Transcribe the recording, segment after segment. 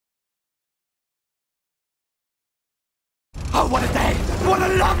What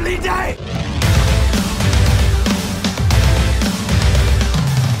a lovely day!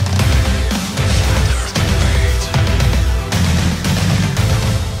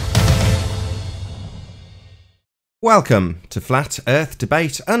 Welcome to Flat Earth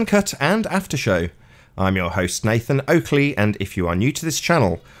Debate, Uncut and After Show. I'm your host Nathan Oakley, and if you are new to this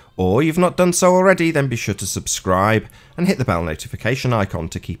channel, or you've not done so already, then be sure to subscribe and hit the bell notification icon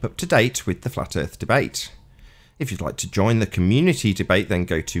to keep up to date with the Flat Earth Debate. If you'd like to join the community debate, then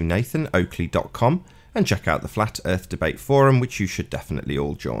go to nathanoakley.com and check out the Flat Earth Debate forum, which you should definitely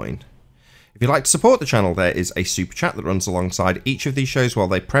all join. If you'd like to support the channel, there is a super chat that runs alongside each of these shows while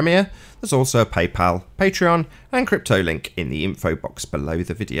they premiere. There's also a PayPal, Patreon and crypto link in the info box below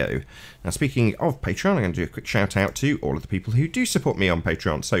the video. Now, speaking of Patreon, I'm going to do a quick shout out to all of the people who do support me on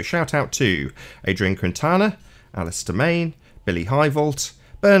Patreon. So shout out to Adrian Quintana, Alistair Main, Billy Highvault,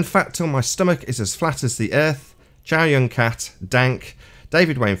 Burn Fat Till My Stomach Is As Flat As the Earth, Chow Young Cat, Dank,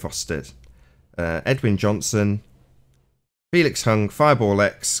 David Wayne Foster, Edwin Johnson, Felix Hung, Fireball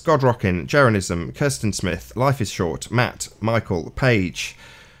X, Godrockin, Jeronism, Kirsten Smith, Life is Short, Matt, Michael, Paige,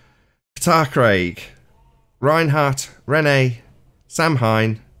 Qatar Craig, Reinhardt, Renee, Sam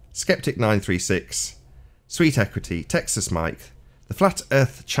Hine, Skeptic936, Sweet Equity, Texas Mike,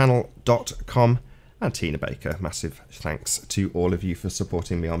 theflatearthchannel.com, and Tina Baker. Massive thanks to all of you for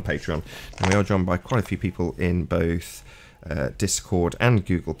supporting me on Patreon. And we are joined by quite a few people in both Discord and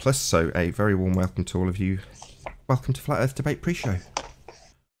Google+, so a very warm welcome to all of you. Welcome to Flat Earth Debate Pre-Show.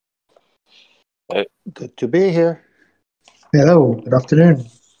 Good to be here. Hello, good afternoon.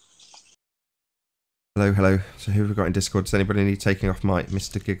 Hello, hello. So who have we got in Discord? Does anybody need taking off mic?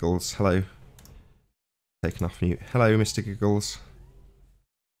 Mr. Giggles, hello. Taking off mute. Hello, Mr. Giggles.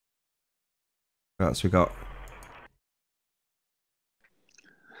 What else we got?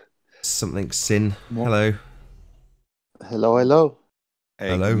 Something Sin. Hello. Hello, hello.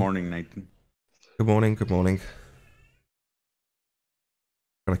 Hey, Hello. Good morning, Nathan. Good morning, good morning.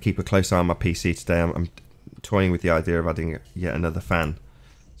 Gotta keep a close eye on my PC today. I'm toying with the idea of adding yet another fan.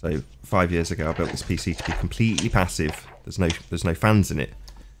 So 5 years ago I built this PC to be completely passive. There's no fans in it.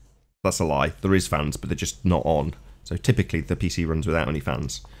 That's a lie. There is fans, but they're just not on. So typically the PC runs without any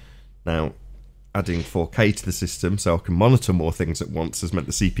fans. Now, adding 4K to the system so I can monitor more things at once has meant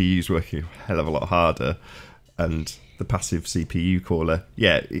the CPU's working a hell of a lot harder. And the passive CPU caller,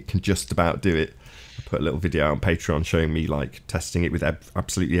 yeah, it can just about do it. I put a little video out on Patreon showing me like testing it with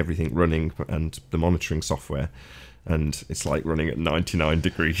absolutely everything running and the monitoring software, and it's like running at 99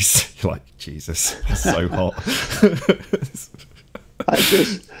 degrees. You're like, Jesus, it's so hot.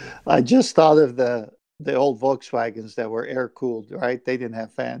 I just thought of the old Volkswagens that were air cooled, right? They didn't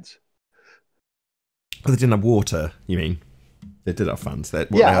have fans. Oh, they didn't have water, you mean? They did have fans. What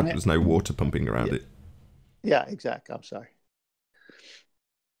they had was no water pumping around it. Yeah, exactly. I'm sorry.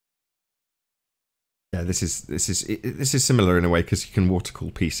 Yeah, this is similar in a way because you can water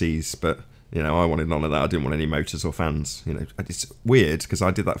cool PCs, but you know I wanted none of that. I didn't want any motors or fans. You know, it's weird because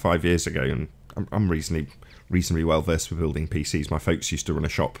I did that 5 years ago, and I'm reasonably well versed with building PCs. My folks used to run a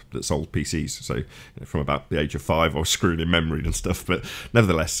shop that sold PCs, so you know, from about the age of 5, I was screwing in memory and stuff. But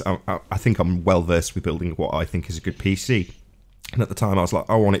nevertheless, I think I'm well versed with building what I think is a good PC. And at the time, I was like,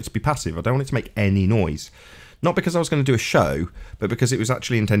 I want it to be passive. I don't want it to make any noise. Not because I was going to do a show, but because it was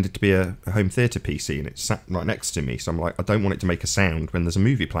actually intended to be a home theatre PC, and it sat right next to me. So I'm like, I don't want it to make a sound when there's a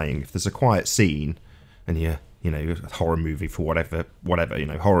movie playing. If there's a quiet scene, and you know, a horror movie for whatever, you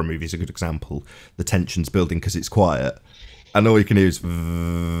know, horror movie is a good example. The tension's building because it's quiet, and all you can hear is it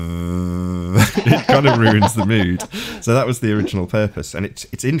kind of ruins the mood. So that was the original purpose, and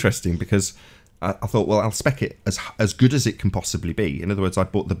it's interesting because I thought, well, I'll spec it as good as it can possibly be. In other words, I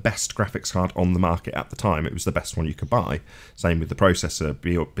bought the best graphics card on the market at the time. It was the best one you could buy. Same with the processor.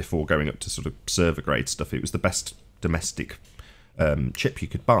 Before going up to sort of server grade stuff, it was the best domestic chip you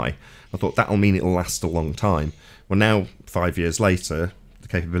could buy. I thought that'll mean it'll last a long time. Well, now 5 years later, the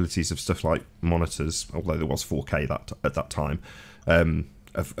capabilities of stuff like monitors, although there was 4K at that time,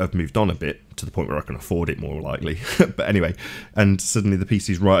 have moved on a bit to the point where I can afford it more likely. But anyway, and suddenly the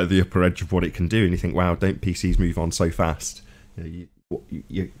PC's right at the upper edge of what it can do, and you think, wow, don't PCs move on so fast? You know,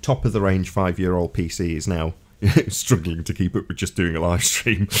 your top of the range 5-year-old PC is now struggling to keep up with just doing a live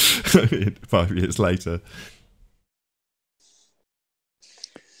stream 5 years later.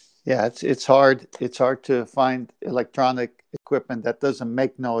 Yeah, it's hard. It's hard to find electronic equipment that doesn't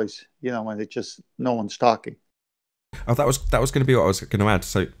make noise. You know, when it just no one's talking. Oh, that was going to be what I was going to add.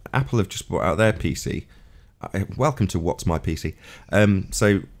 So Apple have just brought out their PC. Welcome to What's My PC.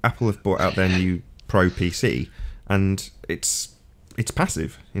 So Apple have brought out their new Pro PC, and it's it's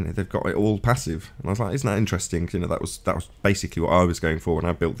passive. You know, they've got it all passive, and I was like, isn't that interesting? You know, that was basically what I was going for when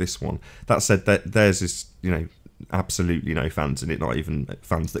I built this one. That said, that theirs is, you know, absolutely no fans in it, not even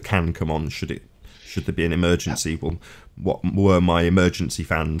fans that can come on should there be an emergency. Well, what were my emergency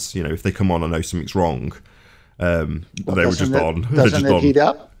fans? You know, if they come on, I know something's wrong. They were just on. Doesn't it heat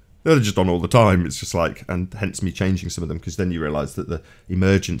up? They're just on all the time. It's just like, and hence me changing some of them, because then you realise that the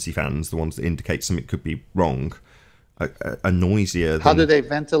emergency fans, the ones that indicate something could be wrong, are noisier. How do they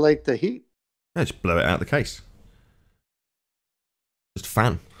ventilate the heat? Yeah, just blow it out of the case. Just a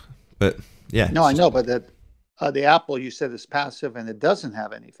fan. But yeah. No, I know, but the Apple you said is passive and it doesn't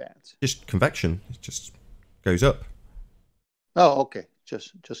have any fans. Just convection. It just goes up. Oh, okay.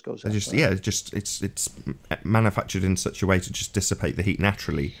 Just goes up. It's manufactured in such a way to just dissipate the heat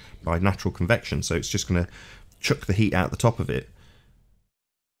naturally by natural convection. So it's just going to chuck the heat out the top of it.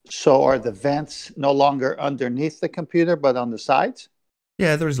 So are the vents no longer underneath the computer, but on the sides?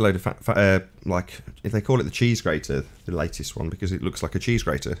 Yeah, there is a load of like, if they call it the cheese grater, the latest one, because it looks like a cheese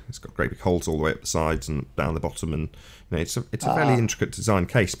grater. It's got great big holes all the way up the sides and down the bottom, and you know, it's a fairly intricate design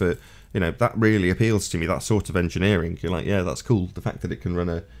case. But you know, that really appeals to me. That sort of engineering, you're like, yeah, that's cool. The fact that it can run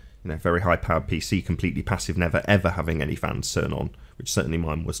a very high powered PC completely passive, never ever having any fans turn on, which certainly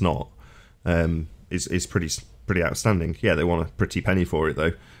mine was not, is pretty outstanding. Yeah, they want a pretty penny for it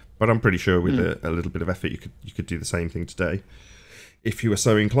though. But I'm pretty sure with a little bit of effort, you could do the same thing today. If you were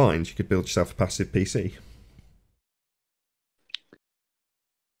so inclined, you could build yourself a passive PC.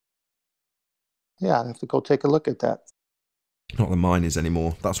 Yeah, I'd have to go take a look at that. Not that mine is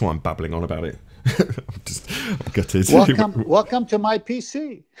anymore. That's why I'm babbling on about it. I'm gutted. Welcome to my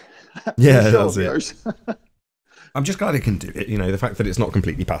PC. Yeah, that's it. I'm just glad it can do it. You know, the fact that it's not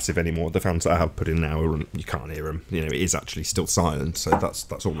completely passive anymore. The fans that I have put in now, you can't hear them. You know, it is actually still silent, so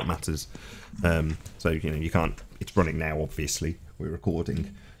that's all that matters. So you know, you can't. It's running now. Obviously, we're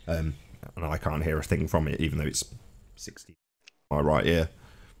recording, and I can't hear a thing from it, even though it's 60 my right ear.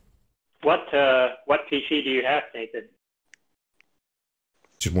 What PC do you have, Nathan?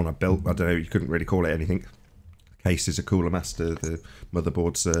 Just one I built. I don't know. You couldn't really call it anything. The case is a Cooler Master. The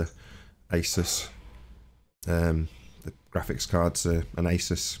motherboard's Asus. The graphics cards are an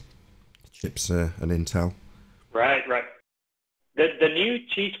Asus. Chips are an Intel. Right. The new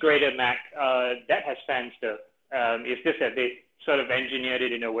cheese grater Mac that has fans though. It's just that they sort of engineered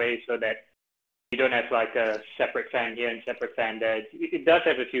it in a way so that you don't have like a separate fan here and separate fan there. It does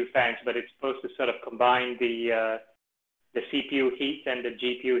have a few fans, but it's supposed to sort of combine the CPU heat and the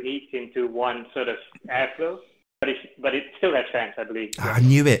GPU heat into one sort of airflow. But it still has fans, I believe. I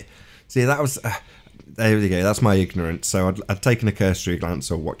knew it. See, that was there we go. That's my ignorance. So I'd taken a cursory glance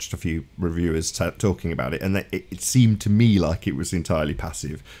or watched a few reviewers talking about it, and it seemed to me like it was entirely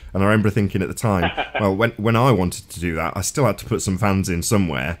passive. And I remember thinking at the time, well, when I wanted to do that, I still had to put some fans in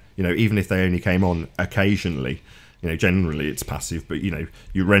somewhere. You know, even if they only came on occasionally. You know, generally it's passive, but you know,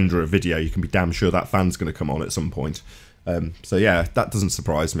 you render a video, you can be damn sure that fan's going to come on at some point. So yeah, that doesn't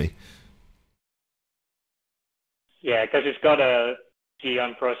surprise me. Yeah, because it's got a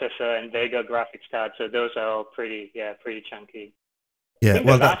Xeon processor and Vega graphics card, so those are all pretty chunky. Yeah, I think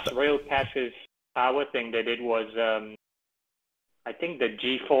the last real passive power thing they did was, I think the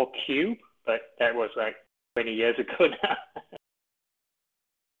G4 Cube, but that was like 20 years ago now.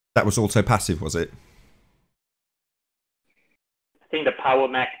 That was also passive, was it? I think the Power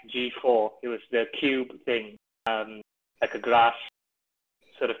Mac G4, it was the cube thing, like a glass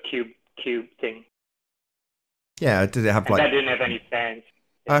sort of cube thing. Yeah, did it have like... that didn't have any fans.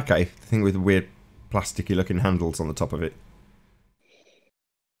 Okay, the thing with weird plasticky looking handles on the top of it.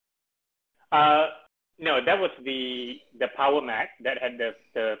 No, that was the Power Mac that had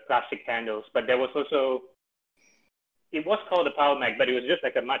the plastic handles, but there was also, it was called the Power Mac, but it was just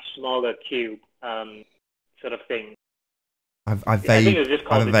like a much smaller cube sort of thing. I have a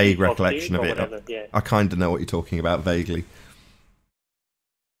vague recollection of it. Yeah. I kind of know what you're talking about vaguely.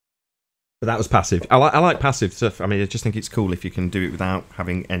 But that was passive. I like passive stuff. I mean, I just think it's cool if you can do it without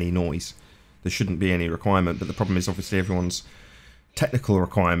having any noise. There shouldn't be any requirement, but the problem is obviously everyone's technical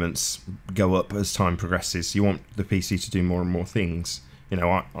requirements go up as time progresses. You want the PC to do more and more things. You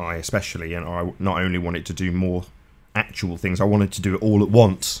know, I especially, and I not only want it to do more actual things, I want it to do it all at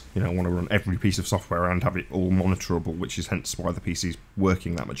once. You know, I want to run every piece of software and have it all monitorable, which is hence why the PC's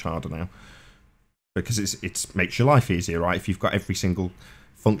working that much harder now. Because it makes your life easier, right? If you've got every single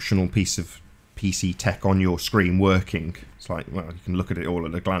functional piece of PC tech on your screen working, it's like, well, you can look at it all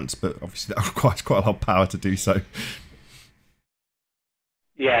at a glance, but obviously that requires quite a lot of power to do so.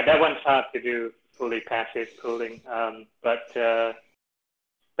 Yeah, that one's hard to do fully passive cooling, but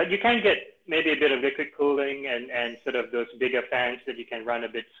you can get maybe a bit of liquid cooling and sort of those bigger fans that you can run a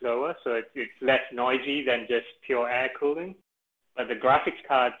bit slower, so it's less noisy than just pure air cooling. But the graphics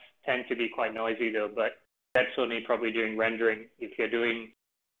cards tend to be quite noisy though, but that's only probably during rendering. If you're doing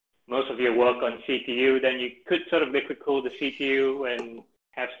most of your work on CPU, then you could sort of liquid cool the CPU and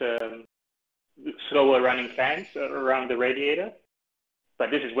have some slower running fans around the radiator. But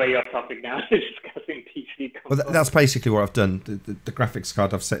this is way off topic now, discussing PC components. Well, that's basically what I've done. The graphics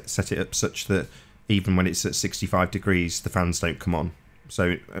card, I've set it up such that even when it's at 65 degrees, the fans don't come on.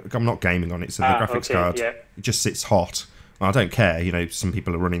 So I'm not gaming on it, so the graphics card, it just sits hot. Well, I don't care, you know, some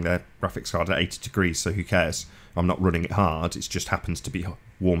people are running their graphics card at 80 degrees, so who cares? I'm not running it hard, it just happens to be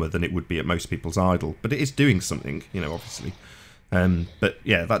warmer than it would be at most people's idle. But it is doing something, you know, obviously. But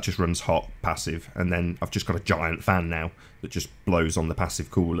yeah, that just runs hot, passive, and then I've just got a giant fan now that just blows on the passive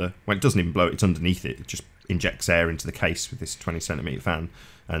cooler. Well, it doesn't even blow, it's underneath it. It just injects air into the case with this 20cm fan,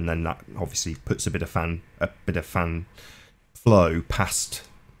 and then that obviously puts a bit of fan flow past,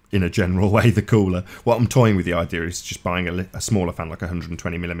 in a general way, the cooler. What I'm toying with the idea is just buying a smaller fan, like a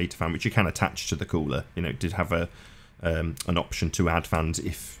 120mm fan, which you can attach to the cooler. You know, it did have an option to add fans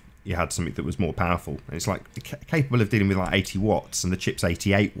if you had something that was more powerful. And it's like capable of dealing with like 80 watts, and the chip's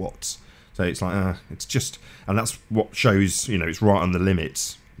 88 watts. So it's like, it's just, and that's what shows, you know, it's right on the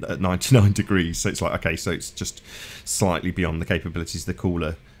limits at 99 degrees. So it's like, okay, so it's just slightly beyond the capabilities of the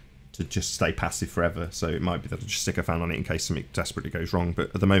cooler to just stay passive forever. So it might be that I'll just stick a fan on it in case something desperately goes wrong.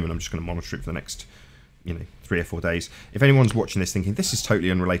 But at the moment, I'm just going to monitor it for the next, you know, 3 or 4 days. If anyone's watching this thinking this is totally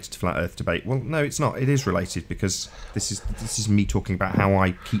unrelated to flat Earth debate, well, no, it's not. It is related, because this is me talking about how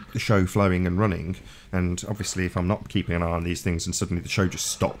I keep the show flowing and running. And obviously, if I'm not keeping an eye on these things and suddenly the show just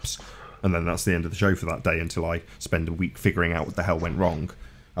stops, and then that's the end of the show for that day until I spend a week figuring out what the hell went wrong,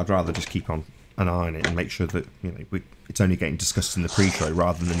 I'd rather just keep on an eye on it and make sure that, you know, it's only getting discussed in the pre-show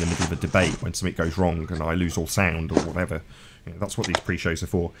rather than in the middle of a debate when something goes wrong and I lose all sound or whatever. You know, that's what these pre-shows are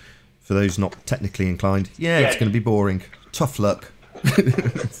for. For those not technically inclined, it's going to be boring. Tough luck.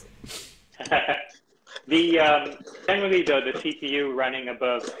 Generally though, the CPU running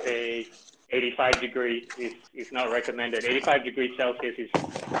above, say, 85 degrees is not recommended. 85 degrees Celsius is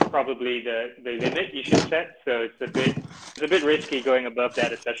probably the limit you should set. So it's a bit risky going above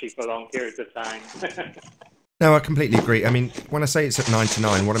that, especially for long periods of time. No, I completely agree. I mean, when I say it's at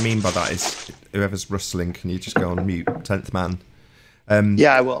 99, what I mean by that is whoever's rustling, can you just go on mute, 10th man?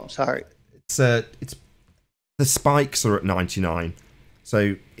 Yeah, I will. Sorry. It's the spikes are at 99.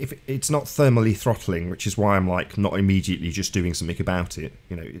 So if it's not thermally throttling, which is why I'm like not immediately just doing something about it.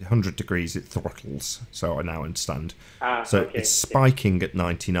 You know, 100 degrees it throttles. So I now understand. It's spiking at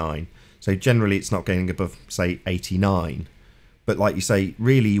 99. So generally it's not getting above, say, 89. But like you say,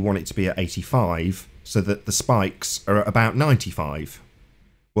 really you want it to be at 85 so that the spikes are at about 95.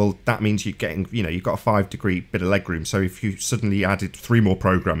 Well, that means you're getting, you know, you've got a 5-degree bit of legroom. So if you suddenly added 3 more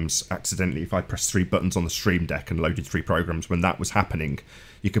programs accidentally, if I pressed 3 buttons on the Stream Deck and loaded 3 programs when that was happening,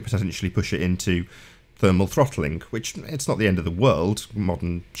 you could potentially push it into thermal throttling, which it's not the end of the world.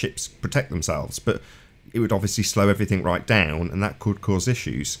 Modern chips protect themselves, but it would obviously slow everything right down, and that could cause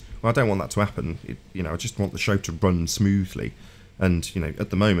issues. Well, I don't want that to happen. You know, I just want the show to run smoothly. And, you know,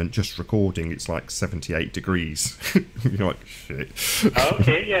 at the moment, just recording, it's like 78 degrees. You're like, shit.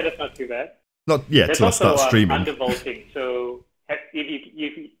 Okay, yeah, that's not too bad. Till I start streaming. Undervolting. So if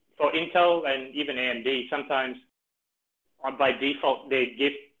you for Intel and even AMD, sometimes by default, they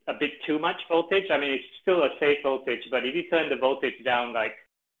give a bit too much voltage. I mean, it's still a safe voltage, but if you turn the voltage down like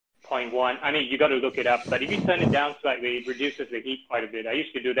 0.1, I mean, you got to look it up. But if you turn it down slightly, it reduces the heat quite a bit. I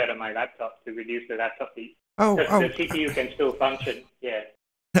used to do that on my laptop to reduce the laptop heat. The CPU can still function, yeah.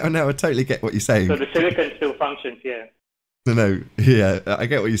 No, I totally get what you're saying. So the silicon still functions, yeah. No, yeah, I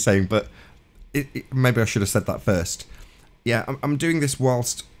get what you're saying, but maybe I should have said that first. Yeah, I'm doing this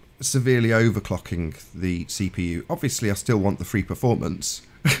whilst severely overclocking the CPU. Obviously, I still want the free performance.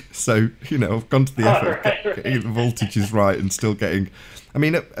 So, you know, I've gone to the effort of getting the voltages right and still getting... I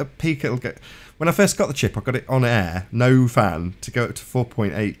mean, at peak, it'll get... When I first got the chip, I got it on air, no fan, to go up to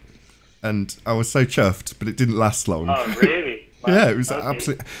 4.8. And I was so chuffed, but it didn't last long. Oh, really? Wow. Yeah, it was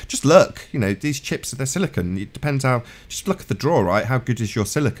absolutely... Just look, you know, these chips, they're silicon. It depends how... Just look at the draw, right? How good is your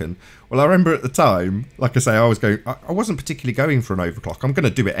silicon? Well, I remember at the time, like I say, I was going... I wasn't particularly going for an overclock. I'm going to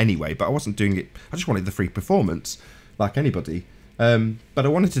do it anyway, but I wasn't doing it... I just wanted the free performance, like anybody. But I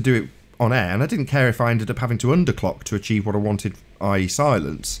wanted to do it on air, and I didn't care if I ended up having to underclock to achieve what I wanted, i.e.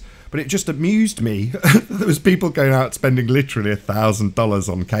 silence. But it just amused me. There was people going out spending literally $1,000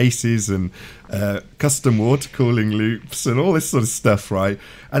 on cases and custom water cooling loops and all this sort of stuff, right?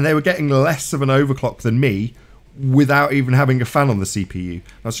 And they were getting less of an overclock than me without even having a fan on the CPU.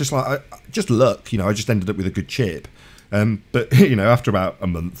 I was just like, just luck, I just ended up with a good chip. But, after about a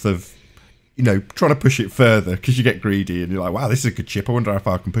month of, trying to push it further, because you get greedy and you're like, wow, this is a good chip. I wonder if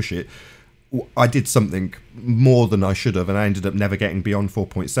I can push it. I did something more than I should have, and I ended up never getting beyond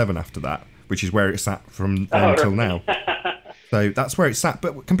 4.7 after that, which is where it sat from then until now. So that's where it sat,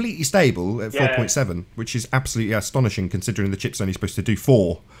 but completely stable at 4.7, which is absolutely astonishing considering the chip's only supposed to do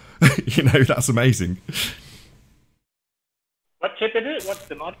 4. That's amazing. What chip is it? What's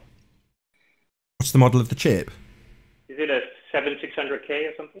the model? What's the model of the chip? Is it a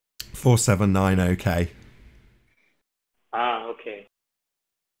 7600K or something? 4790K. Ah, okay.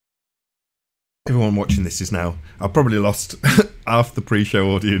 Everyone watching this is now... I've probably lost half the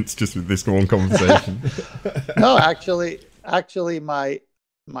pre-show audience just with this one conversation. No, actually, my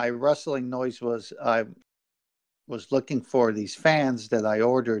rustling noise was I was looking for these fans that I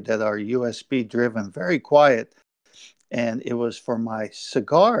ordered that are USB driven, very quiet, and it was for my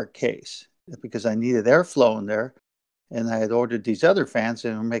cigar case because I needed airflow in there, and I had ordered these other fans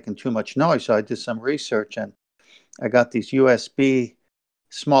and they were making too much noise, so I did some research and I got these USB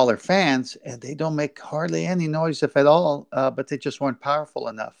smaller fans, and they don't make hardly any noise, if at all, but they just weren't powerful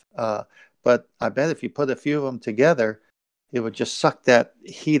enough. But I bet if you put a few of them together, it would just suck that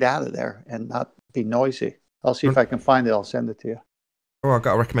heat out of there and not be noisy. I'll see if I can find it. I'll send it to you. Oh, I've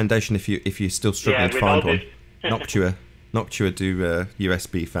got a recommendation if you're still struggling to find one. Noctua do a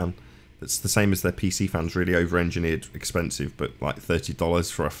USB fan. That's the same as their PC fans, really over-engineered, expensive, but like $30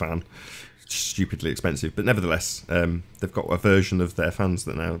 for a fan. Stupidly expensive, but nevertheless, they've got a version of their fans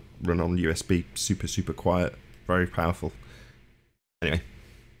that now run on USB, super quiet, very powerful. Anyway,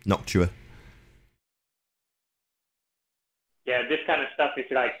 Noctua. Yeah, this kind of stuff is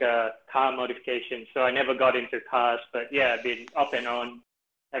like car modification, so I never got into cars, but yeah, I've been up and on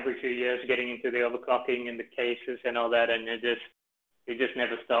every few years, getting into the overclocking and the cases and all that, and it just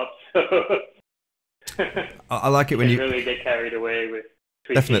never stops. I like it when you really get carried away with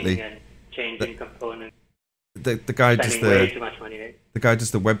tweaking and changing components. The guy does way too much money. The guy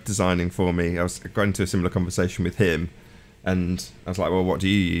does the web designing for me. I was going into a similar conversation with him, and I was like, "Well, what do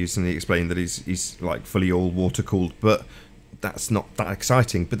you use?" And he explained that he's like fully all water cooled, but that's not that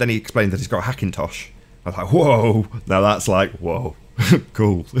exciting. But then he explained that he's got a Hackintosh. I was like, "Whoa!" Now that's like, "Whoa,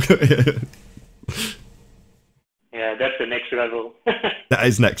 cool." Yeah, that's the next level. That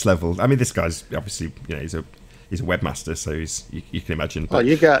is next level. I mean, this guy's obviously, he's a webmaster, so you can imagine. But,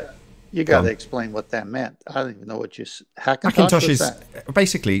 you got to explain what that meant. I don't even know what you... Hackintosh is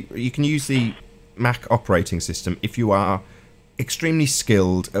basically, you can use the Mac operating system if you are extremely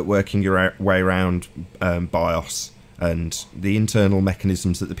skilled at working your way around BIOS and the internal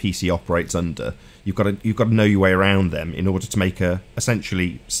mechanisms that the PC operates under. You've got to know your way around them in order to make a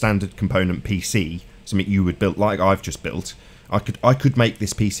essentially standard component PC, something you would build like I've just built. I could make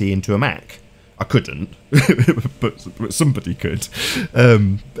this PC into a Mac. I couldn't, but somebody could.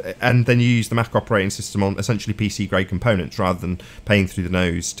 And then you use the Mac operating system on essentially PC-grade components rather than paying through the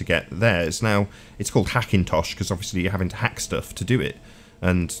nose to get theirs. Now, it's called Hackintosh because obviously you're having to hack stuff to do it.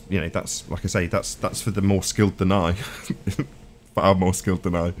 And, that's, like I say, that's for the more skilled than I. Far more skilled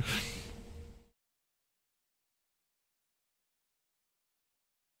than I.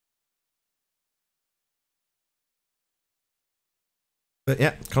 But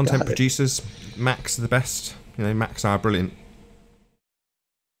yeah, content producers, Macs are the best. Macs are brilliant.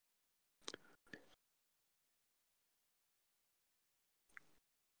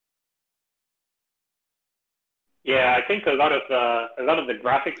 Yeah, I think a lot of the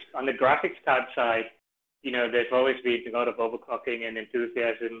graphics on the graphics card side, there's always been a lot of overclocking and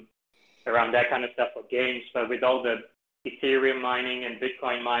enthusiasm around that kind of stuff for games. But with all the Ethereum mining and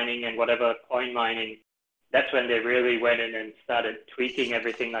Bitcoin mining and whatever coin mining, that's when they really went in and started tweaking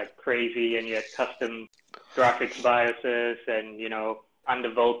everything like crazy, and you had custom graphics biases and,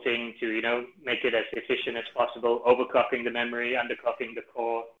 undervolting to, make it as efficient as possible, overclocking the memory, underclocking the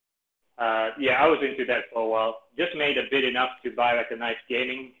core. I was into that for a while. Just made a bit enough to buy like a nice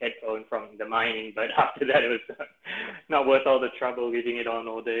gaming headphone from the mining, but after that it was not worth all the trouble leaving it on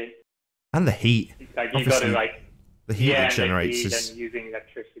all day. And the heat. Like you got to the heat it generates and using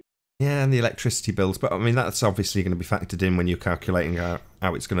electricity. Yeah, and the electricity bills. But I mean, that's obviously going to be factored in when you're calculating how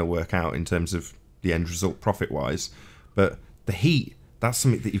it's going to work out in terms of the end result profit-wise. But the heat, that's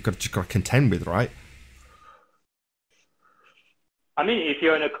something that you've got to contend with, right? I mean, if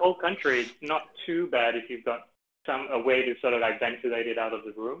you're in a cold country, it's not too bad if you've got a way to sort of ventilate it out of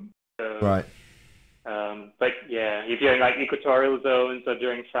the room. So, right. But yeah, if you're in equatorial zones or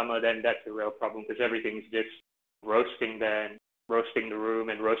during summer, then that's a real problem because everything's just roasting there, and roasting the room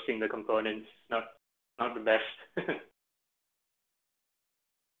and roasting the components. not the best.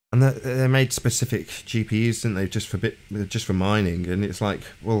 And they made specific GPUs, didn't they, just for mining? And it's like,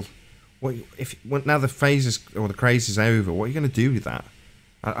 well, now the phase or the craze is over, what are you going to do with that?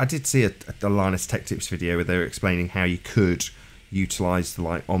 I did see a Linus Tech Tips video where they were explaining how you could utilize the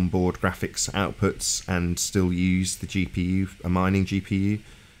like onboard graphics outputs and still use the GPU, a mining GPU,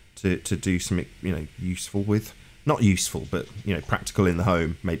 to do something, you know, useful with. Not useful, but, you know, practical in the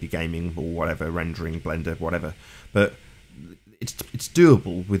home, maybe gaming or whatever, rendering, Blender, whatever. But it's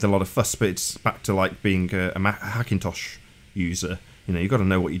doable with a lot of fuss, but it's back to like being a Hackintosh user. You know, you've got to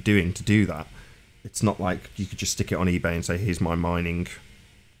know what you're doing to do that. It's not like you could just stick it on eBay and say, here's my mining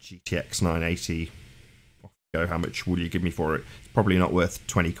GTX 980. Off you go, how much will you give me for it? It's probably not worth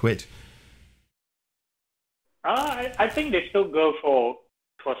 20 quid. I think they still go for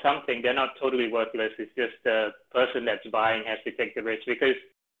something. They're not totally worthless. It's just the person that's buying has to take the risk, because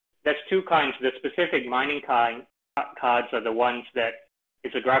there's two kinds. The specific mining cards are the ones that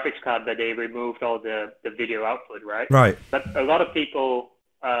it's a graphics card, but they removed all the video output, right? Right. But a lot of people,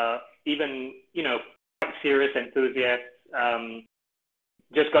 even, you know, serious enthusiasts,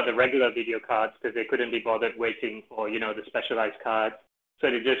 just got the regular video cards because they couldn't be bothered waiting for, you know, the specialized cards. So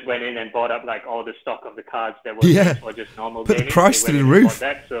they just went in and bought up like all the stock of the cards that were made for just normal Put gaming. the price to the roof.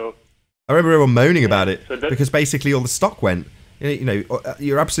 So I remember everyone moaning about it because basically all the stock went. You know,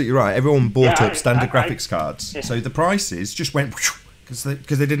 you're absolutely right. Everyone bought up standard graphics cards, so the prices just went because they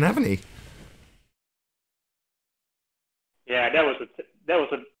didn't have any. Yeah, that was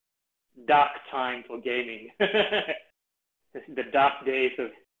a dark time for gaming. the dark days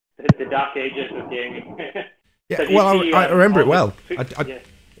of the dark ages of gaming. Yeah, well, I remember it well.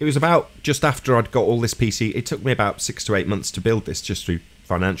 It was about just after I'd got all this PC. It took me about 6 to 8 months to build this, just through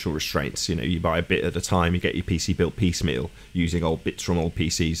financial restraints. You know, you buy a bit at a time, you get your PC built piecemeal, using old bits from old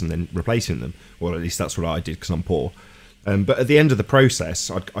PCs and then replacing them. Well, at least that's what I did because I'm poor. But at the end of the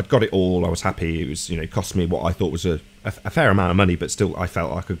process, I'd got it all. I was happy. It was, you know, cost me what I thought was a fair amount of money, but still I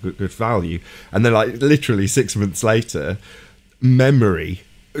felt like a good value. And then, like, literally 6 months later, memory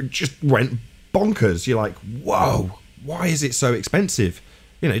just went bonkers. You're like, whoa, why is it so expensive?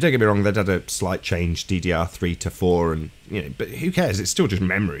 You know, don't get me wrong, they'd had a slight change, DDR3 to 4, and, you know, but who cares? It's still just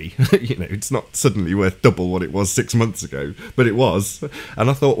memory. You know, it's not suddenly worth double what it was 6 months ago, but it was. And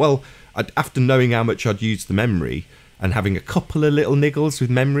I thought, well, after knowing how much I'd used the memory and having a couple of little niggles with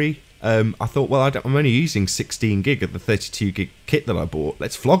memory, I thought, well, I'm only using 16 gig of the 32 gig kit that I bought.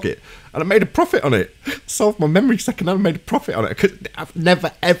 Let's flog it. And I made a profit on it. Solved my memory secondhand and made a profit on it. I've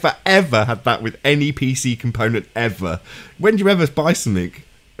never, ever, ever had that with any PC component ever. When do you ever buy something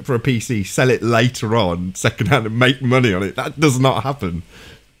for a PC, sell it later on secondhand and make money on it? That does not happen.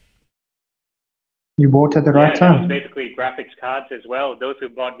 You bought at the right time. That was basically graphics cards as well. Those who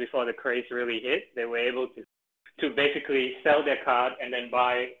bought before the craze really hit, they were able to basically sell their card and then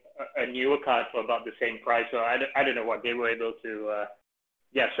buy a newer card for about the same price. So I don't know what they were able to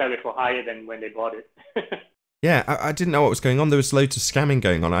sell it for higher than when they bought it. Yeah, I didn't know what was going on. There was loads of scamming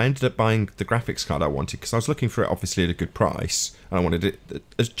going on. I ended up buying the graphics card I wanted because I was looking for it obviously at a good price, and I wanted it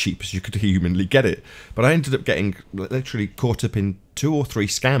as cheap as you could humanly get it. But I ended up getting literally caught up in 2 or 3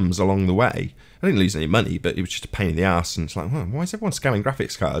 scams along the way. I didn't lose any money, but it was just a pain in the ass. And it's like, well, why is everyone scamming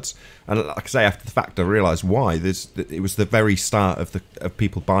graphics cards? And like I say, after the fact, I realised why. It was the very start of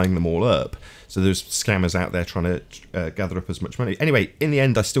people buying them all up. So there's scammers out there trying to gather up as much money. Anyway, in the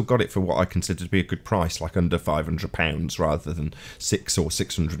end, I still got it for what I considered to be a good price, like under £500 rather than £600 or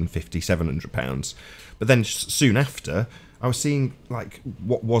 £650, £700. But then soon after, I was seeing like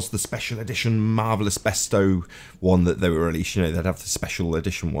what was the special edition Marvelous Besto one that they were released. You know, they'd have the special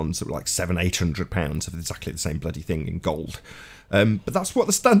edition ones that were like £700-800 of exactly the same bloody thing in gold. But that's what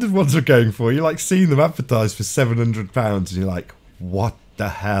the standard ones are going for. You're like seeing them advertised for £700, and you're like, what the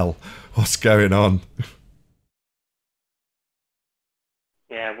hell? What's going on?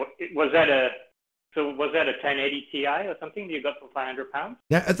 Yeah, was that a 1080 Ti or something that you got for £500?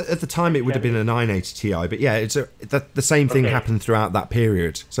 Yeah, at the time it would have been a 980 Ti, but yeah, it's the same thing happened throughout that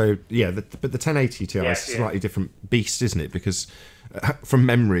period. So yeah, but the 1080 Ti is a slightly different beast, isn't it? Because from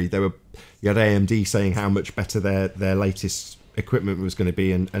memory, you had AMD saying how much better their latest equipment was going to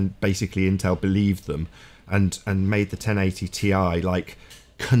be, and basically Intel believed them and made the 1080 Ti like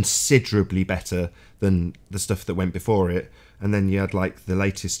considerably better than the stuff that went before it. And then you had like the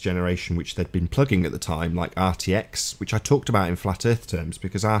latest generation, which they'd been plugging at the time, like RTX, which I talked about in flat Earth terms,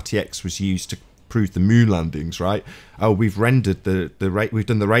 because RTX was used to prove the moon landings, right? Oh, we've rendered we've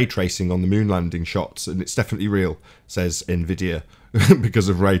done the ray tracing on the moon landing shots, and it's definitely real, says Nvidia, because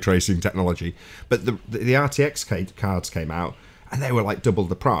of ray tracing technology. But the RTX cards came out, and they were like double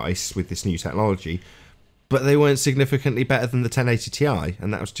the price with this new technology, but they weren't significantly better than the 1080 Ti,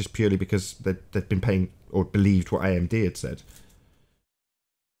 and that was just purely because they'd been paying or believed what AMD had said.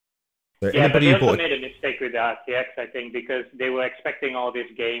 So yeah, but they also made a mistake with the RTX, I think, because they were expecting all these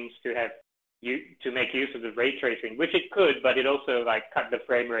games to have to make use of the ray tracing, which it could, but it also like cut the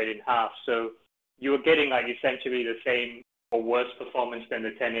frame rate in half. So you were getting like essentially the same or worse performance than the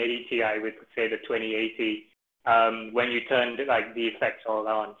 1080 Ti with, say, the 2080 when you turned like the effects all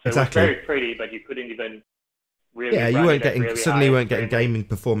on. So exactly. It was very pretty, but you couldn't even really. Yeah, you weren't getting really weren't getting gaming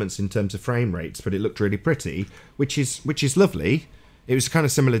performance in terms of frame rates, but it looked really pretty, which is lovely. It was a kind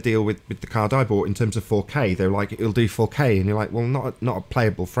of similar deal with the card I bought in terms of 4K. They were like, it'll do 4K, and you're like, well, not at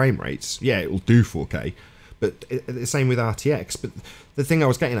playable frame rates. Yeah, it'll do 4K, but the same with RTX. But the thing I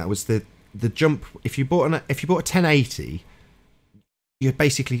was getting at was the jump. If you bought a 1080, you're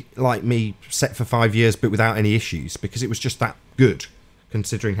basically like me, set for 5 years, but without any issues, because it was just that good,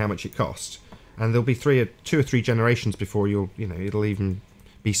 considering how much it cost. And there'll be 2 or 3 generations before it'll even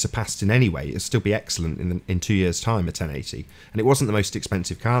be surpassed in any way. It'll still be excellent in 2 years' time, a 1080. And it wasn't the most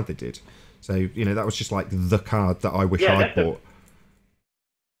expensive card they did. So, that was just like the card that I wish I'd bought.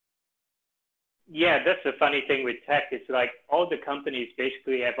 Yeah, that's the funny thing with tech. It's like all the companies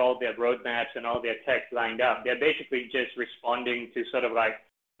basically have all their roadmaps and all their tech lined up. They're basically just responding to sort of like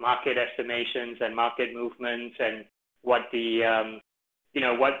market estimations and market movements and what the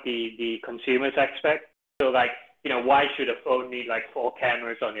consumers expect. So like, why should a phone need like 4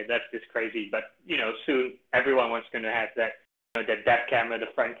 cameras on it? That's just crazy. But, soon everyone's going to have that, the back camera, the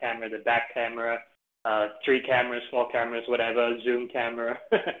front camera, the back camera, 3 cameras, 4 cameras, whatever, zoom camera.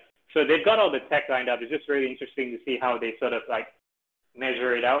 So they've got all the tech lined up. It's just really interesting to see how they sort of like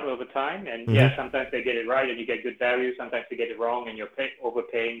measure it out over time. And yeah, sometimes they get it right and you get good value. Sometimes they get it wrong and you're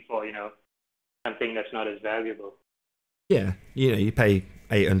overpaying for, something that's not as valuable. Yeah, you pay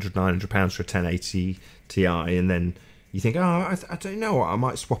 £800, £900 for a 1080 Ti, and then you think, I don't know what, I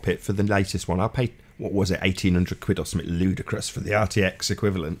might swap it for the latest one. I'll pay, what was it, 1,800 quid or something ludicrous for the RTX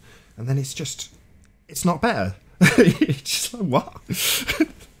equivalent, and then it's not better. It's just like, what?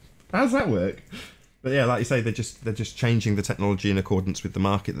 How does that work? But yeah, like you say, they're just changing the technology in accordance with the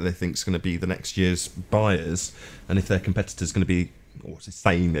market that they think is going to be the next year's buyers, and if their competitors going to be, or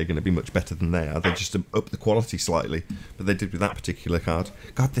saying they're going to be much better than they are, they just up the quality slightly. But they did with that particular card.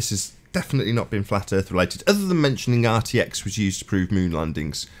 God, this has definitely not been flat Earth related, other than mentioning RTX was used to prove moon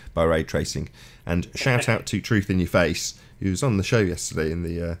landings by ray tracing. And shout out to Truth in Your Face, who was on the show yesterday in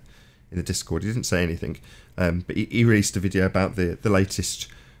the Discord. He didn't say anything, but he released a video about the latest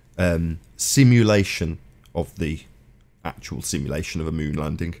simulation of the actual simulation of a moon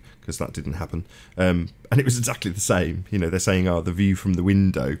landing, because that didn't happen, and it was exactly the same. They're saying, the view from the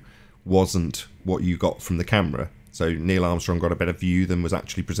window wasn't what you got from the camera, so Neil Armstrong got a better view than was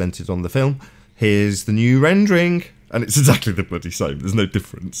actually presented on the film. Here's the new rendering, and it's exactly the bloody same. There's no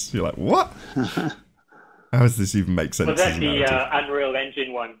difference. You're like, what? How does this even make sense? Was that the Unreal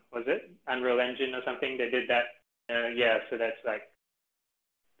Engine one? Was it Unreal Engine or something? They did that. Yeah, so that's like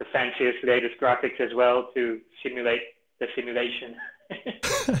the fanciest, latest graphics as well to simulate the simulation.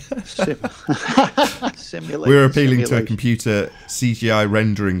 We're appealing to a computer CGI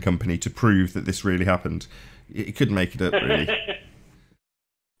rendering company to prove that this really happened. It couldn't make it up, really.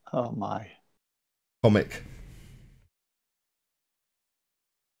 Oh my. Comic.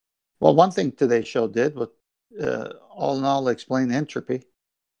 Well, one thing today's show did was all in all explain entropy.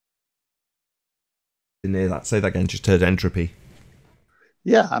 Didn't hear that. Say that again. Just heard entropy.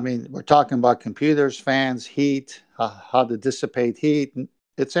 Yeah, I mean, we're talking about computers, fans, heat, how to dissipate heat.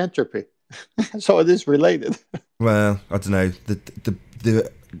 It's entropy. So it is related. Well, I don't know.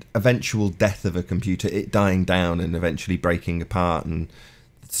 The eventual death of a computer, it dying down and eventually breaking apart and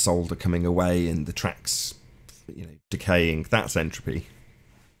the solder coming away and the tracks, decaying, that's entropy.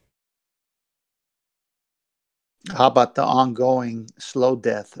 How about the ongoing slow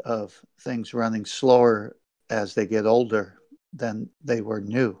death of things running slower as they get older than they were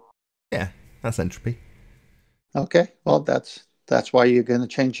new? Yeah, that's entropy. Okay, well, that's why you're going to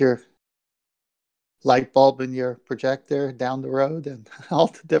change your light bulb in your projector down the road and all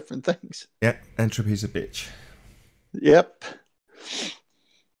the different things. Yeah, entropy's a bitch. Yep.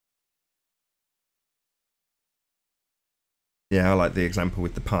 Yeah, I like the example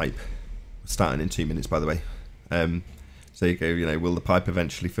with the pipe. Starting in 2 minutes, by the way. So you go, will the pipe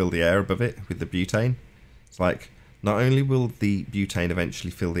eventually fill the air above it with the butane? It's like, not only will the butane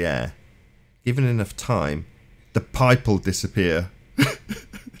eventually fill the air, given enough time, the pipe will disappear.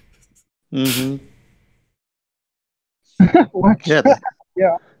 Mm-hmm.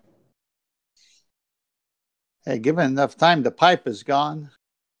 Yeah. Hey, given enough time, the pipe is gone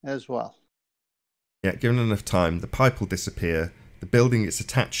as well. Yeah, given enough time, the pipe will disappear. The building it's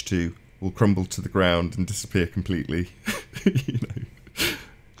attached to will crumble to the ground and disappear completely. You know,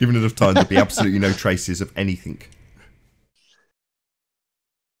 given enough time, there'll be absolutely no traces of anything.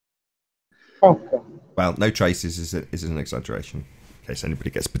 Okay. Well, no traces is an exaggeration, in case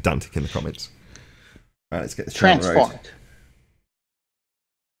anybody gets pedantic in the comments. All right, let's get this show on the road. Transformed.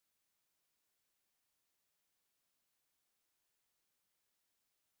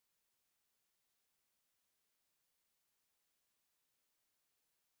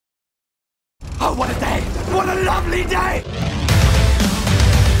 Oh, what a day! What a lovely day!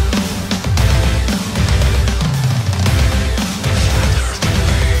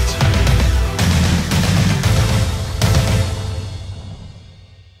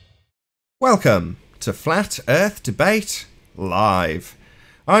 Welcome to Flat Earth Debate Live.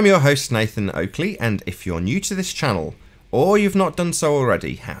 I'm your host Nathan Oakley, and if you're new to this channel, or you've not done so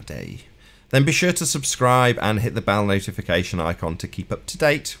already, how dare you, then be sure to subscribe and hit the bell notification icon to keep up to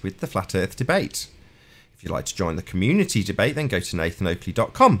date with the Flat Earth Debate. If you'd like to join the community debate, then go to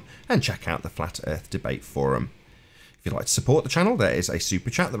nathanoakley.com and check out the Flat Earth Debate Forum. If you'd like to support the channel, there is a super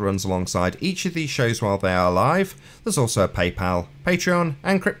chat that runs alongside each of these shows while they are live. There's also a PayPal, Patreon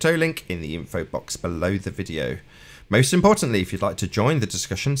and crypto link in the info box below the video. Most importantly, if you'd like to join the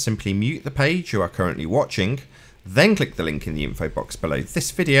discussion, simply mute the page you are currently watching, then click the link in the info box below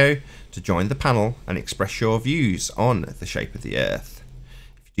this video to join the panel and express your views on the shape of the Earth.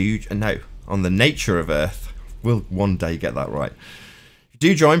 On the nature of Earth. We'll one day get that right. If you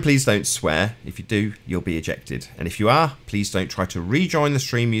do join, please don't swear. If you do, you'll be ejected. And if you are, please don't try to rejoin the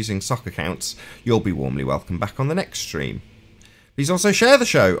stream using sock accounts. You'll be warmly welcome back on the next stream. Please also share the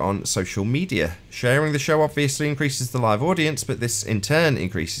show on social media. Sharing the show obviously increases the live audience, but this in turn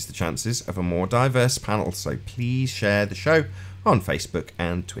increases the chances of a more diverse panel. So please share the show on Facebook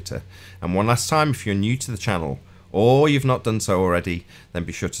and Twitter. And one last time, if you're new to the channel, or you've not done so already, then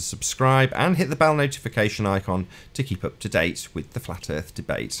be sure to subscribe and hit the bell notification icon to keep up to date with the Flat Earth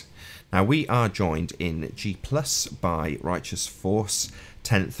Debate. Now, we are joined in G+ by Righteous Force,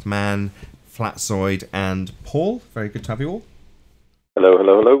 10th Man, Flatzoid, and Paul. Very good to have you all. Hello,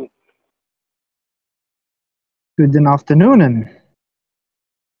 hello, hello. Good afternoon.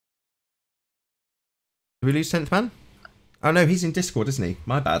 Did we lose 10th Man? Oh no, he's in Discord, isn't he?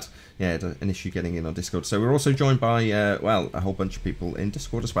 My bad. Yeah, an issue getting in on Discord. So we're also joined by, well, a whole bunch of people in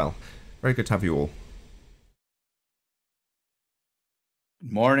Discord as well. Very good to have you all.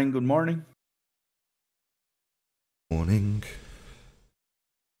 Good morning, good morning. Morning.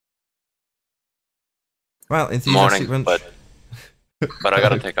 Well, enthusiastic Morning, bunch. but I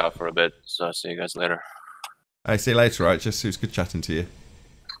gotta take off for a bit, so I'll see you guys later. I see you later, right? Just it was good chatting to you.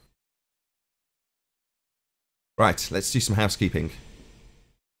 Right, let's do some housekeeping.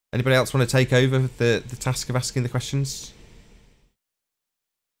 Anybody else want to take over the task of asking the questions?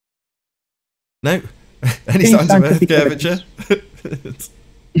 No? Any signs of Earth curvature?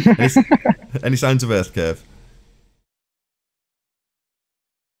 Any signs of Earth curve?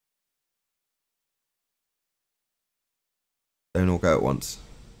 Don't all go at once.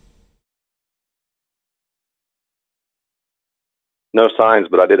 No signs,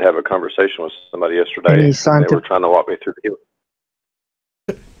 but I did have a conversation with somebody yesterday. Any And they were trying to walk me through the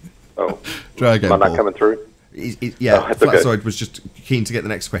Oh, Try again, am I Paul. not coming through? Yeah, it's okay. Flatzoid was just keen to get the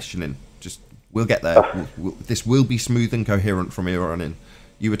next question in. We'll get there. This will be smooth and coherent from here on in.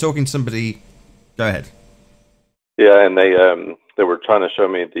 You were talking to somebody. Go ahead. Yeah, and they were trying to show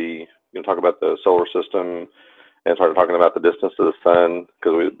me talk about the solar system and started talking about the distance to the sun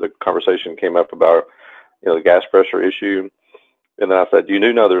because the conversation came up about the gas pressure issue. And then I said, you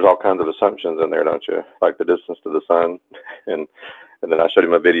do know there's all kinds of assumptions in there, don't you? Like the distance to the sun. And then I showed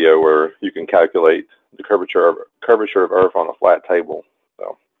him a video where you can calculate the curvature of Earth on a flat table.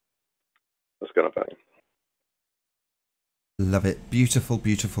 So that's kind of funny. Love it. Beautiful,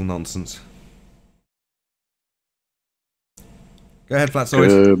 beautiful nonsense. Go ahead, Flatzoid.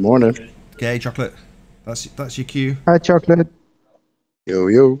 Good morning. Gay chocolate. That's your cue. Hi, Chocolate. Yo,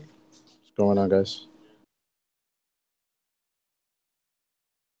 yo. What's going on, guys?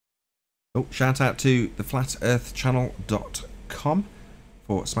 Oh, shout out to theflatearthchannel.com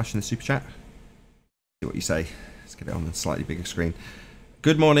for smashing the super chat. See what you say. Let's get it on a slightly bigger screen.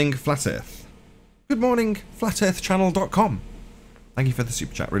 Good morning, Flat Earth. Good morning, flatearthchannel.com. Thank you for the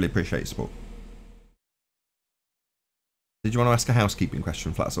super chat. Really appreciate your support. Did you want to ask a housekeeping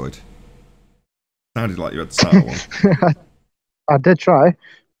question, Flatzoid? Sounded like you had to start one. I did try.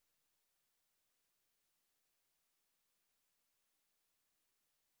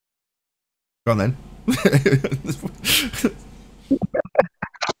 Go on then.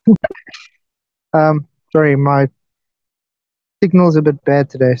 Sorry, my signal's a bit bad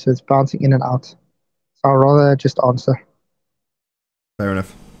today, so it's bouncing in and out. So I'll rather just answer. Fair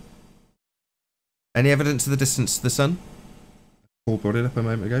enough. Any evidence of the distance to the sun? Paul brought it up a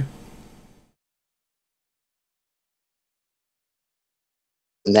moment ago.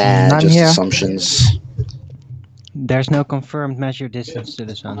 Nah, None just here. assumptions. There's no confirmed measured distance to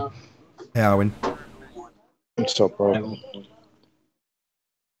the sun. Hey, Arwin. What's up, bro?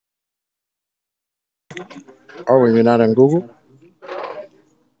 Oh, you're not on Google?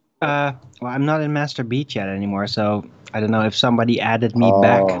 Well, I'm not in Master Beach yet anymore, so I don't know if somebody added me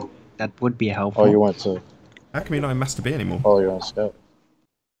back. That would be helpful. Oh, you went to... How come you're not in Master B anymore? Oh, you're on Skype.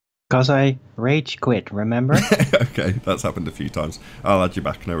 Because I rage quit, remember? Okay, that's happened a few times. I'll add you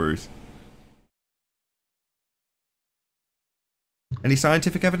back, no worries. Any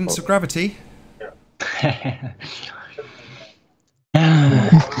scientific evidence of gravity? They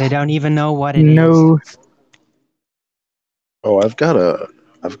don't even know what it is. No. Oh,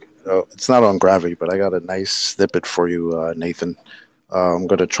 it's not on gravity, but I got a nice snippet for you, Nathan. I'm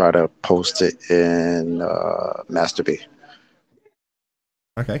going to try to post it in Master B.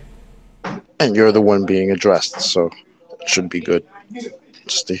 Okay. And you're the one being addressed, so it should be good.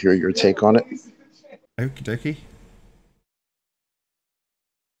 Just to hear your take on it. Okie dokie.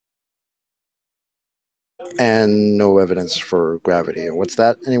 And no evidence for gravity. And what's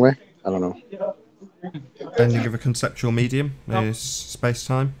that, anyway? I don't know. Bending of a conceptual medium is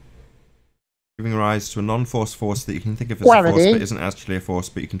space-time. Giving rise to a non-force force that you can think of as a force but isn't actually a force,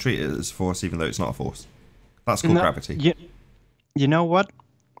 but you can treat it as a force even though it's not a force. That's called gravity. You know what?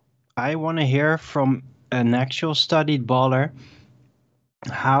 I want to hear from an actual studied baller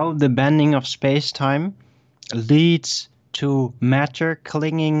how the bending of space-time leads to matter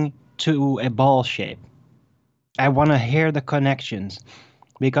clinging to a ball shape. I want to hear the connections,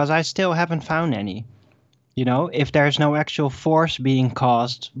 because I still haven't found any. You know, if there's no actual force being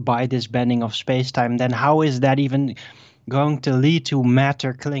caused by this bending of space-time, then how is that even going to lead to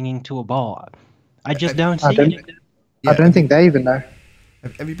matter clinging to a ball? I just don't see it. I don't think they even know.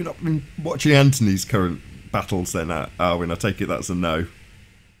 Have you been watching Anthony's current battles then, Arwin? I take it that's a no.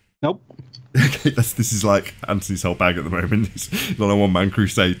 Nope. Okay, this is like Anthony's whole bag at the moment. He's on a one-man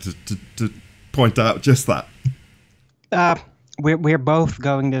crusade to point out just that. We're both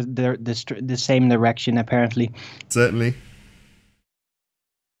going the same direction, apparently. Certainly.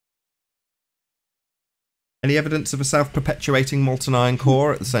 Any evidence of a self-perpetuating molten iron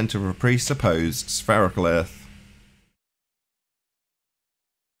core at the centre of a presupposed spherical Earth?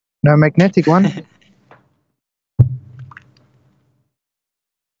 No magnetic one.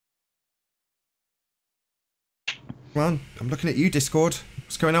 Come on, I'm looking at you, Discord.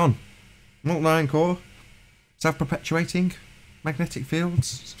 What's going on? Molten iron core? Self-perpetuating? Magnetic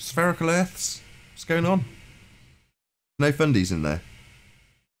fields? Spherical Earths? What's going on? No fundies in there.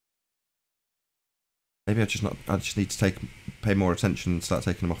 Maybe I just need to pay more attention and start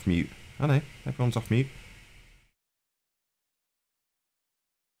taking them off mute. I know, everyone's off mute.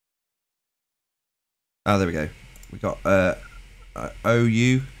 Ah, there we go. We got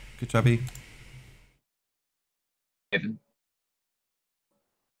OU. Good to have you. Any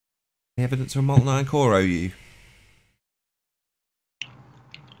evidence of a molten iron core, OU?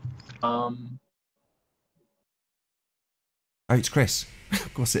 Oh, it's Chris.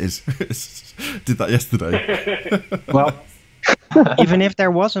 Of course it is. Did that yesterday. Well, even if there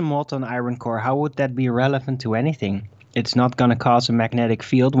was a molten iron core, how would that be relevant to anything? It's not going to cause a magnetic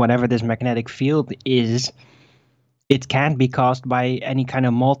field. Whatever this magnetic field is, it can't be caused by any kind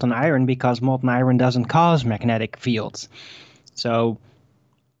of molten iron, because molten iron doesn't cause magnetic fields. So,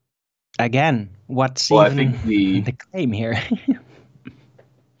 again, what's even the claim here?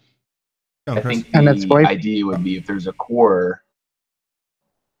 I think the idea would be if there's a core,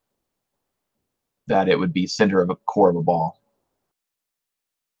 that it would be center of a core of a ball.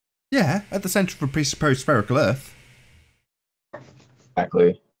 Yeah, at the centre of a presupposed spherical Earth.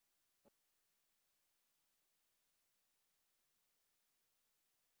 Exactly.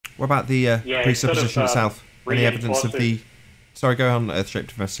 What about the presupposition itself? Any evidence of the... Sorry, go on,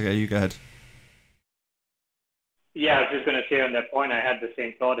 Earth-shaped investigator. You go ahead. Yeah, I was just going to say on that point, I had the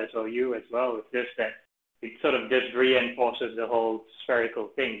same thought as OU as well. It's just that it sort of just reinforces the whole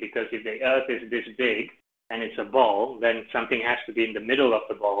spherical thing, because if the Earth is this big and it's a ball, then something has to be in the middle of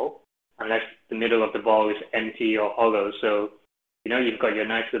the ball, unless the middle of the ball is empty or hollow. So, you know, you've got your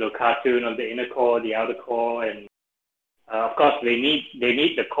nice little cartoon of the inner core, the outer core, and of course they need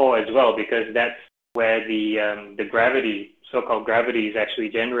the core as well, because that's where the gravity so-called gravity is actually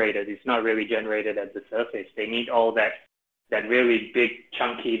generated. It's not really generated at the surface. They need all that really big,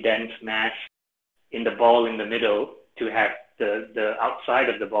 chunky, dense mass in the ball in the middle to have the outside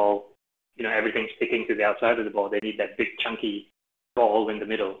of the ball, everything sticking to the outside of the ball. They need that big, chunky ball in the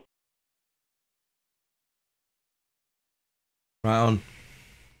middle. Right on.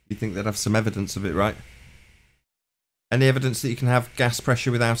 You think they'd have some evidence of it, right? Any evidence that you can have gas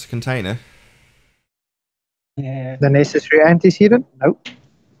pressure without a container? Yeah. The necessary antecedent? Nope.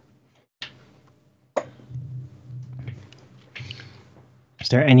 Is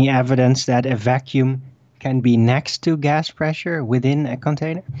there any evidence that a vacuum can be next to gas pressure within a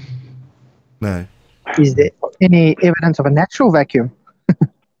container? No. Is there any evidence of a natural vacuum?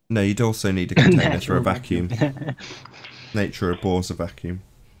 No, you'd also need a container for a vacuum. Nature abhors a vacuum.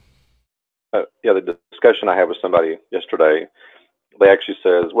 Yeah, the discussion I had with somebody yesterday, they actually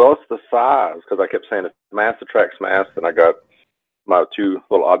says, well, it's the size, because I kept saying if mass attracts mass, and I got my two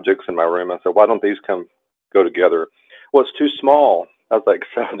little objects in my room. I said, why don't these go together? Well, it's too small. I was like,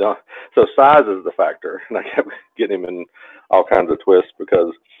 so size is the factor. And I kept getting him in all kinds of twists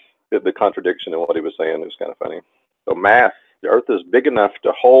because the contradiction in what he was saying was kind of funny. So mass, the Earth is big enough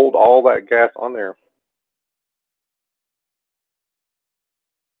to hold all that gas on there.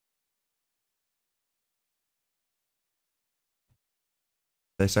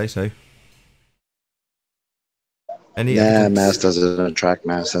 They say so. Any evidence? Mass doesn't attract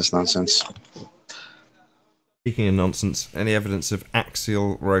mass. That's nonsense. Speaking of nonsense, any evidence of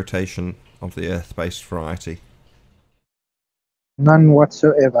axial rotation of the Earth-based variety? None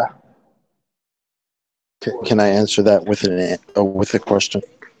whatsoever. Can I answer that with a question?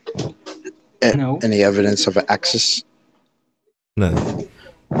 No. Any evidence of an axis? No.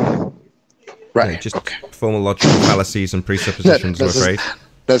 Right. No, just formal logical fallacies and presuppositions, I'm afraid.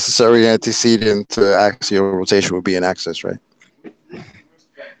 Necessary antecedent to axial rotation would be an axis, right?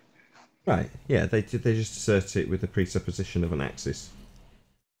 Right. Yeah, they just assert it with the presupposition of an axis.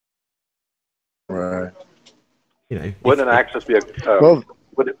 Right. Wouldn't an axis be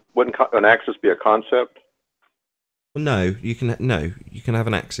wouldn't an axis be a concept? Well, no, you can have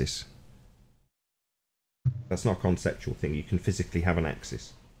an axis. That's not a conceptual thing. You can physically have an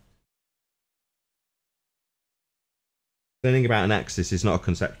axis. Learning about an axis is not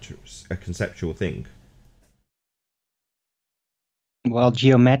a conceptual thing. Well,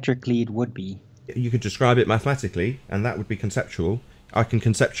 geometrically it would be. You could describe it mathematically, and that would be conceptual. I can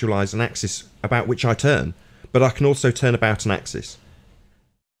conceptualize an axis about which I turn, but I can also turn about an axis.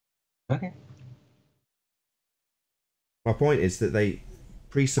 Okay. My point is that they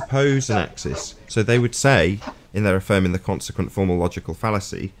presuppose an axis. So they would say, in their affirming the consequent formal logical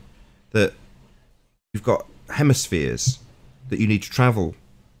fallacy, that you've got hemispheres that you need to travel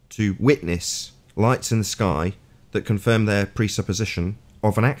to witness lights in the sky that confirm their presupposition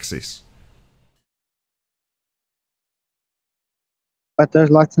of an axis. But those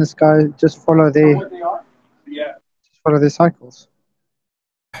lights in the sky just follow their cycles.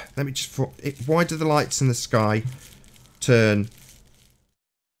 Let me just... Why do the lights in the sky turn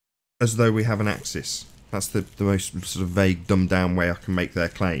as though we have an axis? That's the most sort of vague, dumbed-down way I can make their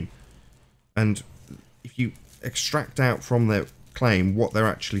claim. And if you extract out from their claim what they're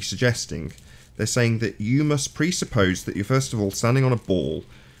actually suggesting, they're saying that you must presuppose that you're first of all standing on a ball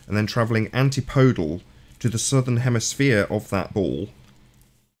and then travelling antipodal to the southern hemisphere of that ball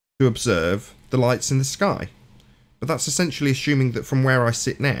to observe the lights in the sky. But that's essentially assuming that from where I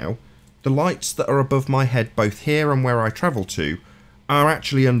sit now, the lights that are above my head both here and where I travel to are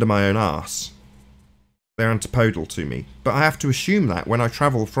actually under my own arse. They're antipodal to me. But I have to assume that when I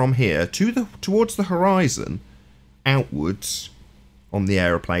travel from here towards the horizon, outwards, on the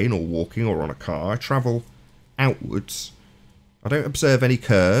aeroplane or walking or on a car, I travel outwards. I don't observe any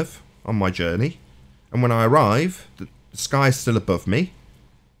curve on my journey. And when I arrive, the sky is still above me.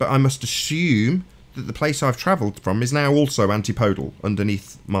 But I must assume that the place I've travelled from is now also antipodal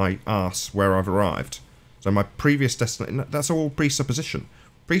underneath my arse where I've arrived. So my previous destination, that's all presupposition.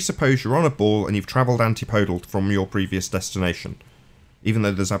 Presuppose you're on a ball and you've travelled antipodal from your previous destination, even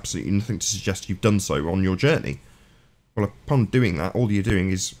though there's absolutely nothing to suggest you've done so on your journey. Well, upon doing that, all you're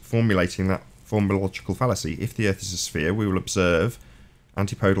doing is formulating that formal logical fallacy. If the Earth is a sphere, we will observe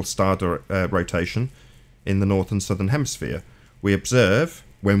antipodal star rotation in the north and southern hemisphere. We observe,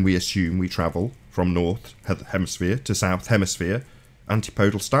 when we assume we travel from north hemisphere to south hemisphere,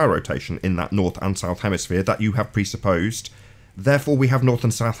 antipodal star rotation in that north and south hemisphere that you have presupposed. Therefore, we have north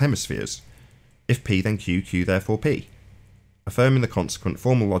and south hemispheres. If P, then Q, Q, therefore P. Affirming the consequent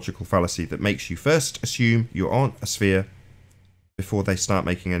formal logical fallacy that makes you first assume you're on a sphere before they start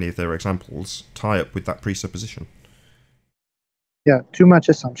making any of their examples tie up with that presupposition. Yeah, too much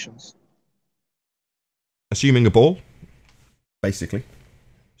assumptions. Assuming a ball, basically.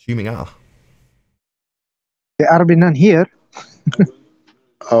 Assuming R. There are be none here.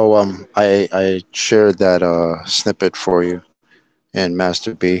 Oh, I shared that snippet for you in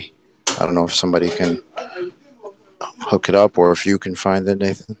Master B. I don't know if somebody can hook it up or if you can find it,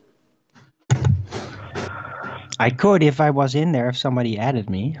 Nathan. I could if I was in there, if somebody added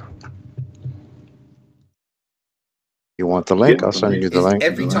me. You want the link? I'll send you the link.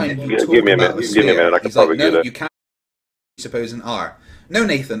 Every time you talk give me a about minute. the Give me a minute. sphere, I can he's like, probably no, get it. you can't presuppose an R. No,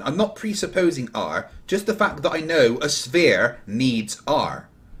 Nathan, I'm not presupposing R. Just the fact that I know a sphere needs R.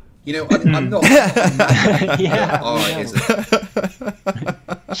 You know, I'm not. Yeah, R is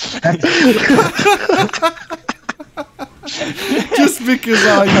Just because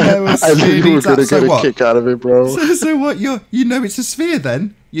I know a sphere I knew you were needs going to so get a what? kick out of it, bro. So what? You know it's a sphere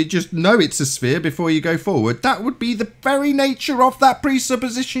then? You just know it's a sphere before you go forward. That would be the very nature of that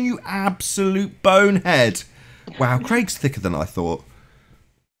presupposition, you absolute bonehead. Wow, Craig's thicker than I thought.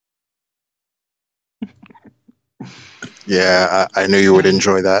 Yeah, I knew you would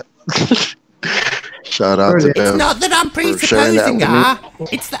enjoy that. Shout out to Bill. It's not that I'm presupposing R,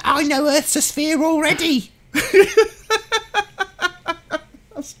 it's that I know Earth's a sphere already.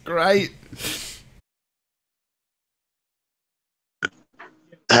 That's great.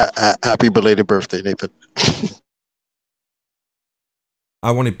 Happy belated birthday, Nathan.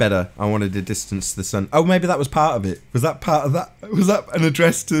 I wanted better. I wanted the distance to the sun. Oh, maybe that was part of it. Was that part of that? Was that an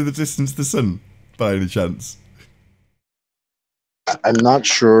address to the distance to the sun, by any chance? I'm not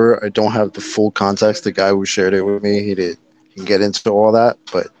sure. I don't have the full context. The guy who shared it with me, he didn't get into all that,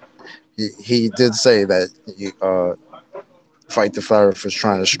 but he did say that you, Fight the Fire was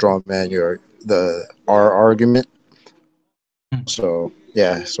trying to straw man our argument. So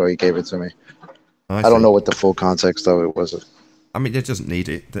yeah, so he gave it to me. I don't know what the full context of it was. I mean, it doesn't need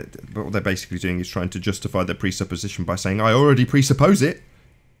it. What they're basically doing is trying to justify their presupposition by saying, I already presuppose it,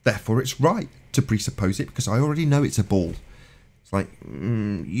 therefore it's right to presuppose it because I already know it's a ball. It's like,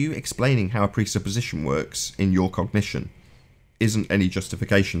 you explaining how a presupposition works in your cognition isn't any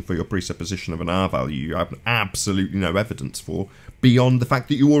justification for your presupposition of an R value you have absolutely no evidence for, beyond the fact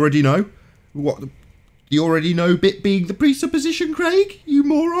that you already know. What, the already know bit being the presupposition, Craig? You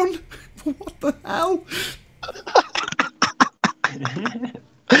moron. What the hell?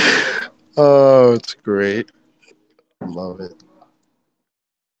 Oh, it's great. I love it.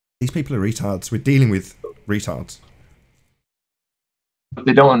 These people are retards. We're dealing with retards. What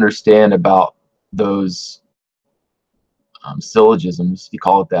they don't understand about those syllogisms, if you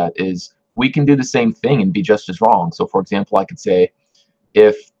call it that, is we can do the same thing and be just as wrong. So, for example, I could say,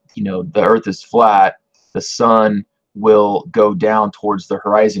 if the Earth is flat, the sun will go down towards the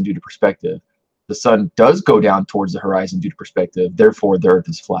horizon due to perspective. The sun does go down towards the horizon due to perspective. Therefore, the Earth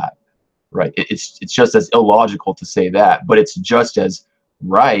is flat. Right? It's just as illogical to say that, but it's just as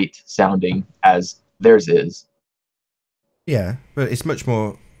right sounding as theirs is. Yeah, but it's much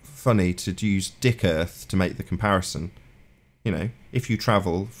more funny to use Dick Earth to make the comparison. If you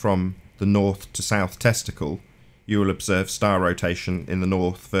travel from the north to south testicle, you will observe star rotation in the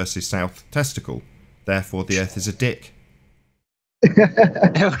north versus south testicle. Therefore, the Earth is a dick.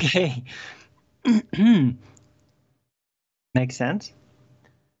 Okay. Makes sense.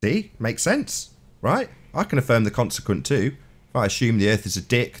 See? Makes sense, right? I can affirm the consequent too. If I assume the Earth is a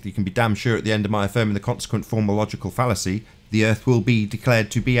dick, you can be damn sure at the end of my affirming the consequent form a logical fallacy, the Earth will be declared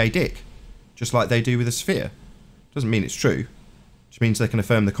to be a dick. Just like they do with a sphere. Doesn't mean it's true. Which means they can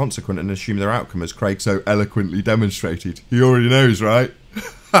affirm the consequent and assume their outcome, as Craig so eloquently demonstrated. He already knows, right?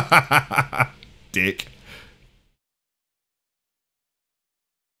 Dick.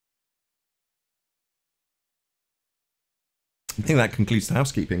 I think that concludes the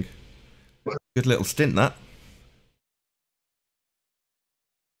housekeeping. Good little stint, that.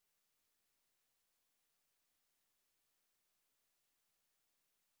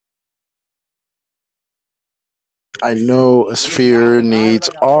 I know a sphere needs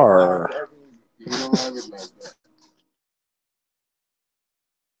R.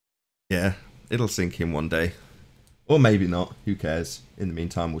 Yeah, it'll sink in one day. Or maybe not. Who cares? In the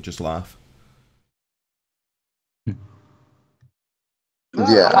meantime, we'll just laugh.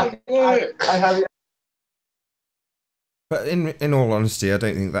 Yeah. But in all honesty, I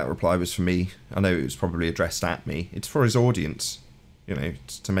don't think that reply was for me. I know it was probably addressed at me. It's for his audience.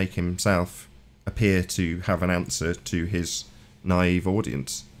 It's to make himself appear to have an answer to his naive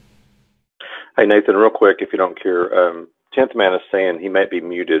audience. Hey, Nathan, real quick, if you don't care, 10th Man is saying he might be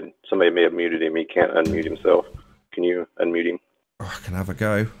muted. Somebody may have muted him. He can't unmute himself. Can you unmute him? Oh, I can have a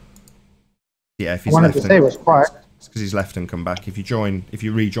go. Yeah, if he's I wanted to say it was quiet. It's because he's left and come back. If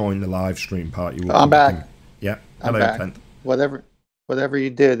you rejoin the live stream part, you will. I'm back. Yeah. I'm Hello, back. Clint. Whatever you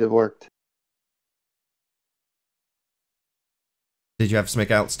did, it worked. Did you have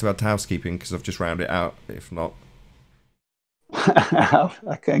something else to add to housekeeping? Because I've just rounded it out. If not,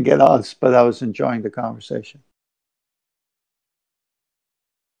 I couldn't get on, but I was enjoying the conversation.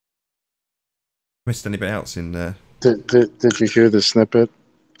 missed anybody else in there? Did you hear the snippet,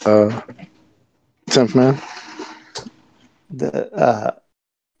 10th man?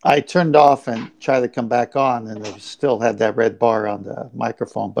 I turned off and tried to come back on, and it still had that red bar on the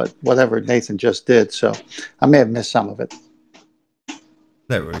microphone. But whatever Nathan just did, so I may have missed some of it.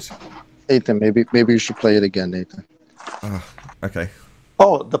 No worries. Nathan, maybe you should play it again, Nathan. Okay.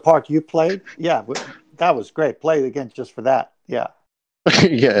 Oh, the part you played? Yeah, that was great. Play it again just for that. Yeah.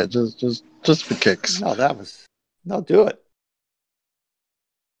 Yeah, just for kicks. No, do it.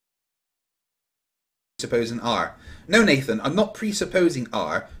 Presupposing R. No, Nathan, I'm not presupposing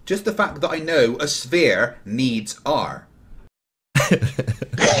R. Just the fact that I know a sphere needs R.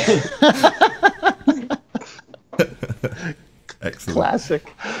 Excellent.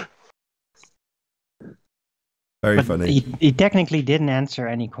 Classic. Very funny. He technically didn't answer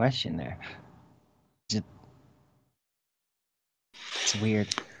any question there. It's weird.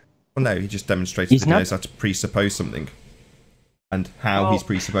 Well, no, he just demonstrated that he knows how to presuppose something. And how he's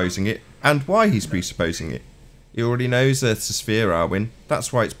presupposing it. And why he's presupposing it. He already knows Earth's a sphere, Arwin.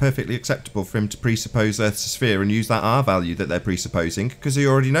 That's why it's perfectly acceptable for him to presuppose Earth's a sphere and use that R value that they're presupposing, because he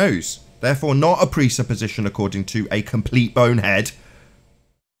already knows. Therefore, not a presupposition according to a complete bonehead.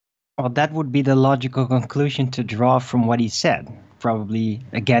 Well, that would be the logical conclusion to draw from what he said. Probably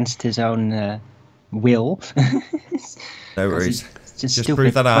against his own will. No worries. Just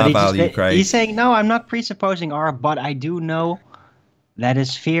prove that R value, Craig. He's saying, no, I'm not presupposing R, but I do know that a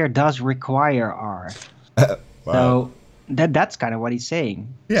sphere does require R. Wow. So that's kind of what he's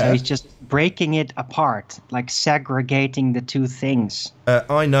saying. Yeah. So he's just breaking it apart, like segregating the two things.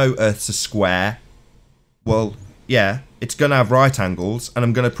 I know Earth's a square. Well, yeah, it's going to have right angles, and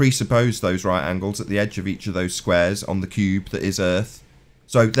I'm going to presuppose those right angles at the edge of each of those squares on the cube that is Earth.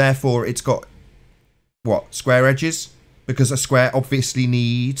 So therefore, it's got, what, square edges? Because a square obviously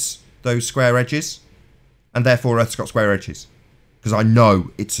needs those square edges, and therefore Earth's got square edges. Because I know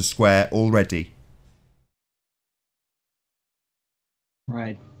it's a square already.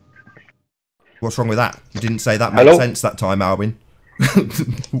 Right. What's wrong with that? You didn't say that made sense that time, Alwyn.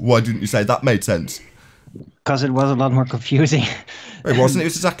 Why didn't you say that made sense? Because it was a lot more confusing. It wasn't. It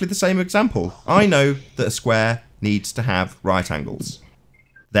was exactly the same example. I know that a square needs to have right angles.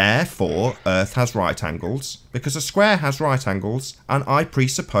 Therefore, Earth has right angles, because a square has right angles, and I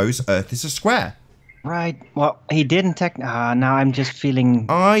presuppose Earth is a square. Right. Well, he didn't now I'm just feeling...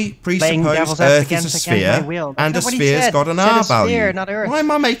 I presuppose Earth is a sphere, and a sphere's got an R value. Why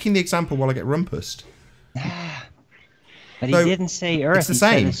am I making the example while I get rumpused? But he didn't say Earth. It's the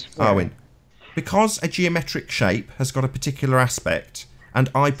same, Arwin. Because a geometric shape has got a particular aspect, and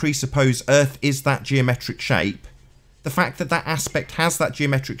I presuppose Earth is that geometric shape, the fact that that aspect has that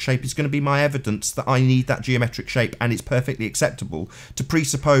geometric shape is going to be my evidence that I need that geometric shape, and it's perfectly acceptable to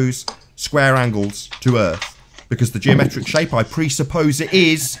presuppose square angles to Earth. Because the geometric shape I presuppose it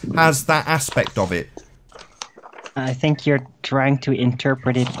is has that aspect of it. I think you're trying to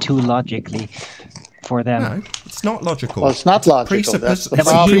interpret it too logically for them. No, it's not logical. Well, it's not logical. He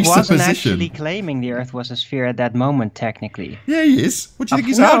wasn't actually claiming the Earth was a sphere at that moment, technically. Yeah, he is. What do you think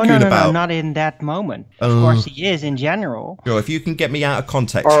he's arguing about? No, not in that moment. Of course he is in general. Sure, if you can get me out of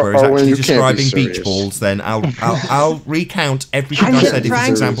context where he's actually describing beach balls, then I'll recount everything I said if it's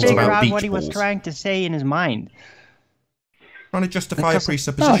examples about beach balls. What he was trying to say in his mind. Trying to justify a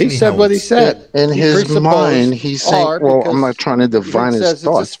presupposition. No, he said what he said. In his mind, he's saying, well, I'm not trying to divine his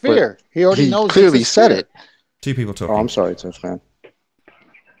thoughts, it's a sphere. But he already knows clearly said it. Two people talking. Oh, I'm sorry, Tiff, man.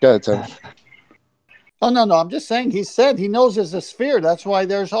 Go ahead, Tiff. Oh, no, I'm just saying he said he knows it's a sphere. That's why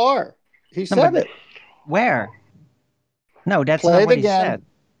there's R. He said it. Where? No, that's not what he said.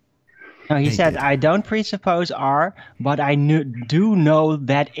 No, he said, I don't presuppose R, but I do know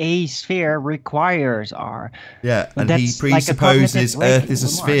that a sphere requires R. Yeah, and he presupposes Earth is a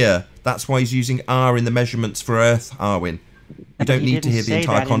sphere. That's why he's using R in the measurements for Earth, Arwin. You don't need to hear the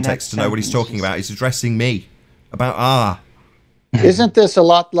entire context to know what he's talking about. He's addressing me about R. Isn't this a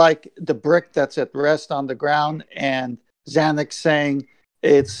lot like the brick that's at rest on the ground and Zanuck saying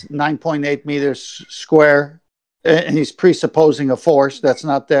it's 9.8 meters square? And he's presupposing a force that's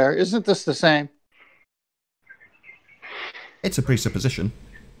not there. Isn't this the same? It's a presupposition.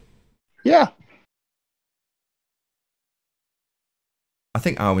 Yeah. I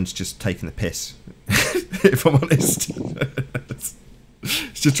think Arwin's just taking the piss. if I'm honest.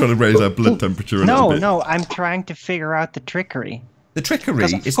 He's just trying to raise our blood temperature a little bit. No, I'm trying to figure out the trickery. The trickery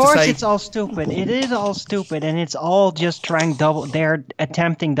is to say... Of course it's all stupid. It is all stupid, and it's all just trying they're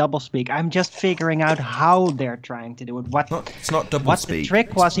attempting doublespeak. I'm just figuring out how they're trying to do it. It's not doublespeak. What the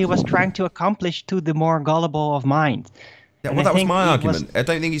trick was he was trying to accomplish to the more gullible of mind. Yeah, well, that was my argument. I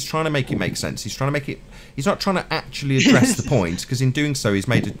don't think he's trying to make it make sense. He's trying to make it... He's not trying to actually address the point, because in doing so he's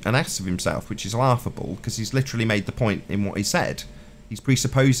made an ass of himself, which is laughable, because he's literally made the point in what he said. He's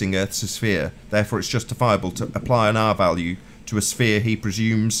presupposing Earth's a sphere, therefore it's justifiable to apply an R value to a sphere he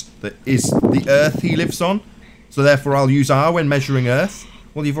presumes that is the Earth he lives on. So therefore I'll use R when measuring Earth.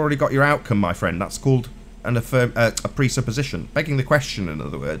 Well, you've already got your outcome, my friend. That's called a presupposition. Begging the question, in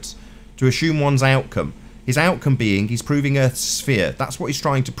other words. To assume one's outcome. His outcome being he's proving Earth's a sphere. That's what he's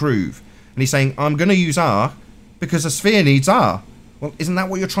trying to prove. And he's saying, I'm going to use R because a sphere needs R. Well, isn't that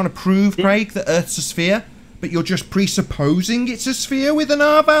what you're trying to prove, Craig? That Earth's a sphere? But you're just presupposing it's a sphere with an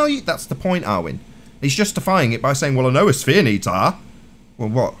R value? That's the point, Arwin. He's justifying it by saying, well, I know a sphere needs R. Well,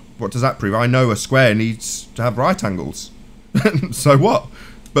 what? What does that prove? I know a square needs to have right angles. So what?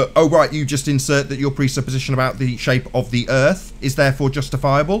 But, oh, right, you just insert that your presupposition about the shape of the Earth is therefore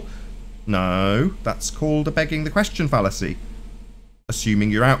justifiable? No, that's called a begging the question fallacy. Assuming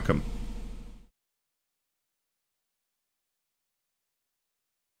your outcome.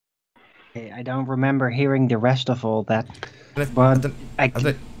 I don't remember hearing the rest of all that, but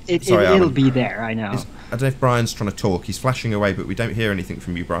it'll be there, I know. I don't know if Brian's trying to talk. He's flashing away, but we don't hear anything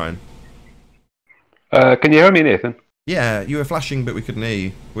from you, Brian. Can you hear me, Nathan? Yeah, you were flashing, but we couldn't hear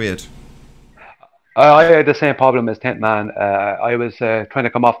you. Weird. I had the same problem as Tent Man. I was trying to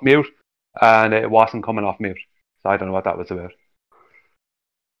come off mute, and it wasn't coming off mute. So I don't know what that was about.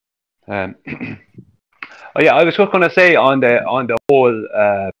 Oh yeah, I was just going to say on the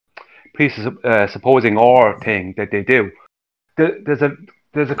whole presupposing or thing that they do. There's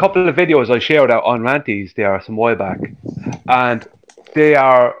a couple of videos I shared out on Ranties there some while back, and they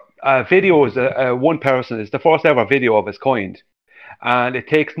are videos. One person is the first ever video of its kind, and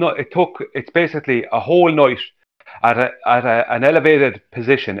it's basically a whole night at an elevated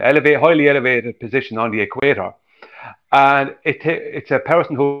position, highly elevated position on the equator, and it's a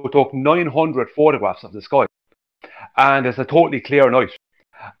person who took 900 photographs of the sky, and it's a totally clear night.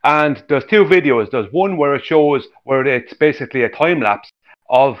 And there's two videos. There's one where it shows where it's basically a time lapse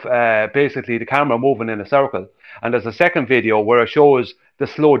of basically the camera moving in a circle, and there's a second video where it shows the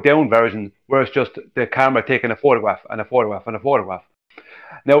slowed down version where it's just the camera taking a photograph and a photograph and a photograph.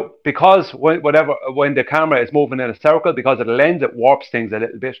 Now, because when the camera is moving in a circle, because of the lens, it warps things a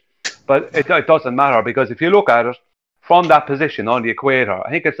little bit, but it doesn't matter, because if you look at it from that position on the equator, I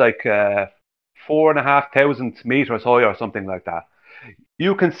think it's like 4,500 meters high or something like that.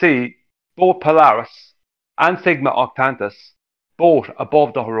 You can see both Polaris and Sigma Octantis both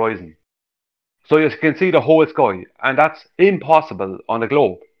above the horizon. So you can see the whole sky, and that's impossible on a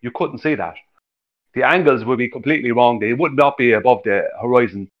globe. You couldn't see that. The angles would be completely wrong. They would not be above the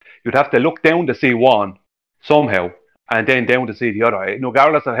horizon. You'd have to look down to see one somehow, and then down to see the other.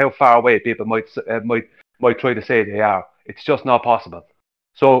 Regardless of how far away people might try to say they are, it's just not possible.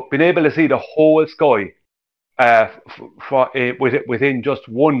 So being able to see the whole sky within just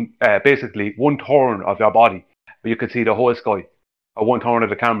basically one turn of your body, you can see the whole sky, or one turn of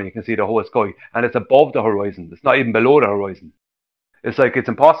the camera, you can see the whole sky, and it's above the horizon. It's not even below the horizon. It's like it's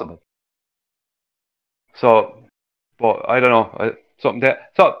impossible. So, but I don't know,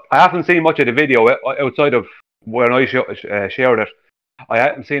 So I haven't seen much of the video outside of when I shared it. I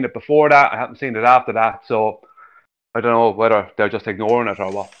hadn't seen it before that. I haven't seen it after that. So I don't know whether they're just ignoring it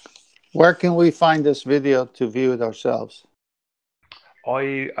or what. Where can we find this video to view it ourselves?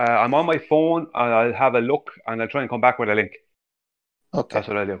 I'm on my phone, and I'll have a look, and I'll try and come back with a link. Okay. That's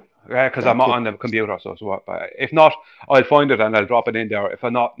what I'll do. Because I'm on the computer, so if not, I'll find it and I'll drop it in there. If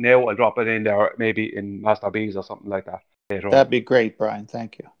I'm not now, I'll drop it in there, maybe in Master B's or something like that. That'd be great, Brian.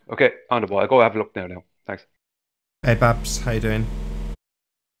 Thank you. Okay, on the ball. I'll go have a look now. Thanks. Hey, Babs. How you doing?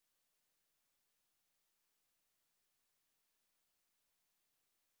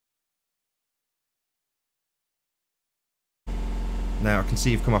 Now, I can see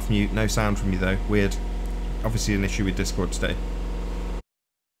you've come off mute. No sound from you, though. Weird. Obviously an issue with Discord today.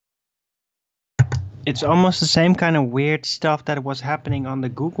 It's almost the same kind of weird stuff that was happening on the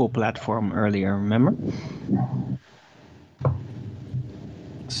Google platform earlier, remember?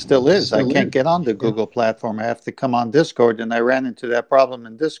 Still is. I can't get on the Google platform. I have to come on Discord, and I ran into that problem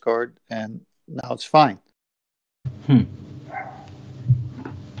in Discord, and now it's fine.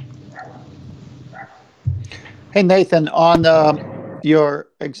 Hey, Nathan, on your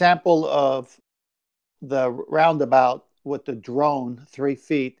example of the roundabout with the drone 3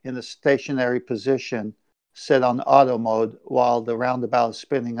 feet in a stationary position set on auto mode while the roundabout is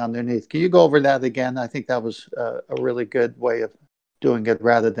spinning underneath. Can you go over that again? I think that was a really good way of doing it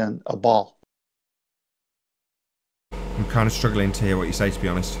rather than a ball. I'm kind of struggling to hear what you say, to be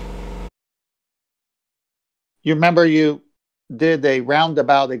honest. You remember you did a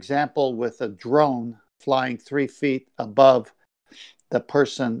roundabout example with a drone flying 3 feet above the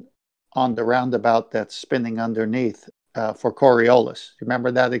person on the roundabout that's spinning underneath for Coriolis.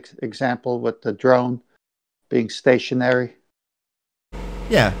 Remember that example with the drone being stationary?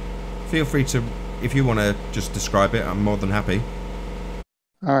 Yeah, feel free to, if you want to just describe it, I'm more than happy.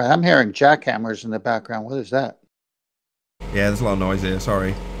 All right, I'm hearing jackhammers in the background. What is that? Yeah, there's a lot of noise here,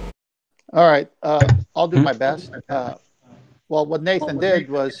 sorry. All right, I'll do my best. Well, what Nathan did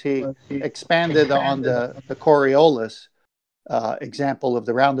was he expanded on the Coriolis example of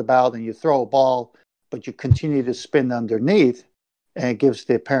the roundabout, and you throw a ball, but you continue to spin underneath, and it gives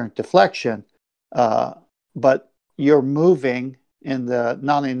the apparent deflection. But you're moving in the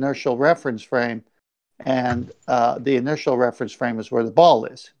non-inertial reference frame, and the inertial reference frame is where the ball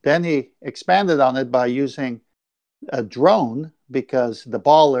is. Then he expanded on it by using a drone, because the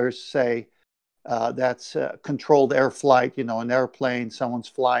ballers say that's controlled air flight, you know, an airplane, someone's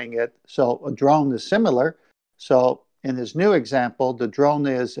flying it. So a drone is similar. So in his new example, the drone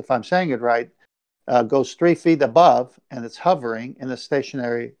is, if I'm saying it right, goes 3 feet above, and it's hovering in a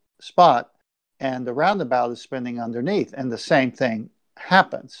stationary spot, and the roundabout is spinning underneath, and the same thing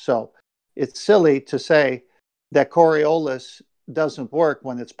happens. So it's silly to say that Coriolis doesn't work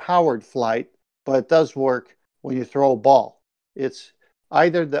when it's powered flight, but it does work when you throw a ball. It's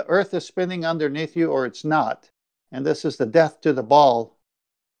either the Earth is spinning underneath you or it's not. And this is the death to the ball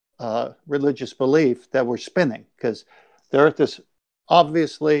religious belief that we're spinning, because the Earth is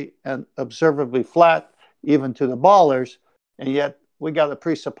obviously and observably flat, even to the ballers, and yet we got to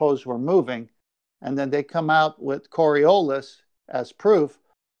presuppose we're moving. And then they come out with Coriolis as proof.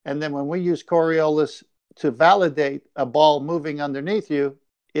 And then when we use Coriolis to validate a ball moving underneath you,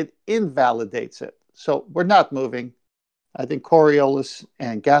 it invalidates it. So we're not moving. I think Coriolis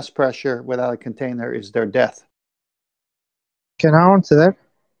and gas pressure without a container is their death. Can I answer that?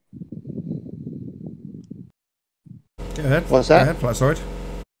 Go ahead. What's that? Go ahead, Flatside.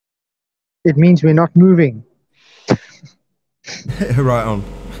 It means we're not moving. Right on.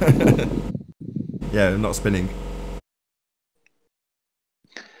 Yeah, not spinning.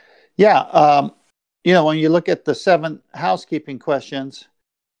 Yeah, you know, when you look at the 7 housekeeping questions,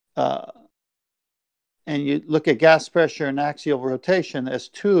 and you look at gas pressure and axial rotation as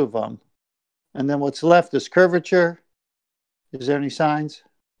 2 of them, and then what's left is curvature. Is there any signs?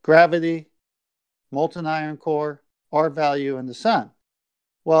 Gravity, molten iron core, R value, and the sun.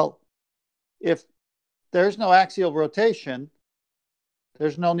 Well, if there's no axial rotation,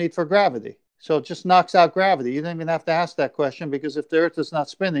 there's no need for gravity. So it just knocks out gravity. You don't even have to ask that question, because if the Earth is not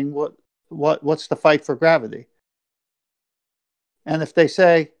spinning, what's the fight for gravity? And if they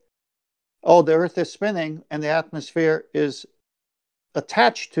say, oh, the Earth is spinning and the atmosphere is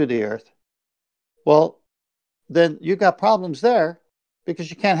attached to the Earth, well, then you got problems there,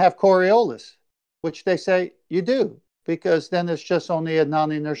 because you can't have Coriolis, which they say you do, because then it's just only a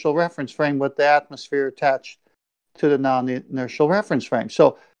non-inertial reference frame with the atmosphere attached to the non-inertial reference frame.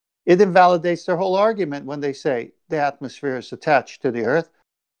 So it invalidates their whole argument when they say the atmosphere is attached to the Earth,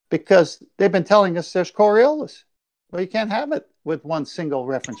 because they've been telling us there's Coriolis. Well, you can't have it with one single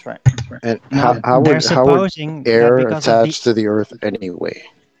reference frame. And how would air attach to the Earth anyway?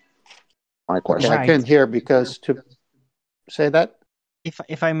 My question. Okay, I couldn't hear because to say that.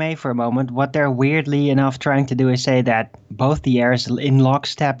 If I may for a moment, what they're weirdly enough trying to do is say that both the air is in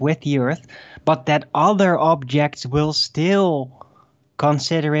lockstep with the Earth, but that other objects will still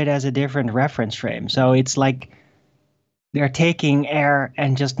consider it as a different reference frame. So it's like they're taking air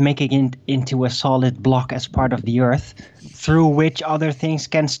and just making it into a solid block as part of the Earth, through which other things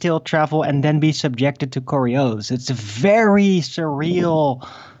can still travel and then be subjected to Coriolis. It's a very surreal,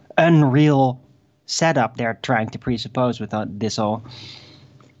 unreal setup they're trying to presuppose with this all.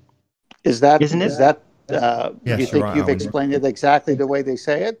 Isn't it? Yes, you think right, you've Alan. explained it exactly the way they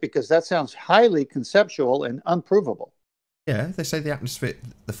say it? Because that sounds highly conceptual and unprovable. Yeah, they say the atmosphere,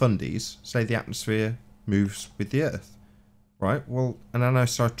 the fundies say the atmosphere moves with the Earth. Right, well, an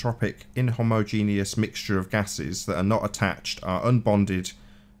anisotropic, inhomogeneous mixture of gases that are not attached, are unbonded,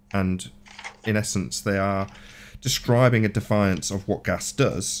 and in essence they are describing a defiance of what gas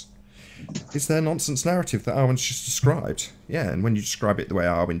does. It's their nonsense narrative that Arwen's just described. Yeah, and when you describe it the way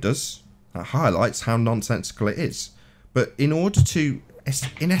Arwen does, that highlights how nonsensical it is. But in order to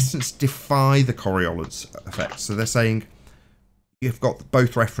in essence, defy the Coriolis effect. So they're saying you've got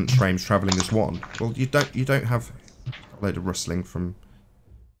both reference frames travelling as one. Well, you don't have a load of rustling from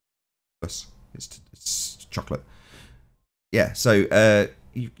us. It's chocolate. Yeah. So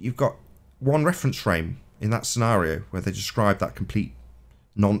you've got one reference frame in that scenario where they describe that complete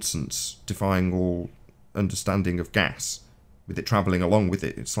nonsense, defying all understanding of gas, with it travelling along with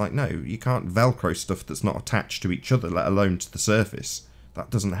it. It's like, no, you can't Velcro stuff that's not attached to each other, let alone to the surface. That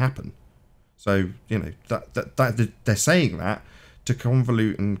doesn't happen. So, you know, that they're saying that to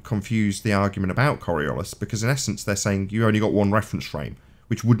convolute and confuse the argument about Coriolis, because in essence they're saying you only got one reference frame,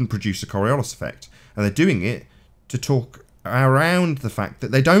 which wouldn't produce a Coriolis effect. And they're doing it to talk around the fact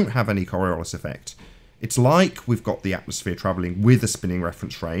that they don't have any Coriolis effect. It's like we've got the atmosphere travelling with a spinning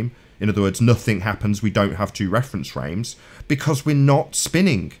reference frame. In other words, nothing happens, we don't have two reference frames, because we're not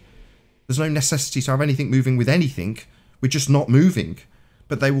spinning. There's no necessity to have anything moving with anything, we're just not moving.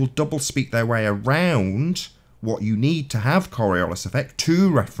 But they will double speak their way around what you need to have Coriolis effect,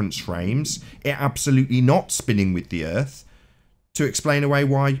 two reference frames, it absolutely not spinning with the Earth, to explain away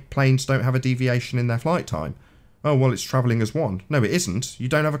why planes don't have a deviation in their flight time. Oh, well, it's travelling as one. No, it isn't. You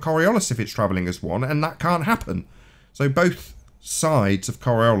don't have a Coriolis if it's travelling as one, and that can't happen. So both sides of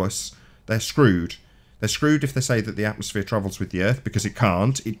Coriolis, they're screwed. They're screwed if they say that the atmosphere travels with the Earth, because it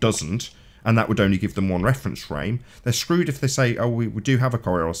can't, it doesn't, and that would only give them one reference frame. They're screwed if they say, oh, we do have a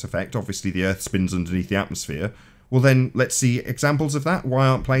Coriolis effect, obviously the Earth spins underneath the atmosphere. Well then, let's see examples of that. Why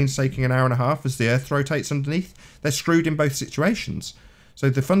aren't planes taking an hour and a half as the Earth rotates underneath? They're screwed in both situations. So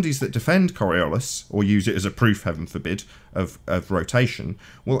the fundies that defend Coriolis, or use it as a proof, heaven forbid, of rotation,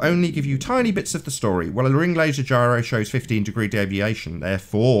 will only give you tiny bits of the story. Well, a ring laser gyro shows 15-degree deviation,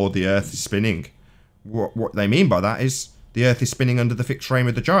 therefore the Earth is spinning. What they mean by that is the Earth is spinning under the fixed frame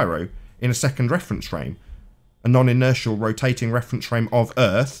of the gyro in a second reference frame. A non-inertial rotating reference frame of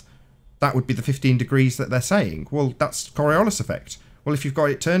Earth, that would be the 15 degrees that they're saying. Well, that's Coriolis effect. Well, if you've got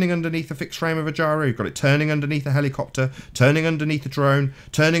it turning underneath a fixed frame of a gyro, you've got it turning underneath a helicopter, turning underneath a drone,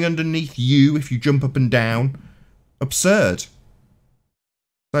 turning underneath you if you jump up and down. Absurd.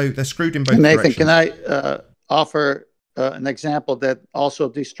 So they're screwed in both Nathan, directions. can I offer an example that also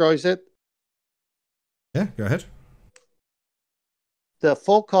destroys it? Yeah, go ahead. The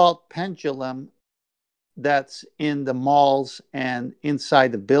Foucault pendulum that's in the malls and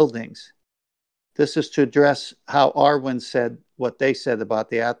inside the buildings. This is to address how Arwen said what they said about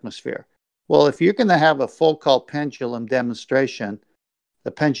the atmosphere. Well, if you're going to have a Foucault pendulum demonstration,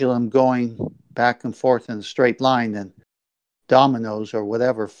 the pendulum going back and forth in a straight line and dominoes or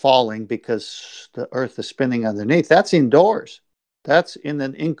whatever falling because the Earth is spinning underneath, that's indoors. That's in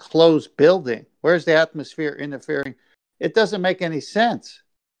an enclosed building. Where's the atmosphere interfering? It doesn't make any sense.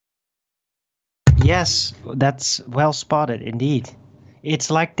 Yes, that's well spotted indeed.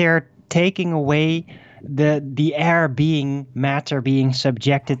 It's like they're taking away the air being matter being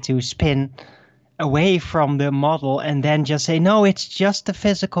subjected to spin away from the model and then just say, no, it's just the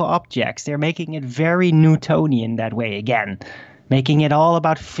physical objects. They're making it very Newtonian that way again, making it all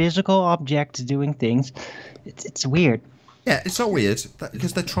about physical objects doing things. It's weird. Yeah, it's so weird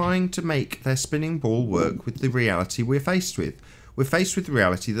because they're trying to make their spinning ball work with the reality we're faced with. We're faced with the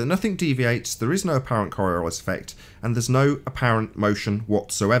reality that nothing deviates, there is no apparent Coriolis effect, and there's no apparent motion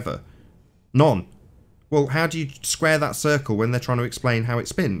whatsoever. None. Well, how do you square that circle when they're trying to explain how it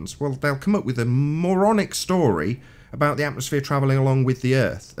spins? Well, they'll come up with a moronic story about the atmosphere travelling along with the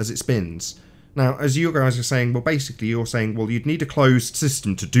Earth as it spins. Now, as you guys are saying, well, basically you're saying, well, you'd need a closed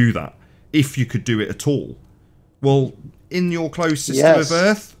system to do that, if you could do it at all. Well, in your closed system of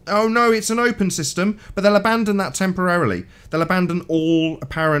Earth, oh no, it's an open system, but they'll abandon that temporarily. They'll abandon all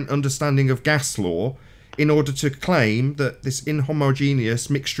apparent understanding of gas law in order to claim that this inhomogeneous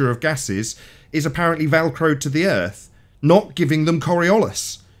mixture of gases is apparently velcroed to the Earth, not giving them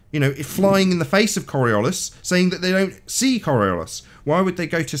Coriolis. You know, flying in the face of Coriolis, saying that they don't see Coriolis. Why would they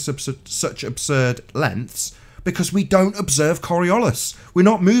go to such absurd lengths? Because we don't observe Coriolis. We're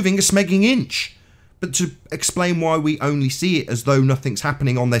not moving a smegging inch. But to explain why we only see it as though nothing's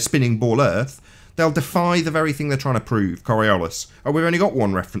happening on their spinning ball Earth, they'll defy the very thing they're trying to prove, Coriolis. Oh, we've only got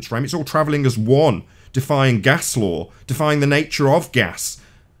one reference frame. It's all travelling as one, defying gas law, defying the nature of gas.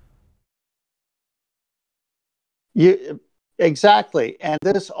 Exactly. And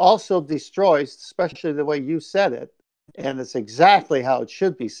this also destroys, especially the way you said it, and it's exactly how it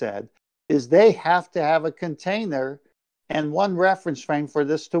should be said, is they have to have a container and one reference frame for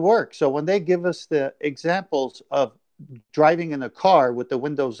this to work. So when they give us the examples of driving in a car with the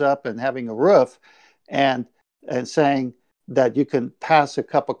windows up and having a roof and saying that you can pass a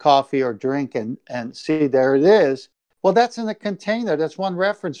cup of coffee or drink and see there it is, Well, that's in a container. That's one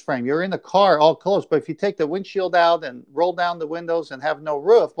reference frame. You're in a car all close. But if you take the windshield out and roll down the windows and have no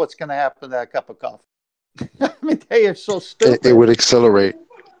roof, what's going to happen to that cup of coffee? I mean, they are so stupid. It would accelerate.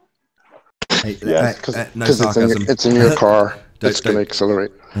 Yeah, because it's in your car. It's going to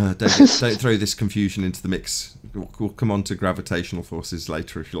accelerate. Don't throw this confusion into the mix. We'll come on to gravitational forces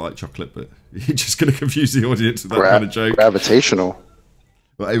later if you like chocolate, but you're just going to confuse the audience with that kind of joke. Gravitational.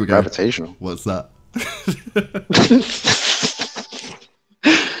 Well, here we go. Gravitational. What's that?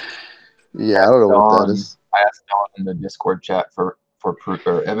 Yeah, I don't know what that is. I asked Don in the Discord chat for proof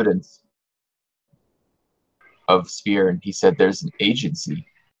or evidence of sphere, and he said there's an agency.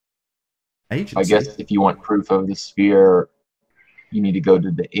 Agency? I guess if you want proof of the sphere, you need to go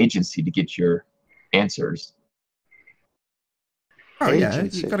to the agency to get your answers. Oh yeah,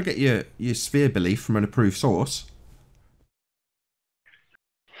 you've got to get your sphere belief from an approved source.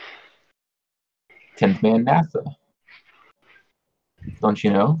 10th man NASA. Don't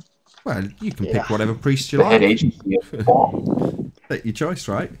you know? Well, you can pick whatever priest you the like. Head agency of the ball. Take your choice,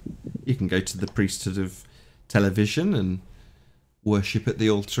 right? You can go to the priesthood of television and worship at the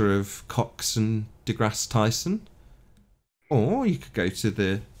altar of Cox and deGrasse Tyson, or you could go to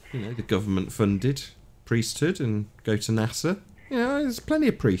the the government-funded priesthood and go to NASA. There's plenty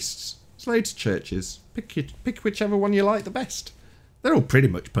of priests. There's loads of churches. Pick whichever one you like the best. They're all pretty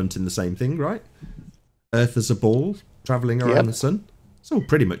much punting the same thing, right? Earth as a ball travelling around the sun. It's all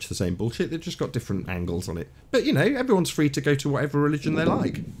pretty much the same bullshit. They've just got different angles on it. But, everyone's free to go to whatever religion they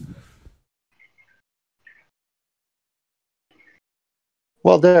like.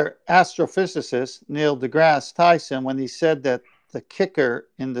 Well, their astrophysicist, Neil deGrasse Tyson, when he said that the kicker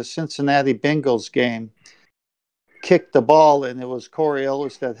in the Cincinnati Bengals game kicked the ball and it was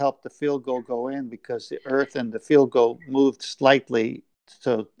Coriolis that helped the field goal go in because the earth and the field goal moved slightly.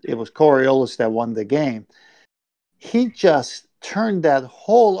 So it was Coriolis that won the game. He just turned that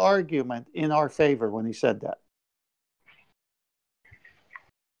whole argument in our favor when he said that.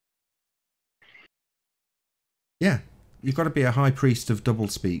 Yeah. You've got to be a high priest of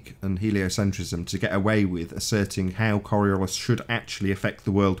doublespeak and heliocentrism to get away with asserting how Coriolis should actually affect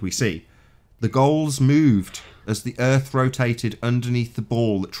the world we see. The goals moved as the Earth rotated underneath the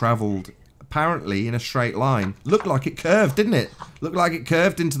ball that travelled apparently in a straight line. Looked like it curved, didn't it? Looked like it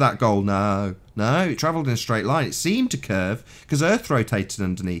curved into that goal. No, it travelled in a straight line. It seemed to curve because Earth rotated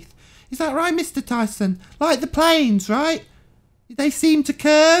underneath. Is that right, Mr. Tyson? Like the planes, right? They seem to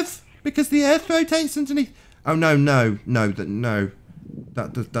curve because the Earth rotates underneath. Oh, no.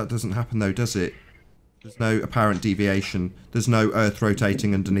 That doesn't happen, though, does it? There's no apparent deviation. There's no Earth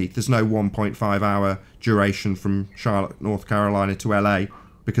rotating underneath. There's no 1.5 hour duration from Charlotte, North Carolina to LA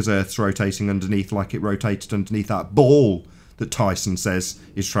because Earth's rotating underneath like it rotated underneath that ball that Tyson says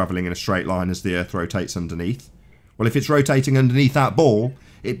is travelling in a straight line as the Earth rotates underneath. Well, if it's rotating underneath that ball,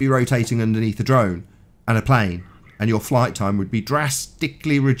 it'd be rotating underneath a drone and a plane, and your flight time would be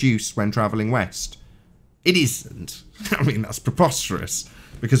drastically reduced when travelling west. It isn't. I mean, that's preposterous,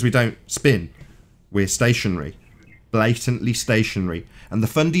 because we don't spin. We're stationary. Blatantly stationary. And the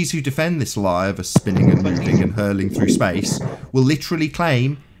fundies who defend this lie of us spinning and moving and hurling through space will literally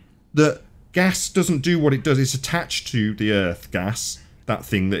claim that gas doesn't do what it does. It's attached to the Earth, gas. That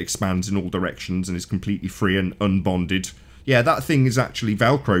thing that expands in all directions and is completely free and unbonded. Yeah, that thing is actually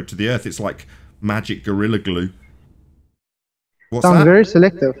velcroed to the Earth. It's like magic gorilla glue. What's Sounds that? very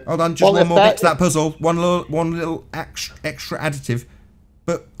selective. Hold on, just one more bit to that puzzle. One little extra additive.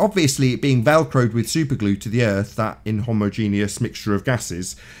 But obviously, it being velcroed with superglue to the Earth, that inhomogeneous mixture of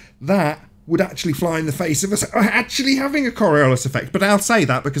gases, that would actually fly in the face of us actually having a Coriolis effect. But I'll say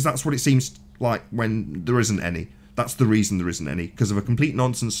that because that's what it seems like when there isn't any. That's the reason there isn't any, because of a complete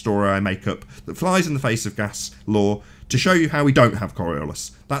nonsense story I make up that flies in the face of gas law to show you how we don't have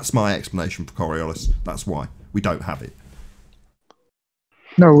Coriolis. That's my explanation for Coriolis. That's why we don't have it.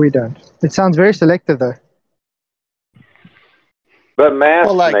 No, we don't. It sounds very selective, though. But mass,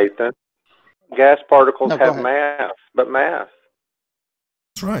 Nathan. Gas particles have mass, but mass.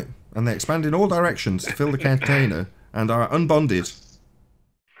 That's right. And they expand in all directions to fill the container and are unbonded.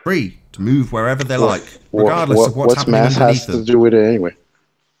 Free to move wherever they like, regardless of what's happening mass underneath has to do with it anyway?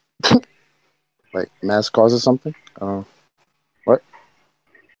 Like, mass causes something? What?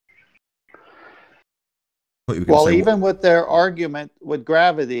 Well, even with their argument with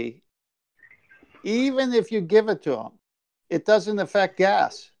gravity, even if you give it to them, it doesn't affect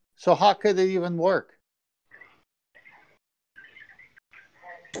gas. So how could it even work?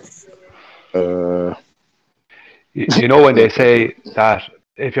 You know when they say that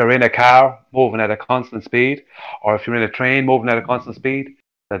if you're in a car moving at a constant speed, or if you're in a train moving at a constant speed,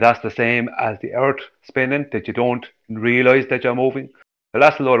 that's the same as the Earth spinning, that you don't realise that you're moving. Well,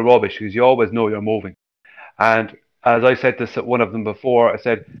 that's a load of rubbish, because you always know you're moving. And as I said to one of them before, I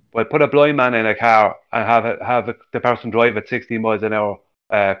said, well, put a blind man in a car and have the person drive at 60 miles an hour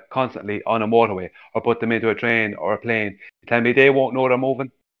constantly on a motorway, or put them into a train or a plane. You tell me they won't know they're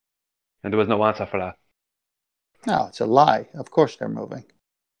moving? And there was no answer for that. No, it's a lie. Of course they're moving.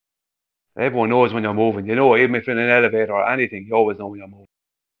 Everyone knows when you're moving. You know, even if you're in an elevator or anything, you always know when you're moving.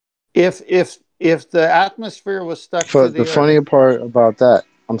 If the atmosphere was stuck to But the funny Earth, part about that,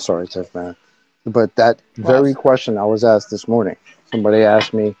 I'm sorry, Tiff, man, but that very question I was asked this morning. Somebody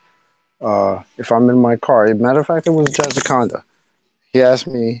asked me if I'm in my car. Matter of fact, it was Jazakonda. He asked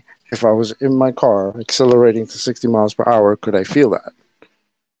me if I was in my car accelerating to 60 miles per hour, could I feel that?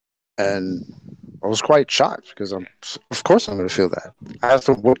 And I was quite shocked because of course I'm going to feel that. I asked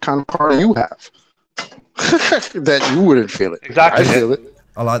him, what kind of car do you have that you wouldn't feel it? Exactly. I feel it.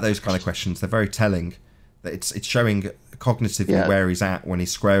 I like those kind of questions. They're very telling. That it's showing cognitively where he's at when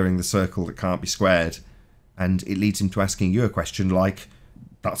he's squaring the circle that can't be squared, and it leads him to asking you a question like,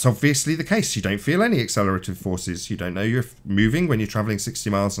 that's obviously the case. You don't feel any accelerative forces. You don't know you're moving when you're traveling 60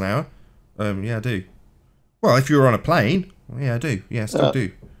 miles an hour. Yeah, I do. Well, if you were on a plane, well, yeah, I do. Yeah, I still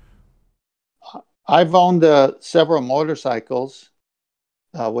do. I've owned several motorcycles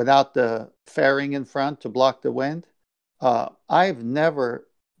without the fairing in front to block the wind. I've never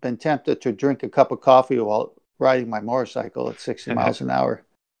been tempted to drink a cup of coffee while riding my motorcycle at 60 miles an hour.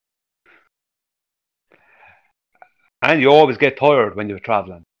 And you always get tired when you're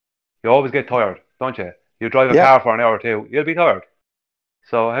traveling. You always get tired, don't you? You drive a car for an hour or two, you'll be tired.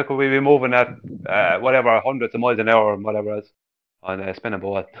 So how could we be moving at whatever, hundreds of miles an hour and whatever else on a spinning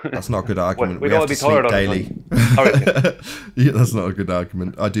ball? That's not a good argument. we have don't to be tired sleep daily. Yeah, that's not a good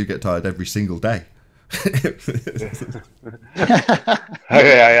argument. I do get tired every single day. Yeah,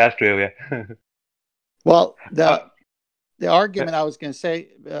 that's true. Yeah. Well, the argument I was going to say,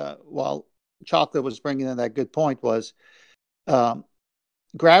 while Chocolate was bringing in that good point, was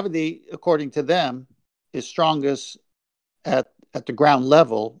gravity, according to them, is strongest at the ground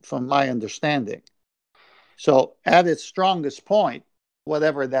level, from my understanding. So, at its strongest point,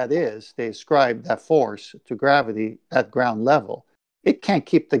 whatever that is, they ascribe that force to gravity at ground level. It can't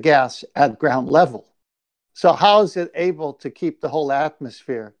keep the gas at ground level. So how is it able to keep the whole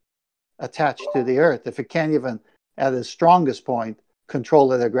atmosphere attached to the Earth if it can't even, at its strongest point,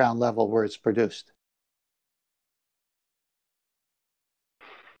 control it at ground level where it's produced?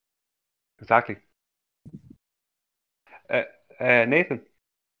 Exactly. Nathan?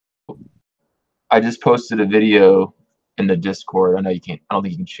 I just posted a video in the Discord. I know you can't, I don't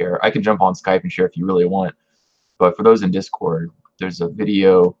think you can share. I can jump on Skype and share if you really want. But for those in Discord, there's a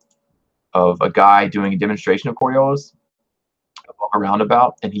video of a guy doing a demonstration of Coriolis above a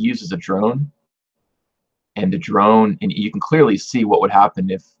roundabout, and he uses a drone. And the drone, and you can clearly see what would happen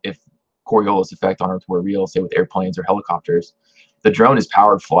if Coriolis effect on Earth were real, say with airplanes or helicopters. The drone is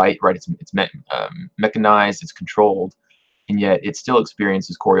powered flight, right? It's mechanized, it's controlled, and yet it still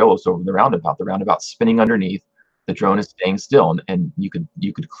experiences Coriolis over the roundabout. The roundabout's spinning underneath, the drone is staying still, and you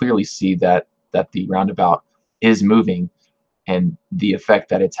could clearly see that the roundabout is moving, and the effect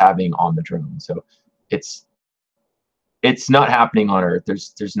that it's having on the drone. So it's not happening on Earth.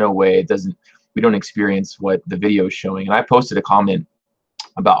 There's no way. It doesn't. We don't experience what the video is showing. And I posted a comment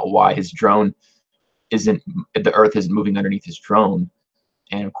about why his drone the Earth isn't moving underneath his drone,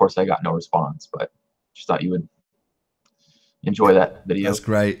 and of course I got no response. But just thought you would enjoy that video. That's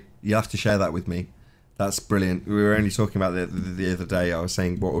great. You have to share that with me. That's brilliant. We were only talking about the other day. I was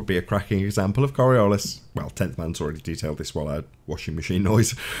saying what would be a cracking example of Coriolis. Well, 10th Man's already detailed this while I had washing machine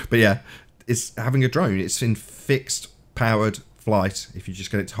noise. But yeah, it's having a drone. It's in fixed powered flight if you just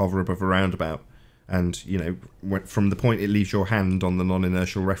get it to hover above a roundabout. And, you know, from the point it leaves your hand on the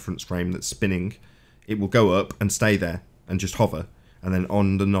non-inertial reference frame that's spinning, it will go up and stay there and just hover. And then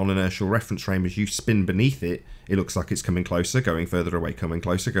on the non-inertial reference frame, as you spin beneath it, it looks like it's coming closer, going further away, coming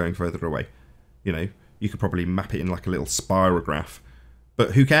closer, going further away. You know, you could probably map it in like a little spirograph.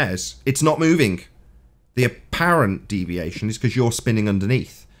 But who cares? It's not moving. The apparent deviation is because you're spinning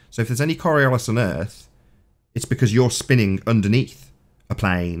underneath. So if there's any Coriolis on Earth, it's because you're spinning underneath. A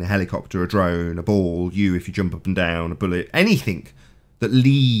plane, a helicopter, a drone, a ball, you if you jump up and down, a bullet, anything that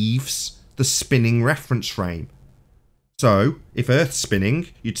leaves the spinning reference frame. So, if Earth's spinning,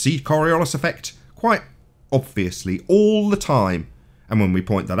 you'd see Coriolis effect quite obviously all the time. And when we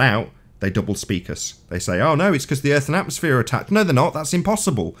point that out, they double speak us. They say, oh no, it's because the Earth and atmosphere are attached. No, they're not. That's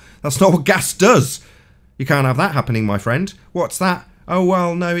impossible. That's not what gas does. You can't have that happening, my friend. What's that? Oh,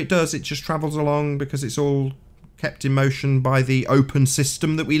 well, no, it does. It just travels along because it's all kept in motion by the open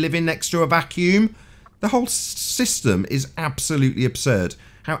system that we live in next to a vacuum. The whole system is absolutely absurd.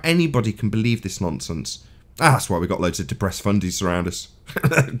 How anybody can believe this nonsense. That's why we got loads of depressed fundies around us.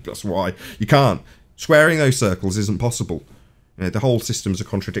 That's why. You can't. Squaring those circles isn't possible. You know, the whole system's a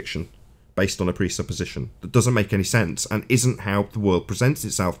contradiction based on a presupposition that doesn't make any sense and isn't how the world presents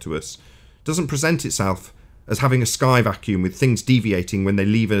itself to us. It doesn't present itself as having a sky vacuum with things deviating when they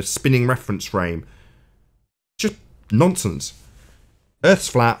leave a spinning reference frame. Just nonsense. Earth's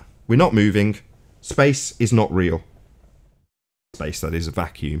flat. We're not moving. Space is not real. Space, that is, a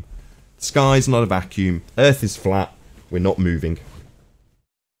vacuum. The sky's not a vacuum. Earth is flat. We're not moving.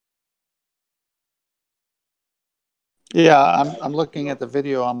 Yeah, I'm looking at the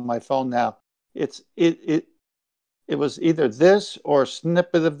video on my phone now. It was either this or a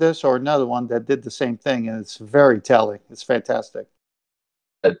snippet of this or another one that did the same thing, and it's very telling. It's fantastic.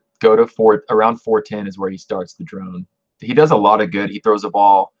 Go to around 410 is where he starts the drone. He does a lot of good. He throws a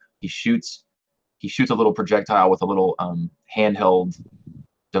ball. He shoots a little projectile with a little handheld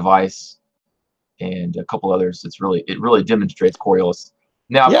device and a couple others. It really demonstrates Coriolis.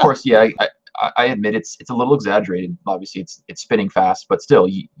 Now, of course, yeah, I admit it's a little exaggerated. Obviously, it's spinning fast, but still,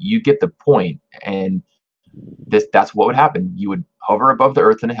 you get the point. And that's what would happen. You would hover above the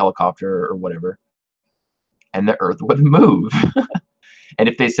Earth in a helicopter or whatever, and the Earth would move. And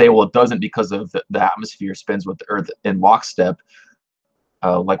if they say, well, it doesn't because of the atmosphere spins with the Earth in lockstep,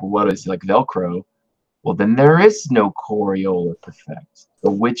 like what is like Velcro, well, then there is no Coriolis effect. So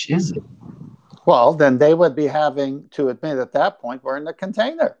which is it? Well, then they would be having to admit at that point we're in the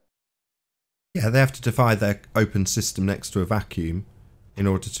container. Yeah, they have to defy their open system next to a vacuum in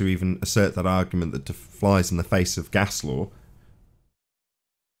order to even assert that argument that flies in the face of gas law.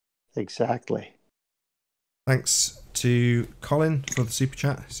 Exactly. Thanks to Colin for the super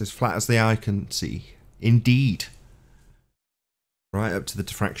chat. It says, flat as the eye can see. Indeed. Right up to the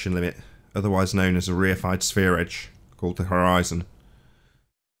diffraction limit, otherwise known as a reified sphere edge, called the horizon.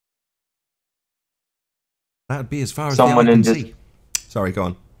 That'd be as far as Someone the eye can see. Sorry, go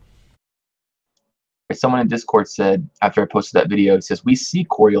on. Someone in Discord said, after I posted that video, it says, we see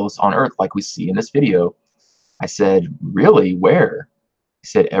Coriolis on Earth like we see in this video. I said, really? Where? He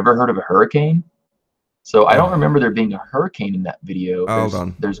said, ever heard of a hurricane? So I don't remember there being a hurricane in that video. Hold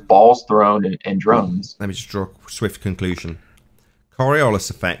on. There's balls thrown and drones. Let me just draw a swift conclusion.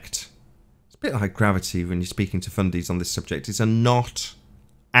 Coriolis effect. It's a bit like gravity when you're speaking to fundies on this subject. It's a not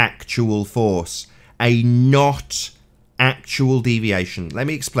actual force. A not actual deviation. Let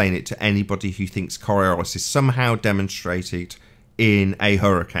me explain it to anybody who thinks Coriolis is somehow demonstrated in a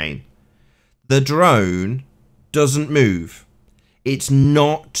hurricane. The drone doesn't move. It's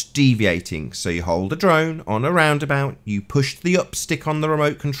not deviating. So you hold a drone on a roundabout, you push the up stick on the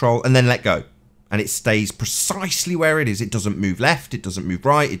remote control and then let go. And it stays precisely where it is. It doesn't move left, it doesn't move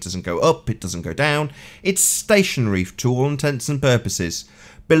right, it doesn't go up, it doesn't go down. It's stationary to all intents and purposes.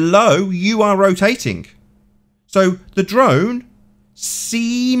 Below, you are rotating. So the drone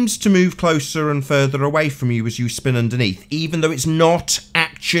seems to move closer and further away from you as you spin underneath, even though it's not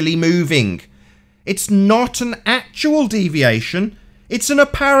actually moving. It's not an actual deviation. It's an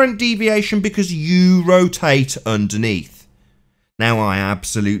apparent deviation because you rotate underneath. Now, I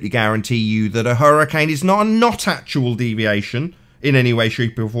absolutely guarantee you that a hurricane is not a not actual deviation in any way,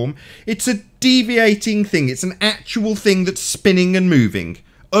 shape or form. It's a deviating thing. It's an actual thing that's spinning and moving,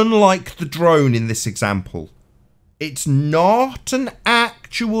 unlike the drone in this example. It's not an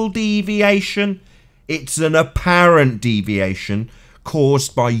actual deviation. It's an apparent deviation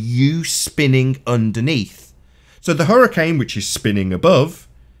caused by you spinning underneath. So the hurricane, which is spinning above,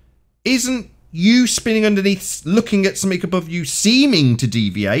 isn't you spinning underneath, looking at something above you, seeming to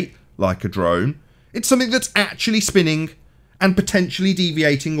deviate like a drone. It's something that's actually spinning and potentially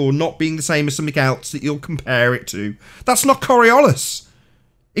deviating or not being the same as something else that you'll compare it to. That's not Coriolis.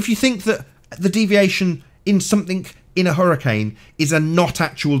 If you think that the deviation in something in a hurricane is a not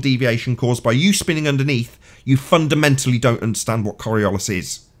actual deviation caused by you spinning underneath, you fundamentally don't understand what Coriolis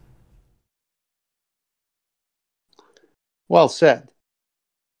is. Well said.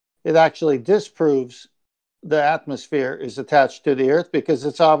 It actually disproves the atmosphere is attached to the Earth because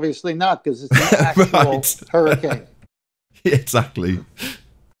it's obviously not, because it's an actual hurricane. Exactly.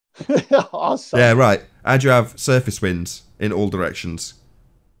 Awesome. Yeah, right. How do you have surface winds in all directions?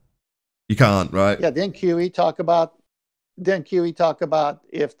 You can't, right? Yeah, didn't QE talk about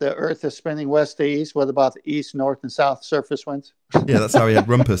if the Earth is spinning west to east, what about east, north, and south surface winds? Yeah, that's how he had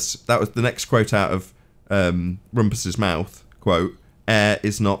rumpus. That was the next quote out of Rumpus's mouth. Quote, air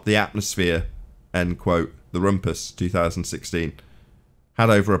is not the atmosphere, end quote. The Rumpus, 2016. Had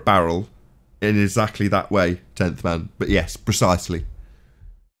over a barrel in exactly that way, 10th man. But yes, precisely.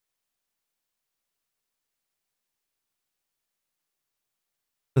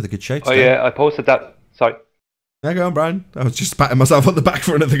 Another good show today. Oh yeah, I posted that. Sorry. Yeah, go on, Brian. I was just patting myself on the back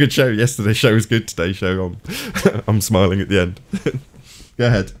for another good show. Yesterday's show was good. Today's show, I'm smiling at the end. Go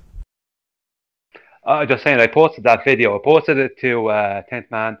ahead. Just saying, I posted that video. I posted it to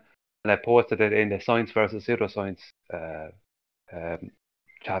 10th Man, and I posted it in the Science versus Pseudoscience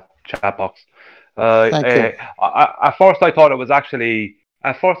chat box. Thank you. At first, I thought it was actually.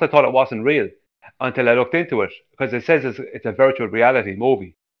 At first, I thought it wasn't real until I looked into it, because it says it's a virtual reality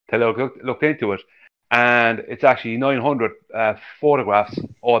movie. Till I looked into it, and it's actually 900 photographs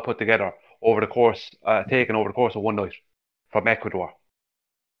all put together over the course, taken over the course of one night from Ecuador.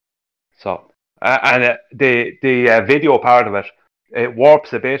 So, and the video part of it, it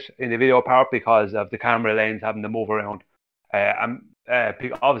warps a bit in the video part because of the camera lens having to move around,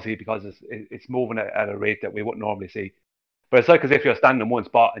 obviously because it's moving at a rate that we wouldn't normally see. But it's like as if you're standing in one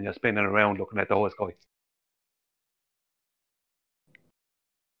spot and you're spinning around looking at the whole sky.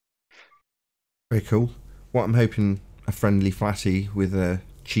 Very cool. What I'm hoping a friendly flatty with a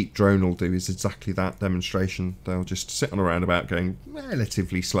cheap drone will do is exactly that demonstration. They'll just sit on a roundabout going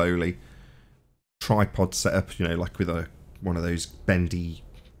relatively slowly. Tripod set up, you know, like with one of those bendy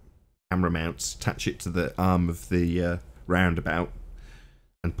camera mounts, attach it to the arm of the roundabout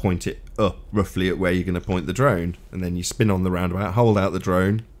and point it up roughly at where you're going to point the drone, and then you spin on the roundabout, hold out the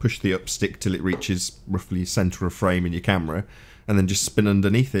drone, push the up stick till it reaches roughly center of frame in your camera, and then just spin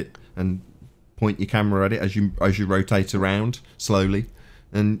underneath it and point your camera at it as you rotate around slowly,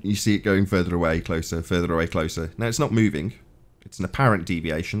 and you see it going further away, closer, further away, closer. Now it's not moving. It's an apparent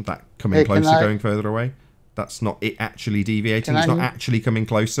deviation, that coming closer, going further away. That's not it actually deviating. It's not actually coming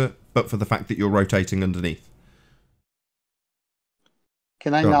closer, but for the fact that you're rotating underneath.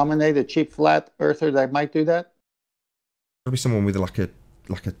 Can I nominate a cheap flat earther that might do that? There'll be someone with like a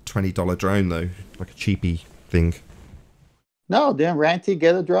 $20 drone though, like a cheapy thing. No, didn't Ranty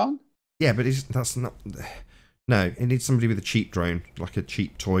get a drone? Yeah, but that's not. No, it needs somebody with a cheap drone, like a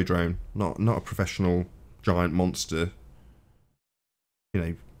cheap toy drone, not a professional giant monster. You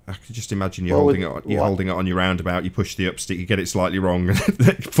know, I could just imagine you holding it on your roundabout. You push the up stick, you get it slightly wrong, and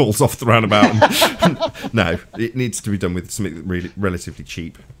it falls off the roundabout. No, it needs to be done with something really relatively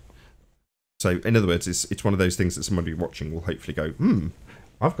cheap. So, in other words, it's one of those things that somebody watching will hopefully go,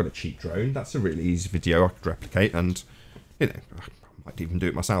 I've got a cheap drone. That's a really easy video I could replicate, and you know, I might even do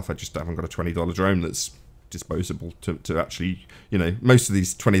it myself. I just haven't got a $20 drone that's disposable to actually, you know, most of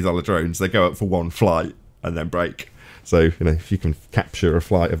these $20 drones, they go up for one flight and then break. So, you know, if you can capture a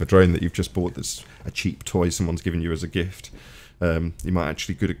flight of a drone that you've just bought that's a cheap toy someone's given you as a gift, you might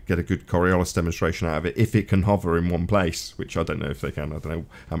actually get a good Coriolis demonstration out of it if it can hover in one place, which I don't know if they can. I don't know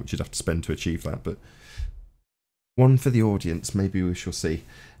how much you'd have to spend to achieve that, but one for the audience, maybe we shall see.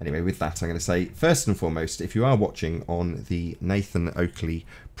 Anyway, with that, I'm going to say, first and foremost, if you are watching on the Nathan Oakley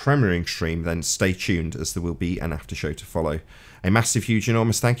premiering stream, then stay tuned, as there will be an after show to follow. A massive, huge,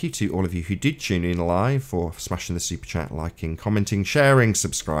 enormous thank you to all of you who did tune in live for smashing the super chat, liking, commenting, sharing,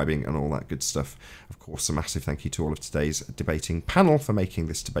 subscribing, and all that good stuff. Of course, a massive thank you to all of today's debating panel for making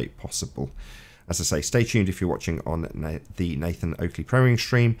this debate possible. As I say, stay tuned if you're watching on the Nathan Oakley premiering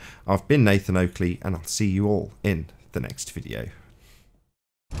stream. I've been Nathan Oakley, and I'll see you all in the next video.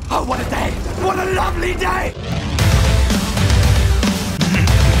 Oh, what a day! What a lovely day!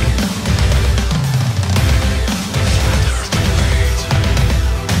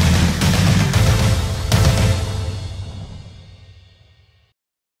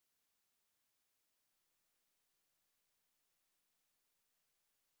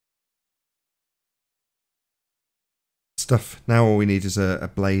 Stuff. Now all we need is a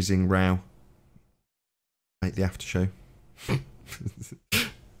blazing row. Make the after show.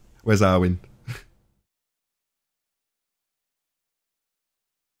 Where's Arwin?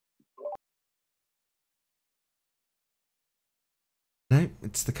 No,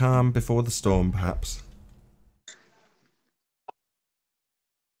 it's the calm before the storm, perhaps.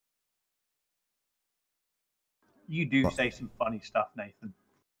 You do say some funny stuff, Nathan.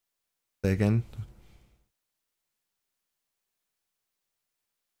 Say again.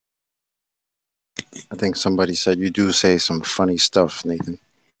 I think somebody said you do say some funny stuff, Nathan.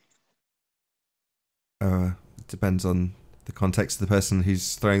 It depends on the context of the person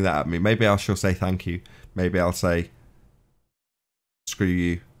who's throwing that at me. Maybe I shall say thank you. Maybe I'll say screw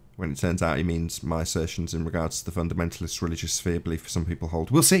you when it turns out he means my assertions in regards to the fundamentalist religious sphere belief some people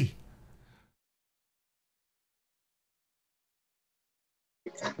hold. We'll see.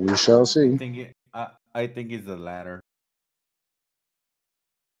 We shall see. I think it's the latter.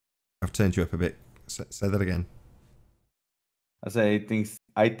 I've turned you up a bit. Say that again. I say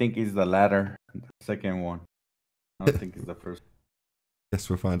I think it's the latter, the second one. I don't think it's the first. Guess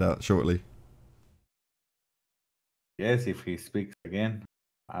we'll find out shortly. Yes, if he speaks again,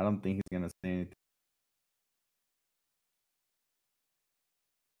 I don't think he's gonna say anything.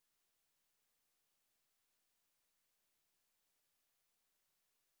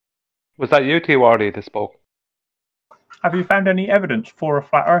 Was that you two, Artie, that spoke? Have you found any evidence for a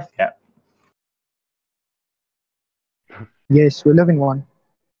flat Earth yet? Yes, we live in one.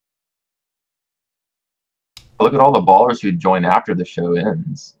 Look at all the ballers who join after the show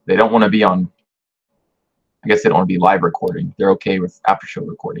ends. They don't want to be on. I guess they don't want to be live recording. They're okay with after show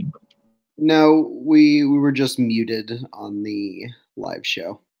recording. But No, we were just muted on the live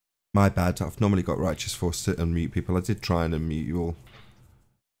show. My bad. I've normally got Righteous Force to unmute people. I did try and unmute you all.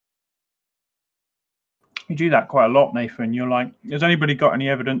 You do that quite a lot, Nathan. You're like, has anybody got any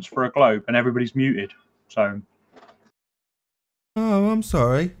evidence for a globe? And everybody's muted. So. Oh, I'm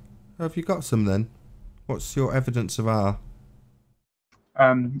sorry. Have you got some then? What's your evidence of R?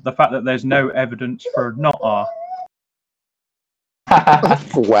 The fact that there's no evidence for not R.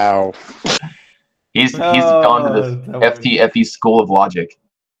 Wow. he's gone to the FTFE School of Logic.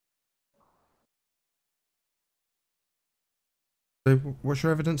 So what's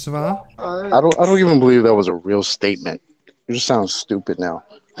your evidence of R? I don't even believe that was a real statement. It just sounds stupid now.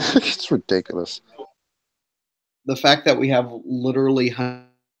 It's ridiculous. The fact that we have literally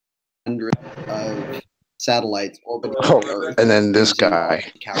hundreds of satellites orbiting Earth. And then this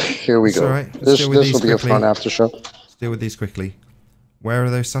guy. Here we It's go. all right. This will be a fun after show. Let's deal with these quickly. Where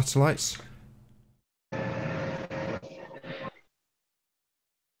are those satellites?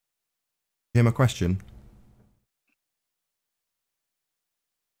 Hear my question?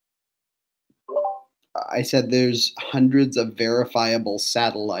 I said there's hundreds of verifiable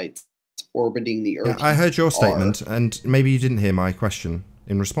satellites orbiting the Earth. Yeah, I heard your statement, and maybe you didn't hear my question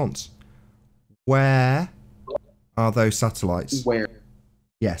in response. Where are those satellites? Where?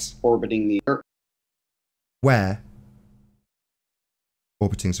 Yes. Orbiting the Earth. Where?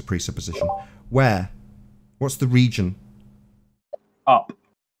 Orbiting's a presupposition. Where? What's the region? Up.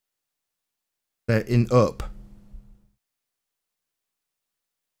 They're in up.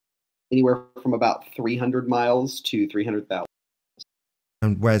 Anywhere from about 300 miles to 300,000.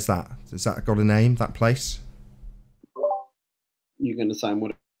 And where's that? Has that got a name, that place? You can assign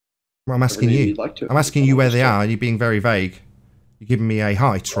what. Well, I'm asking you. I'm asking you where they are, and you're being very vague. You're giving me a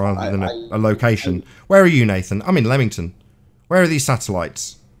height rather than a location. Where are you, Nathan? I'm in Leamington. Where are these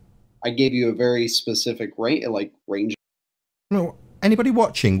satellites? I gave you a very specific range. No, anybody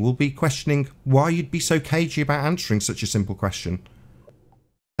watching will be questioning why you'd be so cagey about answering such a simple question.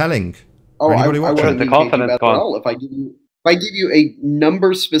 Telling. Oh, I watching? wouldn't be cagey about it at all. If I give you a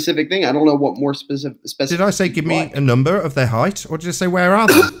number specific thing, I don't know what more specific. Did I say give me a number of their height, or did I say where are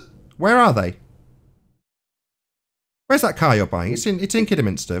they? Where are they? Where's that car you're buying? It's in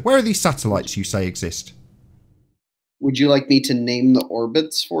Kidderminster. Where are these satellites you say exist? Would you like me to name the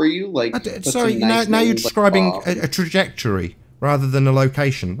orbits for you? Sorry, now you're describing a trajectory rather than a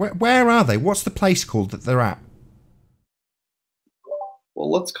location. Where are they? What's the place called that they're at? Well,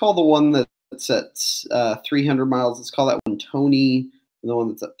 let's call the one that's at 300 miles. Let's call that one Tony, and the one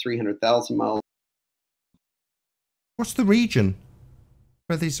that's at 300,000 miles. What's the region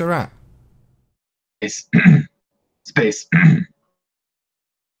where these are at? Space.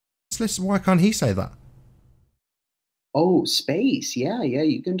 Listen, why can't he say that? Oh, space. Yeah,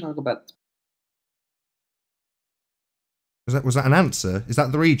 you can talk about. Was that an answer? Is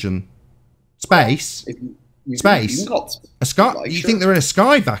that the region? Space? Space? A sky? You think they're in a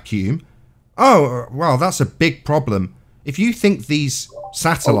sky vacuum? Oh, well, that's a big problem. If you think these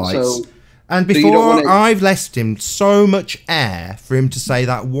satellites... and before I've left him so much air for him to say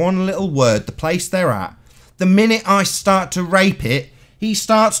that one little word, the place they're at, the minute I start to rape it, he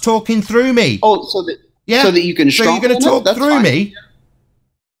starts talking through me. Oh, so that you can. So you're going to talk through me?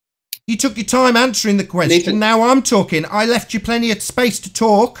 You took your time answering the question. Nathan. Now I'm talking. I left you plenty of space to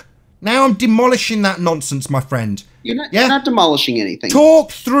talk. Now I'm demolishing that nonsense, my friend. You're not demolishing anything.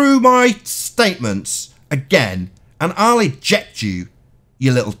 Talk through my statements again, and I'll eject you,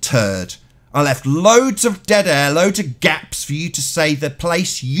 you little turd. I left loads of dead air, loads of gaps for you to say the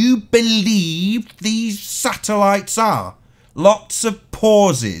place you believe these satellites are. Lots of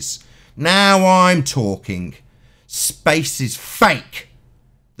pauses. Now I'm talking. Space is fake.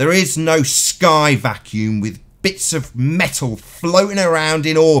 There is no sky vacuum with bits of metal floating around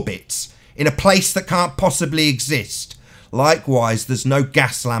in orbits in a place that can't possibly exist. Likewise, there's no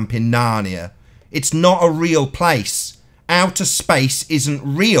gas lamp in Narnia. It's not a real place. Outer space isn't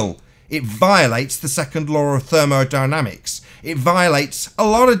real. It violates the second law of thermodynamics. It violates a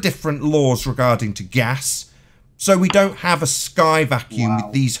lot of different laws regarding to gas. So we don't have a sky vacuum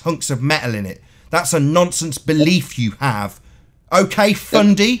with these hunks of metal in it. That's a nonsense belief you have. Okay,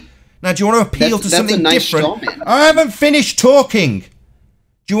 Fundy? Now, do you want to appeal to something different? I haven't finished talking.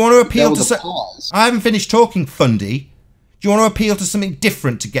 Do you want to appeal to I haven't finished talking, Fundy. Do you want to appeal to something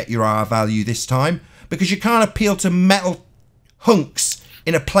different to get your R value this time? Because you can't appeal to metal hunks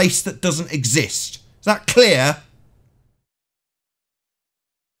in a place that doesn't exist. Is that clear?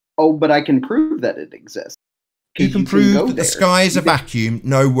 Oh, but I can prove that it exists. You can prove that the sky is a vacuum,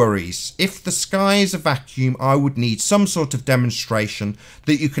 no worries. If the sky is a vacuum, I would need some sort of demonstration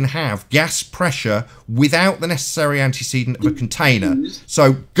that you can have gas pressure without the necessary antecedent of a container.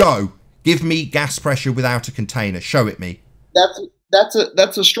 So go, give me gas pressure without a container. Show it me.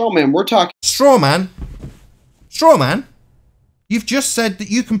 That's a straw man. We're talking straw man. Straw man. You've just said that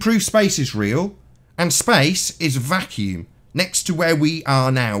you can prove space is real, and space is vacuum next to where we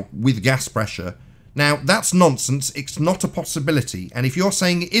are now with gas pressure. Now, that's nonsense. It's not a possibility. And if you're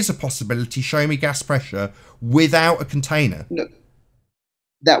saying it is a possibility, show me gas pressure without a container. No,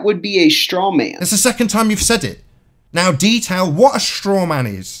 that would be a straw man. It's the second time you've said it. Now, detail what a straw man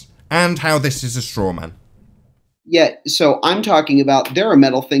is and how this is a straw man. Yeah, so I'm talking about there are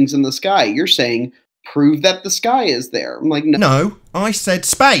metal things in the sky. You're saying prove that the sky is there. I'm like, no. No, I said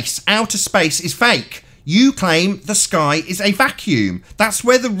space. Outer space is fake. You claim the sky is a vacuum. That's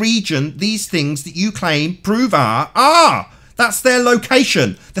where the region, these things that you claim prove are. That's their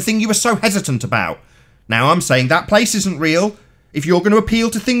location, the thing you were so hesitant about. Now I'm saying that place isn't real. If you're going to appeal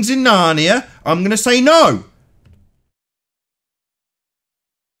to things in Narnia, I'm going to say no.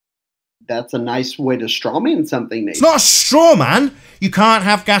 That's a nice way to strawman something, Nathan. It's not a straw man. You can't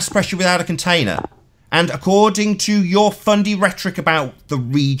have gas pressure without a container. And according to your fundy rhetoric about the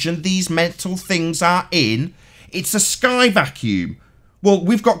region these metal things are in, it's a sky vacuum. Well,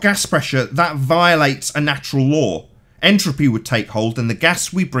 we've got gas pressure. That violates a natural law. Entropy would take hold and the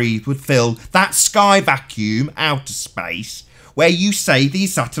gas we breathe would fill that sky vacuum, outer space, where you say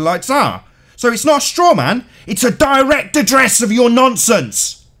these satellites are. So it's not a straw man. It's a direct address of your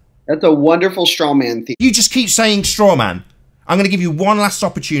nonsense. That's a wonderful straw man theory. You just keep saying straw man. I'm going to give you one last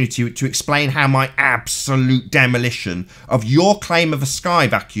opportunity to explain how my absolute demolition of your claim of a sky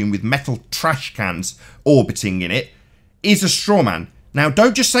vacuum with metal trash cans orbiting in it is a straw man. Now,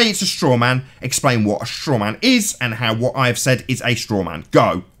 don't just say it's a straw man. Explain what a straw man is and how what I have said is a straw man.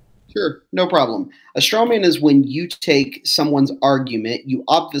 Go. Sure, no problem. A straw man is when you take someone's argument, you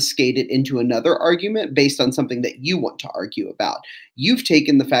obfuscate it into another argument based on something that you want to argue about. You've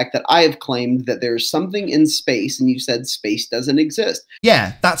taken the fact that I have claimed that there's something in space and you said space doesn't exist.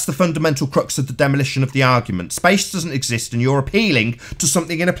 Yeah, that's the fundamental crux of the demolition of the argument. Space doesn't exist and you're appealing to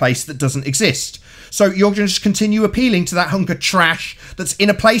something in a place that doesn't exist. So you're going to just continue appealing to that hunk of trash that's in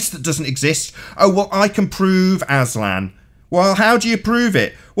a place that doesn't exist. Oh, well, I can prove Aslan. Well, how do you prove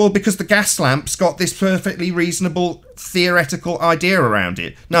it? Well, because the gas lamp's got this perfectly reasonable theoretical idea around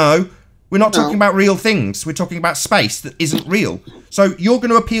it. No, we're not talking about real things. We're talking about space that isn't real. So you're going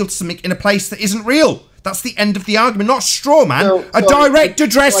to appeal to something in a place that isn't real. That's the end of the argument, not a straw man. A direct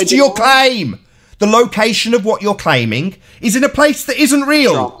address to your claim. The location of what you're claiming is in a place that isn't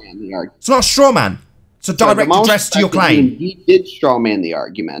real. It's not a straw man. It's a direct address to your claim. He did straw man the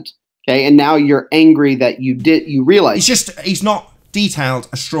argument. Okay, and now you're angry that you realize he's not detailed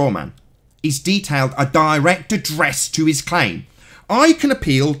a straw man. He's detailed a direct address to his claim. I can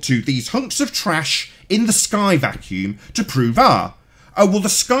appeal to these hunks of trash in the sky vacuum to prove R. Oh, well, the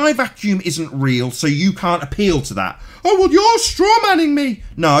sky vacuum isn't real, so you can't appeal to that. Oh, well, you're straw manning me.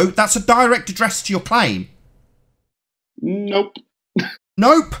 No, that's a direct address to your claim. Nope.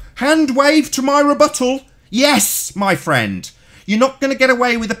 Nope. Hand wave to my rebuttal. Yes, my friend. You're not going to get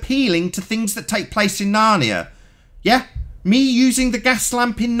away with appealing to things that take place in Narnia. Yeah? Me using the gas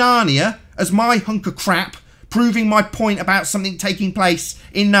lamp in Narnia as my hunk of crap, proving my point about something taking place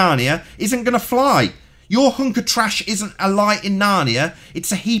in Narnia, isn't going to fly. Your hunk of trash isn't a light in Narnia.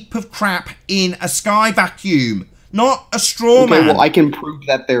 It's a heap of crap in a sky vacuum. Not a straw man. Well, I can prove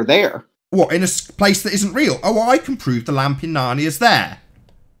that they're there. What, in a place that isn't real? Oh, I can prove the lamp in Narnia's there.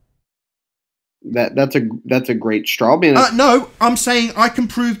 That's a great straw man. No, I'm saying I can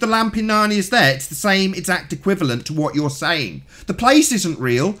prove the lamp in Narnia is there. It's the same exact equivalent to what you're saying. The place isn't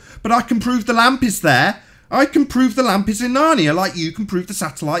real, but I can prove the lamp is there. I can prove the lamp is in Narnia, like you can prove the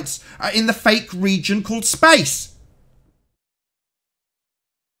satellites are in the fake region called space.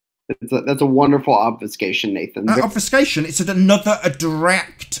 That's a wonderful obfuscation, Nathan. Obfuscation? It's a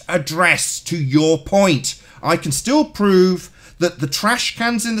direct address to your point. I can still prove that the trash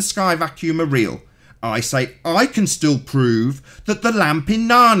cans in the sky vacuum are real. I say I can still prove that the lamp in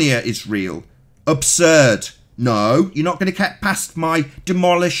Narnia is real. Absurd. No, you're not going to get past my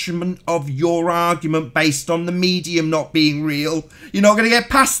demolishment of your argument based on the medium not being real. You're not going to get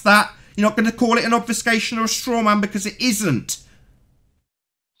past that. You're not going to call it an obfuscation or a straw man because it isn't.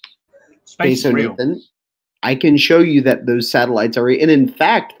 Space is real. Nathan, I can show you that those satellites are real. And in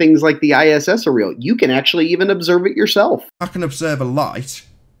fact, things like the ISS are real. You can actually even observe it yourself. I can observe a light.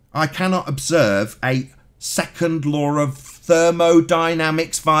 I cannot observe a second law of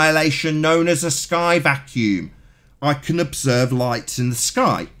thermodynamics violation known as a sky vacuum. I can observe lights in the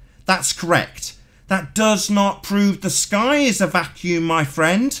sky. That's correct. That does not prove the sky is a vacuum, my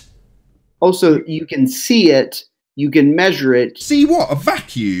friend. Also, you can see it. You can measure it. See what? A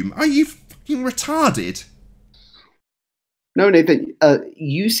vacuum? Are you fucking retarded? No, Nathan,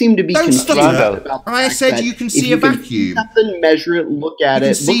 you seem to be confused about I said you can see a vacuum. Nothing, measure it, look at it.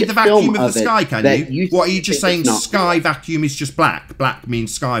 You can see the vacuum of the sky, can you? What are you just saying? Sky vacuum is just black. Black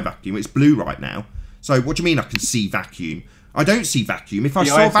means sky vacuum. It's blue right now. So what do you mean I can see vacuum? I don't see vacuum. If I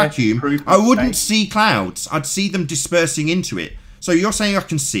saw vacuum, I wouldn't see clouds. I'd see them dispersing into it. So you're saying I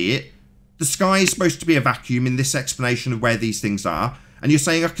can see it. The sky is supposed to be a vacuum in this explanation of where these things are. And you're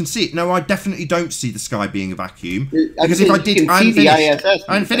saying I can see it. No, I definitely don't see the sky being a vacuum. Because if I did, I'm finished.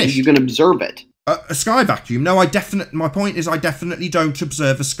 I'm finished. You can observe it. A sky vacuum? No, my point is I definitely don't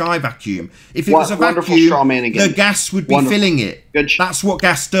observe a sky vacuum. If it was a vacuum, the gas would be filling it. Good show. That's what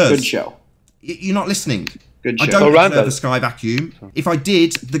gas does. Good show. You're not listening. Good show. I don't observe a sky vacuum. If I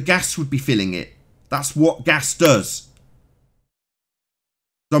did, the gas would be filling it. That's what gas does.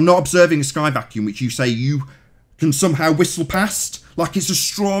 So I'm not observing a sky vacuum, which you say you can somehow whistle past like it's a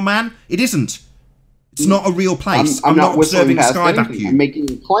straw man. It isn't. It's not a real place. I'm not observing a sky vacuum. I'm making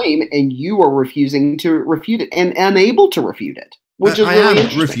a claim, and you are refusing to refute it and unable to refute it, which is really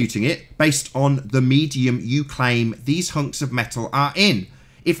interesting. I am refuting it based on the medium you claim these hunks of metal are in.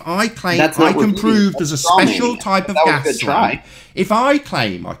 If I claim I can prove there's a special type of gas lamp, if I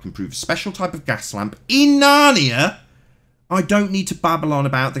claim I can prove a special type of gas lamp in Narnia, I don't need to babble on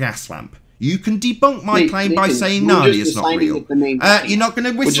about the gas lamp. You can debunk my claim by saying Narnia's not real. You're not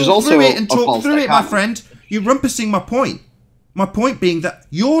going to whistle through it and talk through it, my friend. You're rumpusing my point. My point being that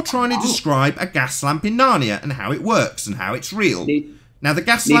you're trying to describe a gas lamp in Narnia and how it works and how it's real. Now, the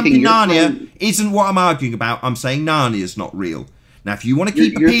gas lamp in Narnia isn't what I'm arguing about. I'm saying Narnia's not real. Now, if you want to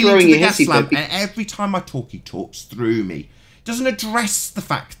keep appealing to the gas lamp, and every time I talk, he talks through me. It doesn't address the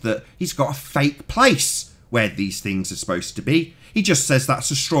fact that he's got a fake place where these things are supposed to be. He just says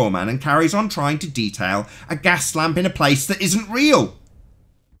that's a straw man and carries on trying to detail a gas lamp in a place that isn't real.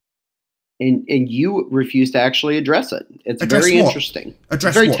 And you refuse to actually address it. It's very interesting.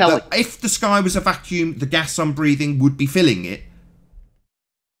 Address very what? telling. That if the sky was a vacuum, the gas I'm breathing would be filling it.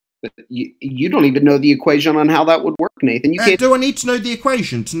 But you don't even know the equation on how that would work, Nathan. You can't. Do I need to know the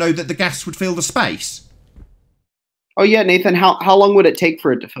equation to know that the gas would fill the space? Oh yeah, Nathan. How long would it take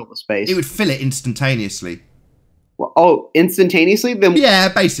for it to fill the space? It would fill it instantaneously. Well, instantaneously? Then yeah,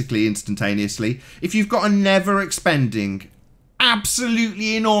 basically instantaneously. If you've got a never-expending,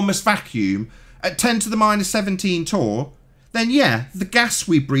 absolutely enormous vacuum at 10 to the minus 17 torr, then yeah, the gas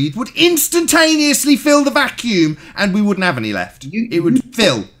we breathe would instantaneously fill the vacuum, and we wouldn't have any left. It would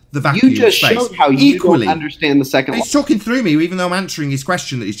fill the vacuum. You just space. showed how you don't understand the second law. He's talking through me, even though I'm answering his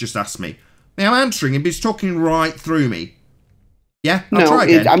question that he's just asked me. Now I'm answering him, but he's talking right through me. Yeah, I'll try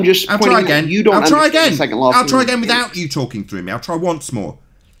again. I'm just pointing out you don't understand the second law. I'll try again without you talking through me. I'll try once more.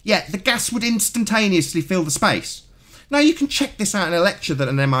 Yeah, the gas would instantaneously fill the space. Now you can check this out in a lecture that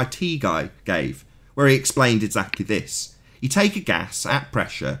an MIT guy gave, where he explained exactly this. You take a gas at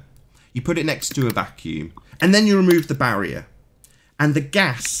pressure, you put it next to a vacuum, and then you remove the barrier. And the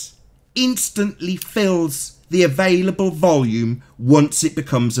gas instantly fills the available volume once it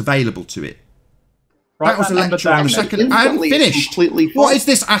becomes available to it. That was a lecture on the second. I haven't finished. What is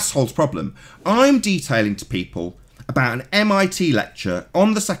this asshole's problem? I'm detailing to people about an MIT lecture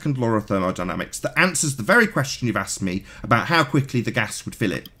on the second law of thermodynamics that answers the very question you've asked me about how quickly the gas would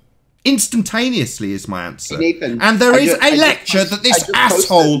fill it. Instantaneously is my answer. Nathan, and there is a lecture that this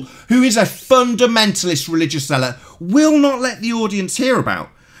asshole, who is a fundamentalist religious zealot, will not let the audience hear about.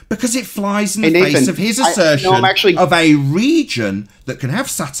 Because it flies in the face of his assertion of a region that can have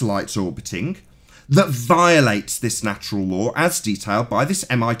satellites orbiting that violates this natural law as detailed by this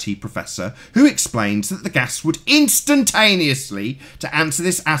MIT professor who explains that the gas would instantaneously, to answer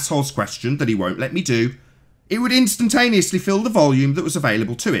this asshole's question that he won't let me do, it would instantaneously fill the volume that was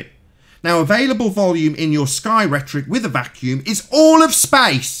available to it. Now, available volume in your sky rhetoric with a vacuum is all of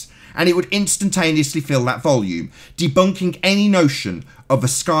space, and it would instantaneously fill that volume, debunking any notion of a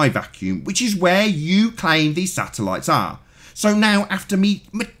sky vacuum, which is where you claim these satellites are. So now, after me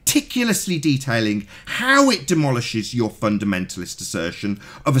meticulously detailing how it demolishes your fundamentalist assertion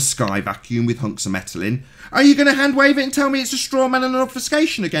of a sky vacuum with hunks of metal in, are you going to hand wave it and tell me it's a straw man and an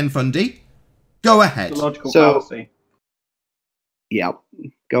obfuscation again, Fundy? Go ahead. It's a logical fallacy. Yeah,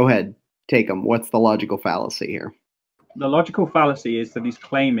 go ahead. Take them. What's the logical fallacy here? The logical fallacy is that he's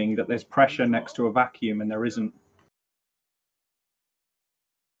claiming that there's pressure next to a vacuum and there isn't.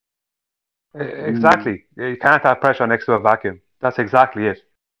 Exactly. You can't have pressure next to a vacuum. That's exactly it.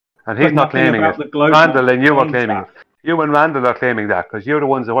 And he's But not nothing claiming about it. the globe Randall and you are claims claiming that. it. You and Randall are claiming that because you're the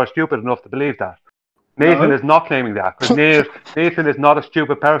ones that were stupid enough to believe that. Nathan No. is not claiming that because Nathan is not a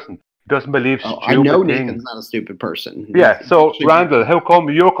stupid person. He doesn't believe stupid I know things. Nathan's not a stupid person. Yeah, so Randall, how come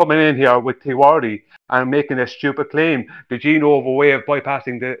you're coming in here with theory and making a stupid claim that you know of a way of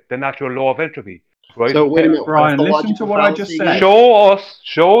bypassing the natural law of entropy? Right? So wait a minute, Brian, what's the listen to logical what I just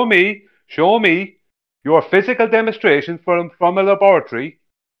fallacy said. Show me your physical demonstration from a laboratory,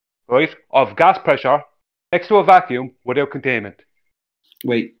 right, of gas pressure next to a vacuum without containment.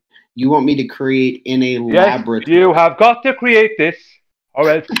 Wait, you want me to create in a Yes, laboratory? you have got to create this, or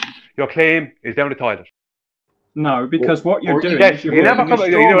else your claim is down the toilet. No, because what you're doing Yes, is you're you never building come. a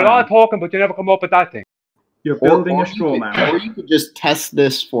You do a straw lot man. of talking, but you never come up with that thing. You're building a straw Or man. you could just test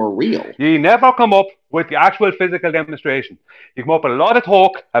this for real. You never come up with the actual physical demonstration. You come up with a lot of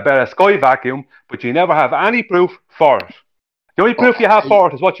talk about a sky vacuum, but you never have any proof for it. The only proof you have for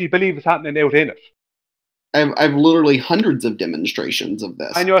it is what you believe is happening out in it. I've literally hundreds of demonstrations of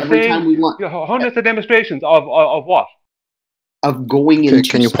this. And you're Every time we saying want you have hundreds of demonstrations of what? of going Okay, into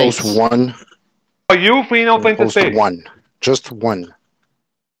can you space. post one? Are you freeing up into Post space? one. Just one.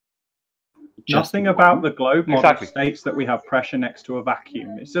 Nothing about the globe model Exactly. states that we have pressure next to a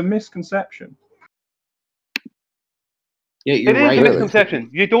vacuum. It's a misconception. Yeah, It is a misconception.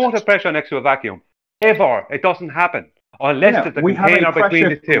 You don't have pressure next to a vacuum. Ever. It doesn't happen. Unless Yeah, there's a we have container a between pressure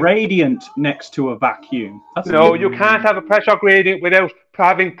the two. gradient next to a vacuum. That's No, you can't have a pressure gradient without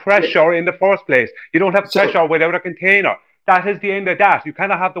having pressure in the first place. You don't have pressure without a container. That is the end of that. You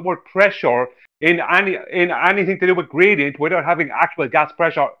cannot have the word pressure in anything to do with gradient without having actual gas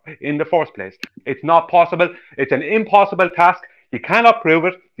pressure in the first place. It's not possible. It's an impossible task. You cannot prove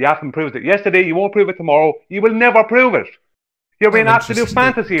it. You haven't proved it yesterday. You won't prove it tomorrow. You will never prove it. You're in absolute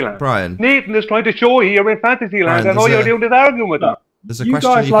fantasy land. Brian. Nathan is trying to show you you're in fantasy land, Brian, and all there's you're a- doing is arguing with him. There's a You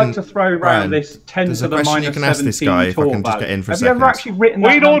question guys you like can, to throw around Brian, this 10 there's to a the question you minus can ask this 17 guy if I tall can just get value. in for a Have you ever second. actually written We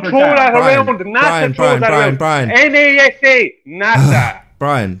that don't number throw down? that Brian, around. NASA throws that around. Brian. NASA. NASA.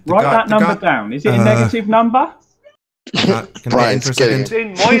 Brian, Write that number down. Is it a negative number? Can I get in Brian's for a kidding. second?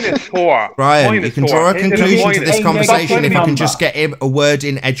 It's in -4. Brian, Minus you can 4. draw a It's in conclusion to minus. this conversation if you can number. just get in a word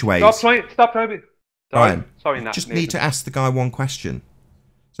in edgeways. Stop trying to be... Brian, Sorry, you Nat, just Nathan. need to ask the guy one question.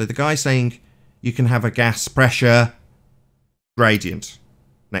 So the guy's saying you can have a gas pressure gradient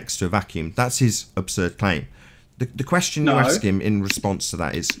next to a vacuum. That's his absurd claim. The question you No. ask him in response to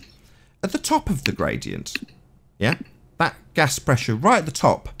that is, at the top of the gradient, yeah, that gas pressure right at the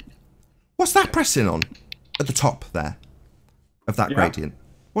top, what's that pressing on at the top there of that Yeah. gradient?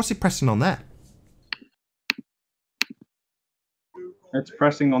 What's it pressing on there? It's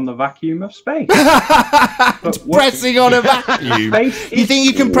pressing on the vacuum of space. It's pressing on a vacuum. You think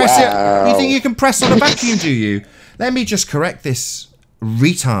you can press it? You think you can press on a vacuum? Do you? Let me just correct this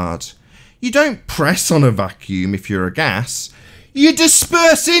retard. You don't press on a vacuum if you're a gas. You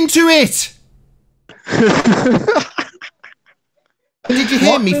disperse into it. Did you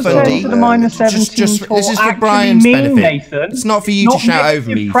hear me, What does Fundy? 10 to the minus 17 This is for actually Brian's mean, benefit. Nathan? It's not for you Not to shout over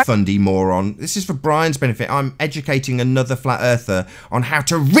negative me, pressure. Fundy moron. This is for Brian's benefit. I'm educating another flat earther on how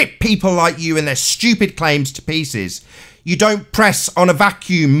to rip people like you and their stupid claims to pieces. You don't press on a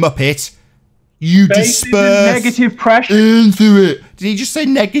vacuum, muppet. You Space is disperse negative pressure. into it. Did he just say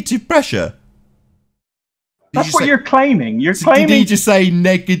negative pressure? That's what you're claiming. You're Did claiming he just say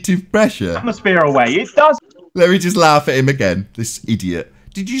negative pressure? atmosphere away. It does. Let me just laugh at him again, this idiot.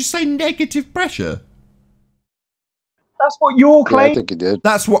 Did you just say negative pressure? That's what you're Yeah, I claiming. think he did.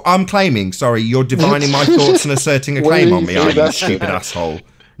 That's what I'm claiming. Sorry, you're divining my thoughts and asserting a When claim did on you me, say are you, that? stupid asshole?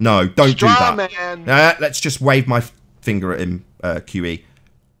 No, don't do Straw that. man. Let's just wave my finger at him, QE.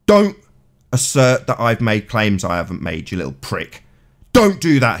 Don't assert that I've made claims I haven't made, you little prick. Don't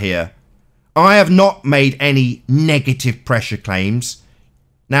do that here. I have not made any negative pressure claims.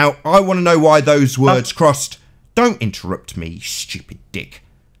 Now, I want to know why those words crossed. Don't interrupt me, you stupid dick.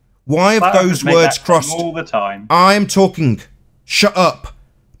 Why have Flat those earthers make words that claim crossed? all the time. I'm talking. Shut up,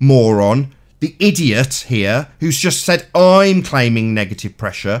 moron. The idiot here, who's just said I'm claiming negative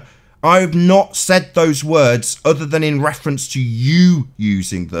pressure, I've not said those words other than in reference to you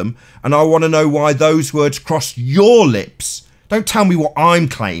using them, and I want to know why those words crossed your lips. Don't tell me what I'm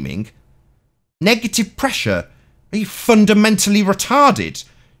claiming. Negative pressure? Are you fundamentally retarded?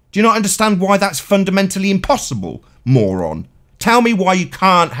 Do you not understand why that's fundamentally impossible, moron? Tell me why you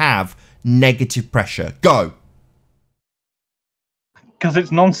can't have negative pressure. Go. Because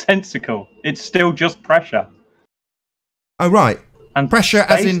it's nonsensical. It's still just pressure. Oh, right. And pressure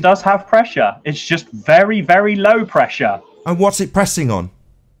as in... does have pressure. It's just very, very low pressure. And what's it pressing on?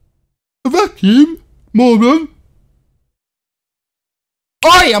 A vacuum, moron.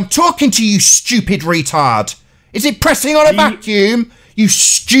 Oi, I'm talking to you, stupid retard. Is it pressing on a vacuum, you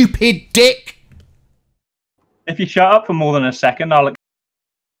stupid dick? If you shut up for more than a second, I'll...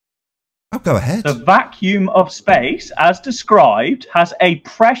 Oh, go ahead. The vacuum of space, as described, has a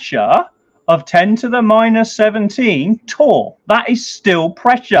pressure of 10 to the minus 17 torr. That is still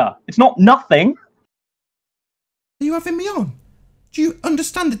pressure. It's not nothing. Are you having me on? Do you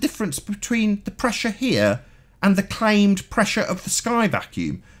understand the difference between the pressure here and the claimed pressure of the sky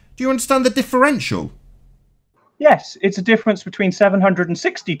vacuum? Do you understand the differential? Yes, it's a difference between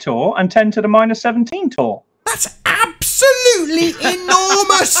 760 torr and 10 to the minus 17 torr. That's absolutely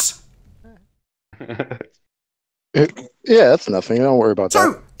enormous! Yeah, that's nothing. Don't worry about that.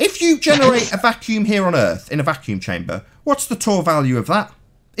 So, if you generate a vacuum here on Earth in a vacuum chamber, what's the torr value of that?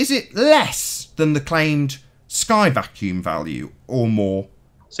 Is it less than the claimed sky vacuum value or more?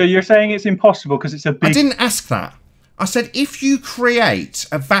 So you're saying it's impossible because it's a big... I didn't ask that. I said if you create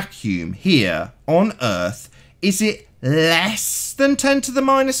a vacuum here on Earth, is it less than 10 to the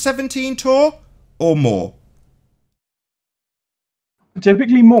minus 17 torr or more?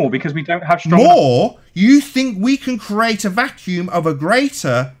 Typically more, because we don't have strong... More? You think we can create a vacuum of a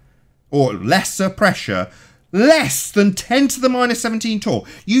greater or lesser pressure less than 10 to the minus 17 torr?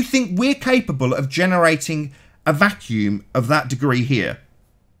 You think we're capable of generating a vacuum of that degree here?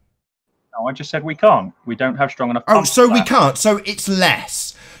 No, I just said we can't. We don't have strong enough... Oh, so we can't. So it's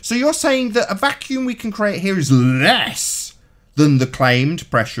less. So you're saying that a vacuum we can create here is less than the claimed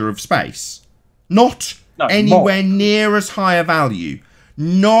pressure of space? Not anywhere near as high a value.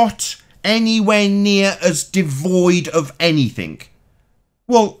 Not anywhere near as devoid of anything.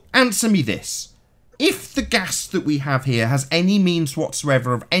 Well, answer me this. If the gas that we have here has any means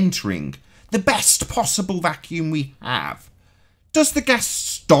whatsoever of entering the best possible vacuum we have, does the gas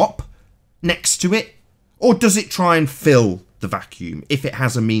stop next to it? Or does it try and fill the vacuum if it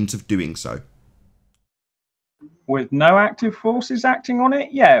has a means of doing so? With no active forces acting on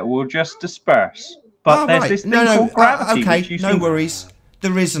it, yeah, it will just disperse. But there's this thing called gravity. Okay, no worries.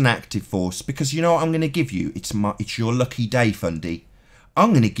 There is an active force, because you know what I'm going to give you? It's your lucky day, Fundy. I'm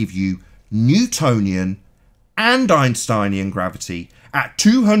going to give you Newtonian and Einsteinian gravity at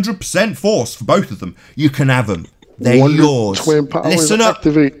 200% force for both of them. You can have them. They're yours. Listen up.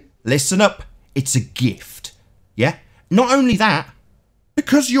 Listen up. It's a gift. Yeah? Not only that,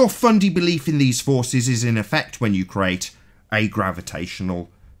 because your Fundy belief in these forces is in effect when you create a gravitational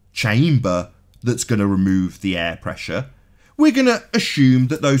chamber that's going to remove the air pressure, we're going to assume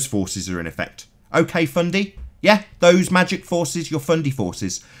that those forces are in effect. Okay, Fundy? Yeah, those magic forces, your Fundy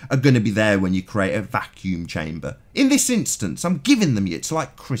forces, are going to be there when you create a vacuum chamber. In this instance, I'm giving them you. It's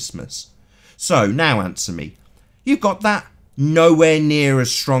like Christmas. So, now answer me. You've got that nowhere near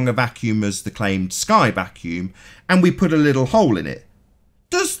as strong a vacuum as the claimed sky vacuum, and we put a little hole in it.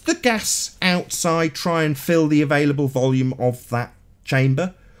 Does the gas outside try and fill the available volume of that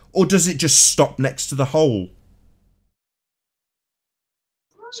chamber? Or does it just stop next to the hole?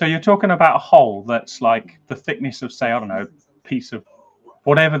 So you're talking about a hole that's like the thickness of, say, I don't know, a piece of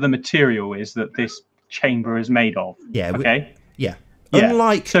whatever the material is that this chamber is made of. Yeah. Okay. Yeah.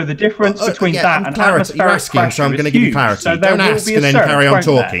 Unlike, so the difference between that and clarity, you're asking, so I'm going to give you clarity. So don't ask and then carry on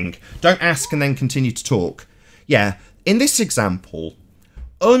talking. Don't ask and then continue to talk. Yeah. In this example,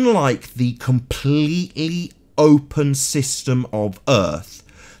 unlike the completely open system of Earth,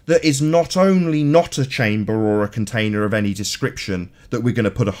 that is not only not a chamber or a container of any description that we're going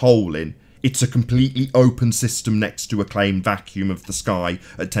to put a hole in, it's a completely open system next to a claimed vacuum of the sky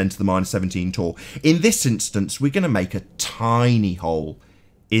at 10 to the minus 17 torr. In this instance, we're going to make a tiny hole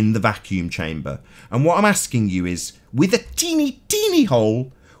in the vacuum chamber. And what I'm asking you is, with a teeny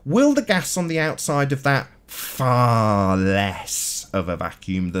hole, will the gas on the outside of that far less of a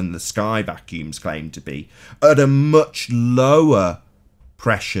vacuum than the sky vacuums claim to be, at a much lower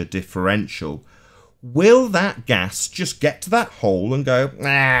pressure differential, will that gas just get to that hole and go,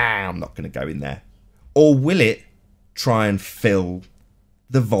 I'm not going to go in there? Or will it try and fill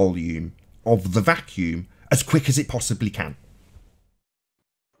the volume of the vacuum as quick as it possibly can?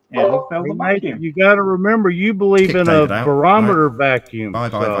 It'll fill the Mate, vacuum. you got to remember, you believe Kick in a David out. barometer Right. vacuum.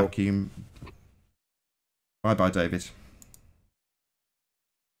 Bye-bye, so. vacuum. Bye-bye, David.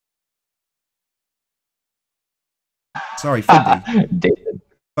 Sorry, Fundy. David.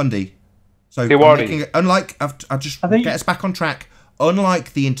 Fundy. So, Hey, I'm Wardy. making, unlike, I'll just get us back on track.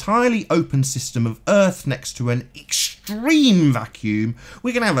 Unlike the entirely open system of Earth next to an extreme vacuum,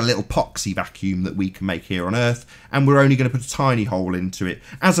 we're going to have a little poxy vacuum that we can make here on Earth, and we're only going to put a tiny hole into it,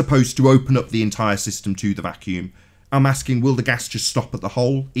 as opposed to open up the entire system to the vacuum. I'm asking, will the gas just stop at the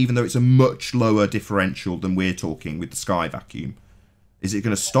hole, even though it's a much lower differential than we're talking with the sky vacuum? Is it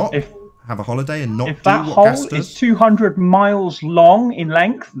going to stop, have a holiday, and not If do that what hole gas does? is 200 miles long in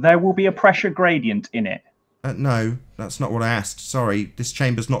length, there will be a pressure gradient in it. No, that's not what I asked. Sorry, this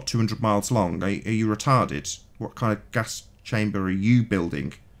chamber's not 200 miles long. Are you retarded? What kind of gas chamber are you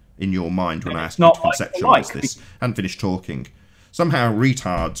building in your mind when I asked you to conceptualise this? I hadn't finished talking. Somehow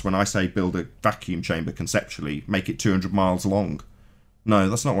retards, when I say build a vacuum chamber conceptually, make it 200 miles long. No,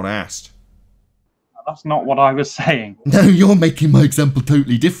 that's not what I asked. That's not what I was saying. No, you're making my example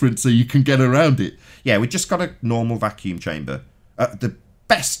totally different so you can get around it. Yeah, we just got a normal vacuum chamber. The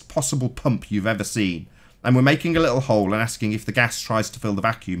best possible pump you've ever seen. And we're making a little hole and asking if the gas tries to fill the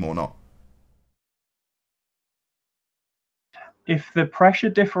vacuum or not. If the pressure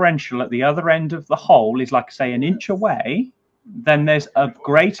differential at the other end of the hole is, like, say, an inch away, then there's a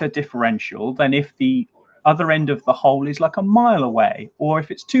greater differential than if the other end of the hole is like a mile away, or if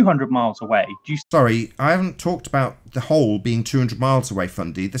it's 200 miles away. Sorry, I haven't talked about the hole being 200 miles away,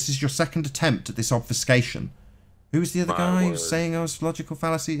 Fundy. This is your second attempt at this obfuscation. Who was the other guy who was saying I was logical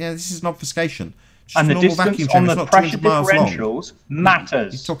fallacy? Yeah, this is an obfuscation. And the distance on the pressure differentials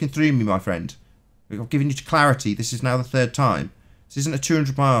matters. You're talking through me, my friend. I've given you clarity. This is now the third time. This isn't a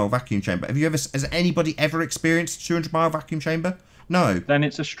 200-mile vacuum chamber. Has anybody ever experienced a 200-mile vacuum chamber? No. Then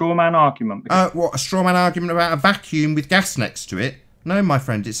it's a straw man argument. What, a straw man argument about a vacuum with gas next to it? No, my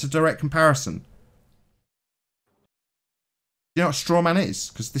friend, it's a direct comparison. Do you know what a straw man is?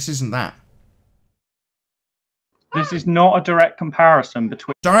 Because this isn't that. This is not a direct comparison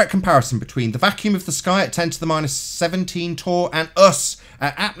between... Direct comparison between the vacuum of the sky at 10 to the minus 17 torr and us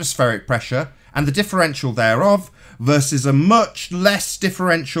at atmospheric pressure and the differential thereof versus a much less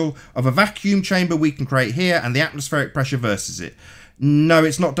differential of a vacuum chamber we can create here and the atmospheric pressure versus it. No,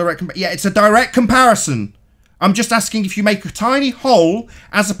 it's not direct. Yeah, it's a direct comparison. I'm just asking if you make a tiny hole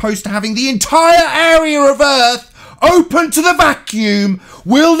as opposed to having the entire area of Earth open to the vacuum,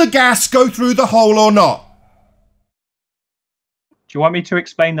 will the gas go through the hole or not? Do you want me to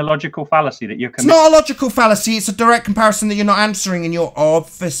explain the logical fallacy that you're committing? It's not a logical fallacy, it's a direct comparison that you're not answering and you're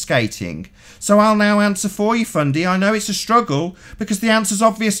obfuscating. So I'll now answer for you, Fundy. I know it's a struggle because the answer's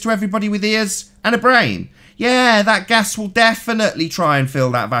obvious to everybody with ears and a brain. Yeah, that gas will definitely try and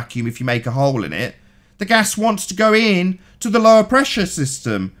fill that vacuum if you make a hole in it. The gas wants to go in to the lower pressure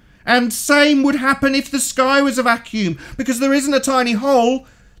system. And same would happen if the sky was a vacuum because there isn't a tiny hole.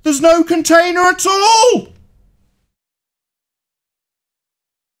 There's no container at all.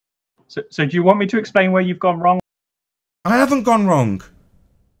 So do you want me to explain where you've gone wrong? I haven't gone wrong.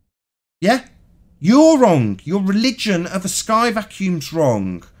 Yeah? You're wrong. Your religion of a sky vacuum's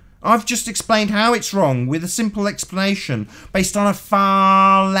wrong. I've just explained how it's wrong with a simple explanation based on a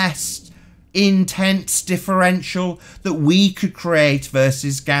far less intense differential that we could create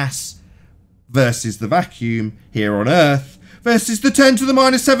versus gas versus the vacuum here on Earth versus the 10 to the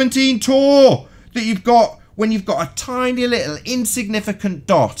minus 17 torr that you've got when you've got a tiny little insignificant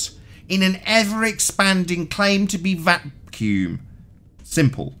dot in an ever-expanding claim to be vacuum.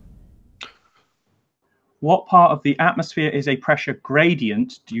 Simple. What part of the atmosphere is a pressure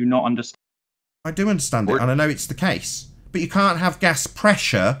gradient do you not understand? I do understand it, and I know it's the case. But you can't have gas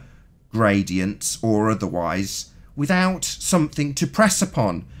pressure gradients or otherwise without something to press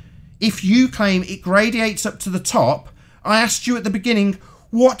upon. If you claim it gradiates up to the top, I asked you at the beginning,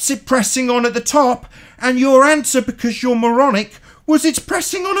 what's it pressing on at the top? And your answer, because you're moronic, was it's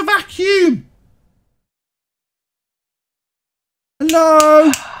pressing on a vacuum.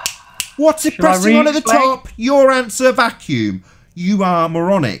 Hello? What's it pressing on at the top? Your answer, vacuum. You are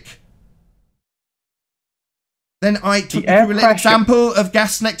moronic. Then I took you through a little example of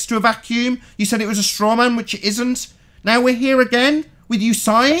gas next to a vacuum. You said it was a straw man, which it isn't. Now we're here again with you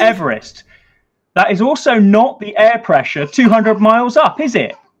sighing. Everest. That is also not the air pressure 200 miles up, is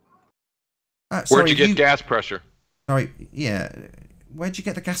it? Where'd you get gas pressure? Sorry, yeah. Where'd you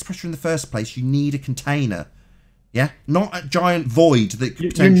get the gas pressure in the first place? You need a container. Yeah? Not a giant void that could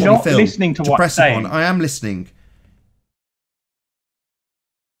potentially You're not fill listening to what press I'm saying. upon. I am listening.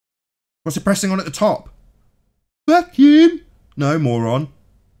 What's it pressing on at the top? Vacuum? No, moron.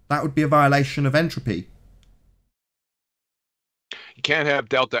 That would be a violation of entropy. You can't have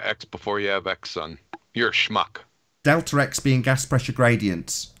delta X before you have X, son. You're a schmuck. Delta X being gas pressure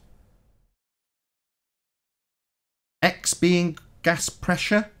gradients. X being gas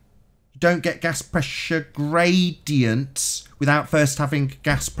pressure? You don't get gas pressure gradients without first having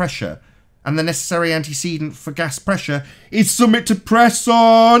gas pressure. And the necessary antecedent for gas pressure is something to press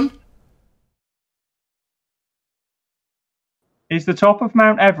on. Is the top of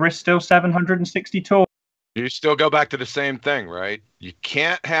Mount Everest still 760 tall? You still go back to the same thing, right? You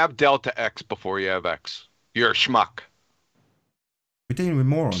can't have delta X before you have X. You're a schmuck. We're dealing with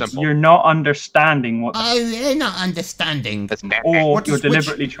morons. Simple. You're not understanding what. Oh, you're not understanding. Or you're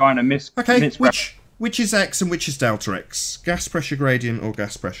deliberately trying to which is X and which is delta X? Gas pressure gradient or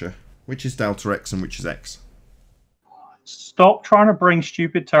gas pressure? Which is delta X and which is X? Stop trying to bring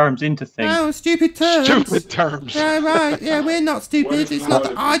stupid terms into things. Oh, stupid terms. Stupid terms. Yeah, right. Yeah, we're not stupid. It's not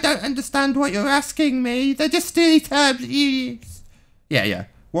that I don't understand what you're asking me. They're just silly terms that you use. Yeah.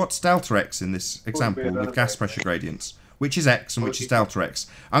 What's delta X in this example with gas pressure gradients? Which is X and which is delta X?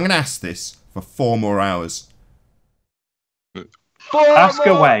 I'm going to ask this for 4 more hours. Ask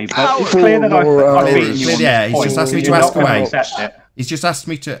away, but it's clear that I've beaten you. Yeah, he's just asked me to ask away. He's just asked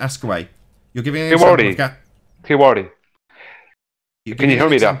me to ask away. You're giving an example of gas... Can you hear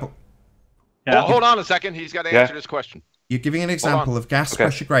me now? Yeah. Well, hold on a second. He's got to answer this question. You're giving an example of gas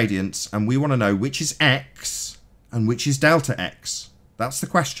pressure gradients, and we want to know which is X and which is delta X. That's the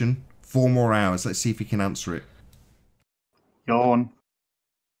question. 4 more hours. Let's see if he can answer it. Yawn.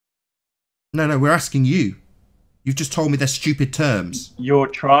 No, we're asking you. You've just told me they're stupid terms. You're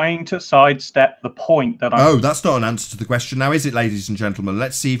trying to sidestep the point that I'm... Oh, that's not an answer to the question now, is it, ladies and gentlemen?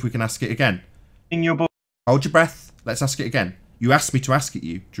 Let's see if we can ask it again. In your book. Hold your breath. Let's ask it again. You asked me to ask it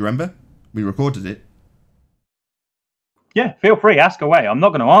you. Do you remember? We recorded it. Yeah, feel free. Ask away. I'm not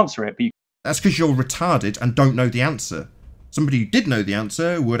going to answer it, but you... That's because you're retarded and don't know the answer. Somebody who did know the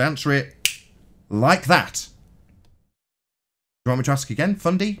answer would answer it like that. Do you want me to ask again?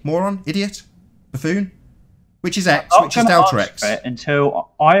 Fundy? Moron? Idiot? Buffoon? Which is X? Which is delta X?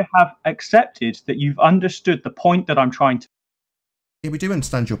 Until I have accepted that you've understood the point that I'm trying to... Yeah, we do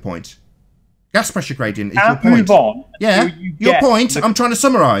understand your point. Gas pressure gradient is your point. Move on. Yeah, your point. I'm trying to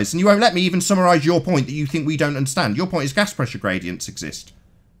summarise, and you won't let me even summarise your point that you think we don't understand. Your point is gas pressure gradients exist.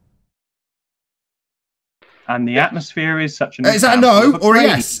 And the atmosphere is such an... Is that a no or a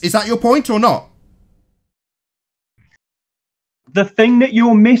yes? Is that your point or not? The thing that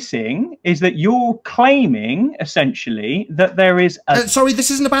you're missing is that you're claiming, essentially, that there is a... sorry, this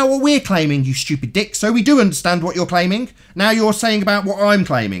isn't about what we're claiming, you stupid dick. So we do understand what you're claiming. Now you're saying about what I'm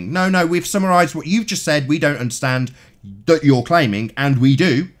claiming. No, we've summarised what you've just said. We don't understand that you're claiming, and we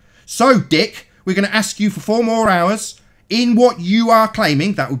do. So, dick, we're going to ask you for 4 more hours in what you are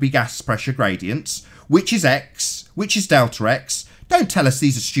claiming. That would be gas pressure gradients. Which is X? Which is delta X? Don't tell us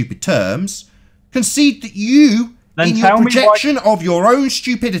these are stupid terms. Concede that you... in your projection of your own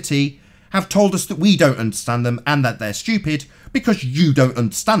stupidity, have told us that we don't understand them and that they're stupid because you don't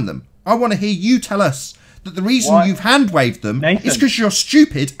understand them. I want to hear you tell us that the reason you've hand-waved them is because you're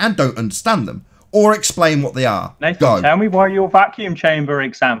stupid and don't understand them. Or explain what they are. Nathan, tell me why your vacuum chamber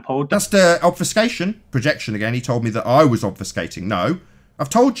example... That's the obfuscation. Projection again. He told me that I was obfuscating. No, I've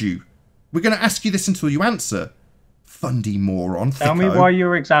told you. We're going to ask you this until you answer. Fundy moron. Tell me why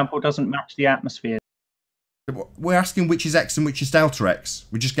your example doesn't match the atmosphere. We're asking which is X and which is delta X.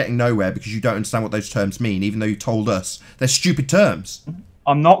 We're just getting nowhere because you don't understand what those terms mean, even though you told us they're stupid terms.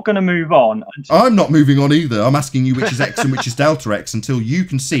 I'm not going to move on. I'm not moving on either. I'm asking you which is X and which is delta X until you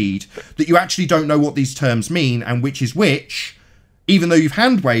concede that you actually don't know what these terms mean and which is which, even though you've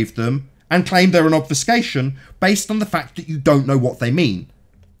hand-waved them and claimed they're an obfuscation based on the fact that you don't know what they mean.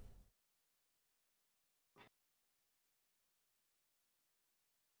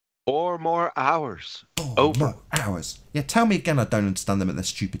 Four more hours. More hours. Yeah, tell me again I don't understand them at their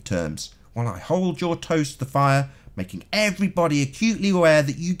stupid terms. While I hold your toes to the fire, making everybody acutely aware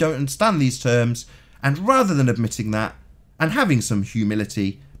that you don't understand these terms, and rather than admitting that, and having some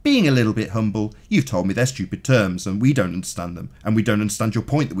humility, being a little bit humble, you've told me they're stupid terms, and we don't understand them, and we don't understand your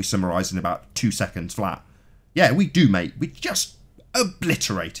point that we summarise in about 2 seconds flat. Yeah, we do, mate. We're just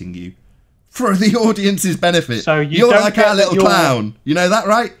obliterating you. For the audience's benefit. So you're like our little clown. You know that,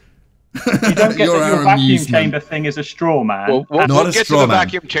 right? You don't get that your vacuum chamber thing is a straw man. We'll get to the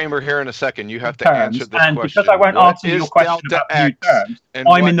vacuum chamber here in a second. You have to answer this question. Because I won't answer your question about new terms,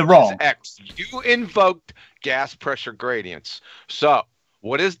 I'm in the wrong. X? You invoked gas pressure gradients. So,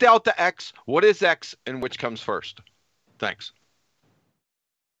 what is delta X? What is X? And which comes first? Thanks.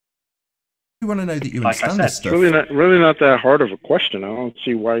 We want to know that you Like I understand said, this stuff. It's really not that hard of a question. I don't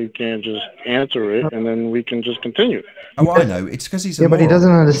see why you can't just answer it and then we can just continue. Oh, I know. It's because he's a Yeah, but he moron.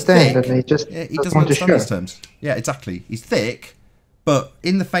 doesn't He's understand, thick. and he just he doesn't doesn't want to understand these share. terms. Yeah, exactly. He's thick, but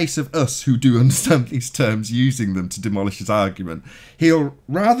in the face of us who do understand these terms, using them to demolish his argument, he'll,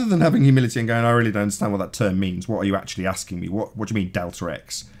 rather than having humility and going, I really don't understand what that term means, what are you actually asking me? What do you mean delta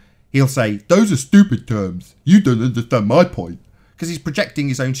X? He'll say, those are stupid terms. You don't understand my point. Because he's projecting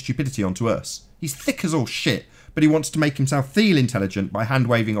his own stupidity onto us. He's thick as all shit, but he wants to make himself feel intelligent by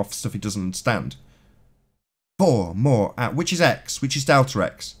hand-waving off stuff he doesn't understand. 4 more out. Which is X? Which is delta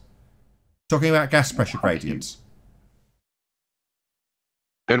X? Talking about gas pressure gradients.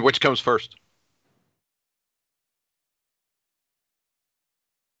 And which comes first?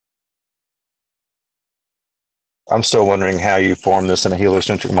 I'm still wondering how you form this in a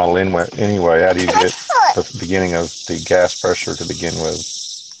heliocentric model anyway. How do you get the beginning of the gas pressure to begin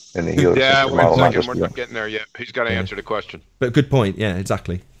with in the heliocentric Yeah, wait model? a Not second. just We're not getting there yet. He's got to answer the question. But good point. Yeah,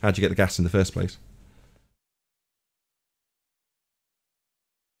 exactly. How'd you get the gas in the first place?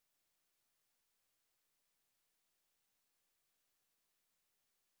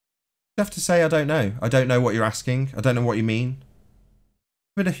 You have to say, I don't know. I don't know what you're asking. I don't know what you mean.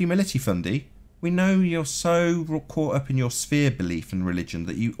 A bit of humility, Fundy. We know you're so caught up in your sphere belief and religion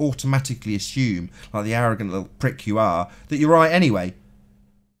that you automatically assume, like the arrogant little prick you are, that you're right anyway.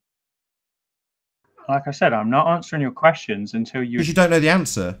 Like I said, I'm not answering your questions until you... Because you don't know the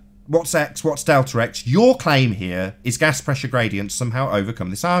answer. What's X? What's delta X? Your claim here is gas pressure gradients somehow overcome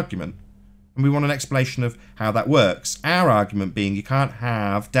this argument. And we want an explanation of how that works. Our argument being you can't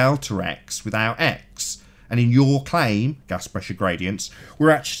have delta X without X. And in your claim, gas pressure gradients, we're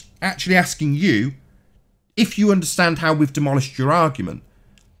actually asking you if you understand how we've demolished your argument.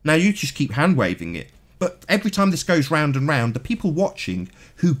 Now, you just keep hand-waving it. But every time this goes round and round, the people watching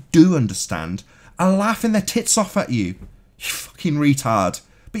who do understand are laughing their tits off at you. You fucking retard.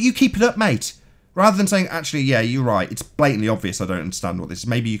 But you keep it up, mate. Rather than saying, actually, yeah, you're right. It's blatantly obvious I don't understand what this is.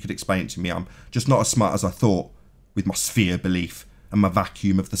 Maybe you could explain it to me. I'm just not as smart as I thought with my sphere belief and my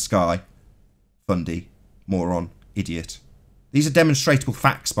vacuum of the sky. Fundy. Moron. Idiot. These are demonstrable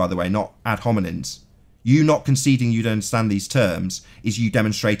facts, by the way, not ad hominems. You not conceding you don't understand these terms is you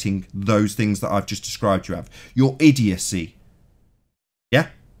demonstrating those things that I've just described you have. Your idiocy. Yeah?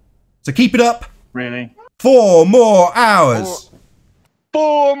 So keep it up. Really? 4 more hours.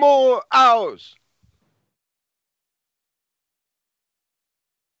 4 more hours.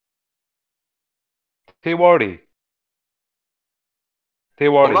 T-Wardy.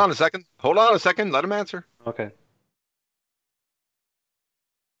 Hold on a second. Hold on a second. Let him answer. Okay.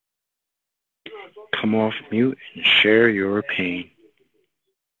 Come off mute and share your pain.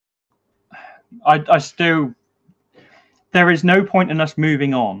 I still... There is no point in us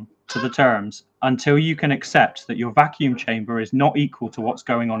moving on to the terms until you can accept that your vacuum chamber is not equal to what's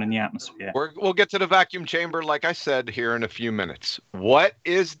going on in the atmosphere. We'll get to the vacuum chamber, like I said, here in a few minutes. What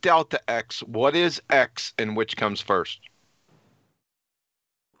is delta X? What is X, and which comes first?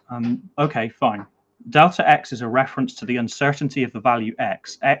 Okay, fine. Delta X is a reference to the uncertainty of the value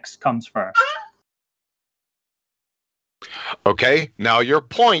X. X comes first. Okay, now your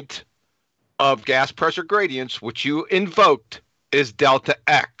point of gas pressure gradients, which you invoked, is delta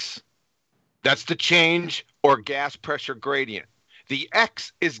X. That's the change or gas pressure gradient. The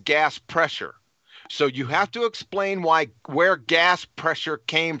X is gas pressure. So you have to explain where gas pressure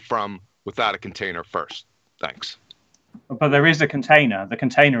came from without a container first. Thanks. But there is a container. The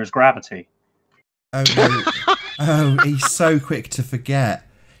container is gravity. Oh, no. Oh, he's so quick to forget.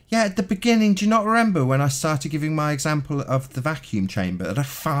 Yeah, at the beginning, do you not remember when I started giving my example of the vacuum chamber at a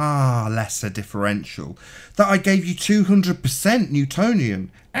far lesser differential, that I gave you 200%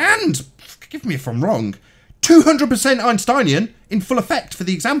 Newtonian and, forgive me if I'm wrong, 200% Einsteinian in full effect for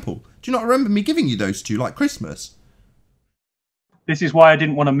the example? Do you not remember me giving you those two like Christmas? This is why I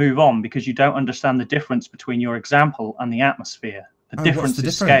didn't want to move on, because you don't understand the difference between your example and the atmosphere. The difference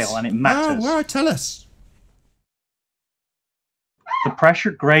is scale, and it matters. Oh, well, tell us. The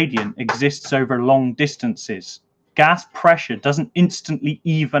pressure gradient exists over long distances. Gas pressure doesn't instantly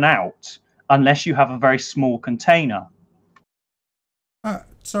even out unless you have a very small container.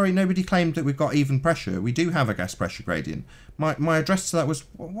 Sorry, nobody claimed that we've got even pressure. We do have a gas pressure gradient. My address to that was,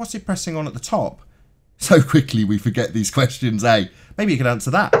 what's it pressing on at the top? So quickly we forget these questions, eh? Maybe you could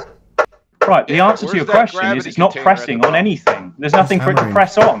answer that. Right, the answer to your question is it's not pressing on anything. There's nothing for it to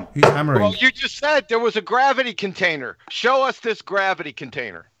press on. Who's hammering? Well, you just said there was a gravity container. Show us this gravity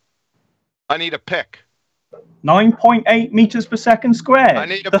container. I need a pic. 9.8 meters per second squared. I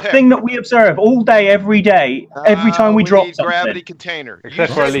need a The pick. thing that we observe all day, every day, every time we drop need something. gravity container. You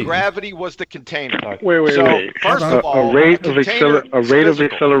Except for said Elite. gravity was the container. Wait. So, first of all, a rate a of container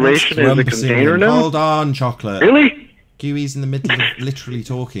acceleration is a Grumpsing container him. now? Hold on, Chocolate. Really? Kiwi's in the middle of literally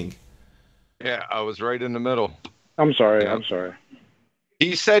talking. Yeah, I was right in the middle. I'm sorry. Yeah. I'm sorry.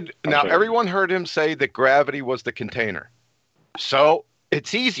 He said, now sorry. everyone heard him say that gravity was the container. So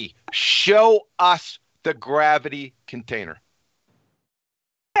it's easy. Show us the gravity container.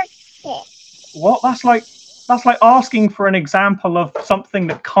 What? That's like asking for an example of something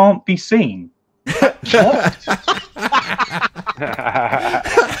that can't be seen. What?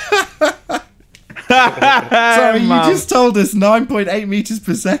 Sorry, you just told us 9.8 meters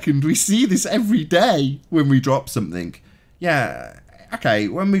per second. We see this every day when we drop something. Yeah, okay,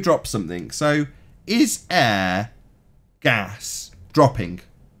 when we drop something. So, is air gas dropping?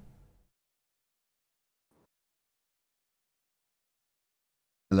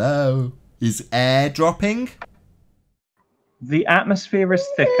 Hello? Is air dropping? The atmosphere is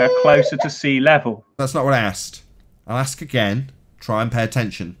thicker, closer to sea level. That's not what I asked. I'll ask again. Try and pay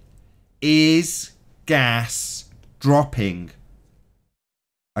attention. Is gas dropping?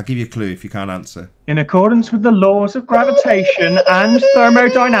 I'll give you a clue if you can't answer. In accordance with the laws of gravitation and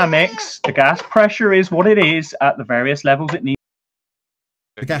thermodynamics, the gas pressure is what it is at the various levels it needs.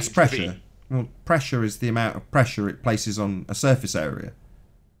 The gas pressure? Well, pressure is the amount of pressure it places on a surface area.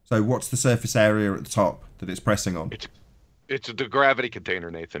 So what's the surface area at the top that it's pressing on? It's the gravity container,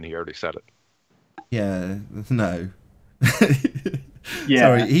 Nathan. He already said it. Yeah, no. Yeah.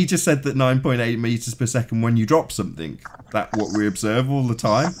 Sorry, he just said that 9.8 meters per second when you drop something. That's what we observe all the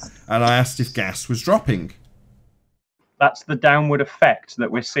time. And I asked if gas was dropping. That's the downward effect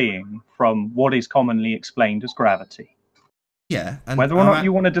that we're seeing from what is commonly explained as gravity. Yeah. And whether or not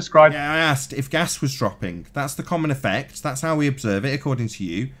you want to describe... Yeah, I asked if gas was dropping. That's the common effect. That's how we observe it, according to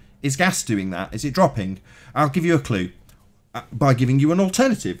you. Is gas doing that? Is it dropping? I'll give you a clue by giving you an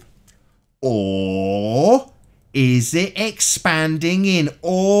alternative. Or is it expanding in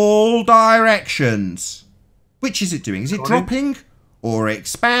all directions? Which is it doing? Is it dropping or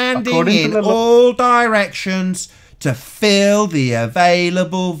expanding in all directions to fill the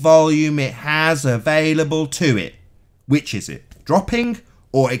available volume it has available to it? Which is it? Dropping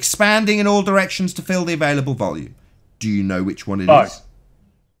or expanding in all directions to fill the available volume? Do you know which one it is?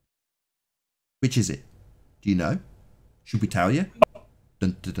 Which is it? Do you know? Should we tell you?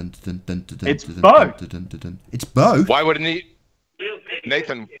 It's both. It's both. Why would it need...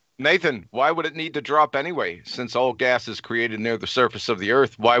 Nathan, why would it need to drop anyway? Since all gas is created near the surface of the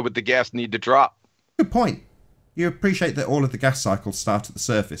Earth, why would the gas need to drop? Good point. You appreciate that all of the gas cycles start at the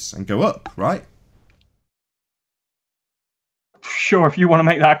surface and go up, right? Sure, if you want to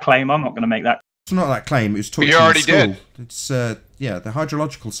make that claim, I'm not going to make that. It's not that claim. It was taught You to you in already school. did. It's yeah, the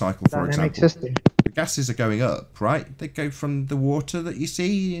hydrological cycle, for Dynamic example. system. The gases are going up, right? They go from the water that you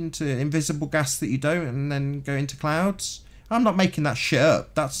see into invisible gas that you don't, and then go into clouds. I'm not making that shit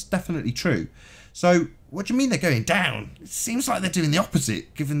up. That's definitely true. So, what do you mean they're going down? It seems like they're doing the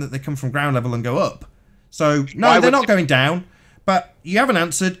opposite, given that they come from ground level and go up. So, no, they're not going down. But you haven't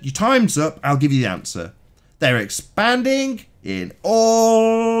answered. Your time's up. I'll give you the answer. They're expanding in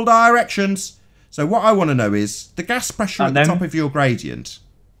all directions. So what I want to know is the gas pressure at the top of your gradient.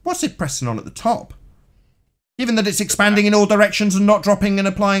 What's it pressing on at the top? Given that it's expanding in all directions and not dropping and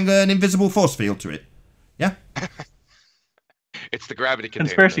applying an invisible force field to it. Yeah? It's the gravity container.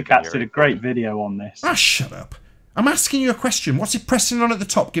 Conspiracy Cats did a great video on this. Ah, shut up. I'm asking you a question. What's it pressing on at the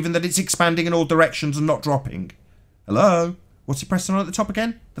top, given that it's expanding in all directions and not dropping? Hello? What's it pressing on at the top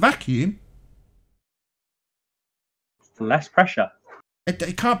again? The vacuum? Less pressure.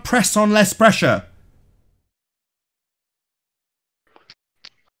 It can't press on less pressure.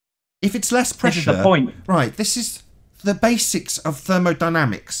 If it's less pressure... This is the point. Right, this is the basics of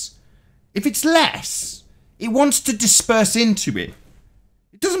thermodynamics. If it's less, it wants to disperse into it.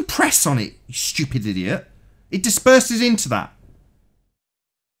 It doesn't press on it, you stupid idiot. It disperses into that.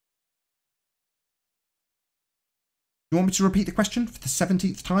 You want me to repeat the question for the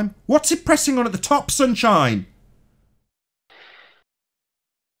 17th time? What's it pressing on at the top, sunshine?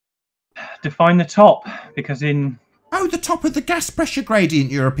 Define the top, because in... Oh, the top of the gas pressure gradient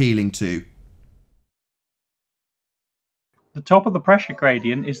you're appealing to. The top of the pressure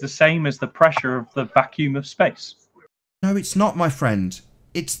gradient is the same as the pressure of the vacuum of space. No, it's not, my friend.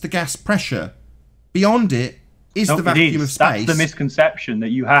 It's the gas pressure. Beyond it is the vacuum of space. That's the misconception that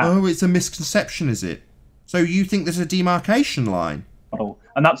you have. Oh, it's a misconception, is it? So you think there's a demarcation line? Oh,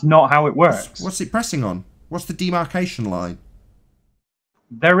 and that's not how it works. What's it pressing on? What's the demarcation line?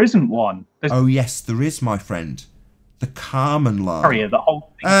 There isn't one. Oh, yes, there is, my friend. The Kármán line. Sorry, the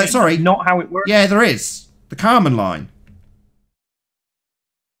whole thing. Sorry. Not how it works. Yeah, there is. The Kármán line.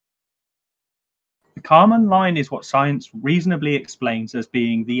 The Kármán line is what science reasonably explains as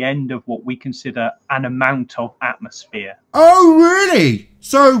being the end of what we consider an amount of atmosphere. Oh, really?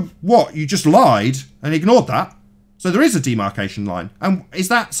 So, what? You just lied and ignored that? So there is a demarcation line. And is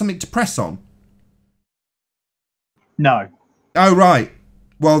that something to press on? No. Oh, right.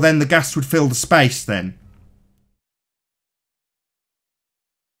 Well, then the gas would fill the space, then.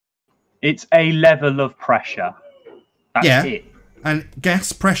 It's a level of pressure. That's it. And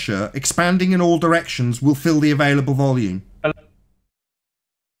gas pressure expanding in all directions will fill the available volume.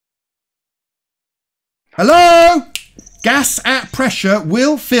 Hello? Gas at pressure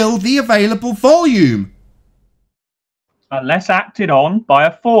will fill the available volume. Unless acted on by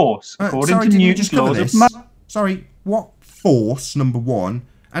a force, according to Newton's laws of motion. Sorry, what force, number one?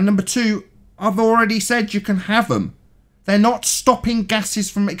 And number two, I've already said you can have them. They're not stopping gases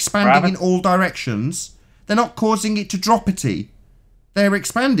from expanding in all directions. They're not causing it to droppity. They're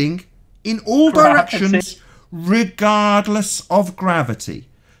expanding in all directions regardless of gravity.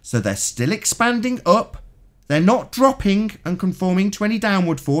 So they're still expanding up. They're not dropping and conforming to any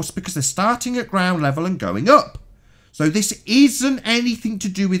downward force because they're starting at ground level and going up. So this isn't anything to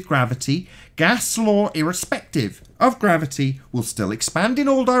do with gravity. Gas law, irrespective of gravity, will still expand in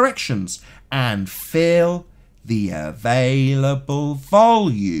all directions and fill the available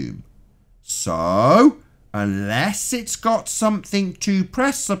volume. So, unless it's got something to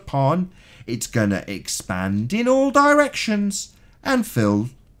press upon, it's going to expand in all directions and fill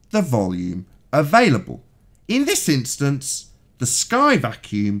the volume available. In this instance, the sky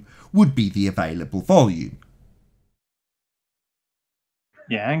vacuum would be the available volume.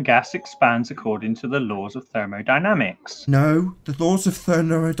 Yeah, and gas expands according to the laws of thermodynamics. No, the laws of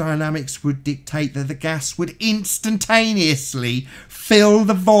thermodynamics would dictate that the gas would instantaneously fill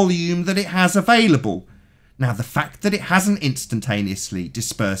the volume that it has available. Now, the fact that it hasn't instantaneously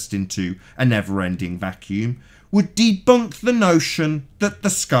dispersed into a never-ending vacuum would debunk the notion that the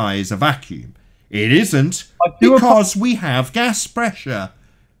sky is a vacuum. It isn't, because we have gas pressure.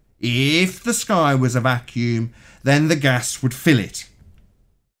 If the sky was a vacuum, then the gas would fill it.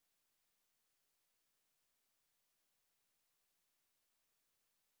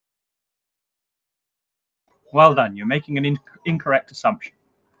 Well done, you're making an incorrect assumption.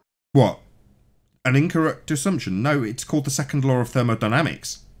 What? An incorrect assumption? No, it's called the second law of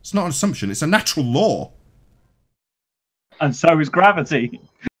thermodynamics. It's not an assumption, it's a natural law. And so is gravity.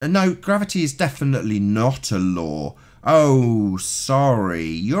 No, gravity is definitely not a law. Oh, sorry,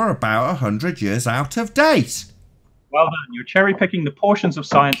 you're about 100 years out of date. Well done, you're cherry-picking the portions of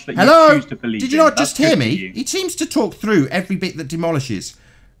science that Hello? you choose to believe in. Did you not That's just hear good for me? you. He seems to talk through every bit that demolishes.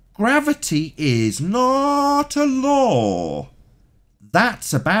 Gravity is not a law.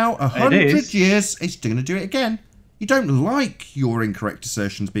 That's about 100 years. He's going to do it again. You don't like your incorrect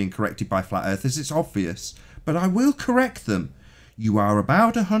assertions being corrected by flat earthers, it's obvious. But I will correct them. You are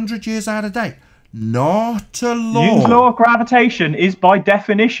about 100 years out of date. Not a law. Newton's law of gravitation is by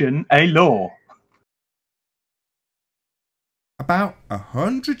definition a law. About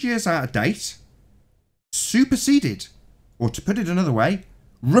 100 years out of date. Superseded. Or to put it another way,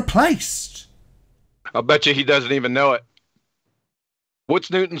 replaced. I'll bet you he doesn't even know it. What's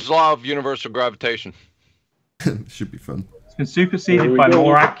Newton's law of universal gravitation? Should be fun. It's been superseded by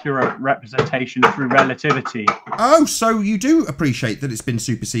more accurate representation through relativity. Oh, so you do appreciate that it's been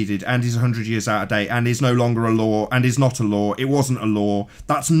superseded and is 100 years out of date and is no longer a law and is not a law. It wasn't a law.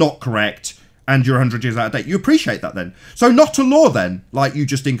 That's not correct. And you're 100 years out of date. You appreciate that then. So not a law then, like you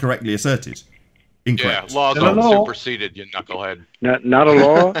just incorrectly asserted. Incorrect. Yeah, laws aren't superseded, you knucklehead. Not a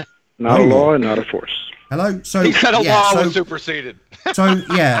law, not a law, and not a force. Hello? So, He said a yeah, law so, was superseded.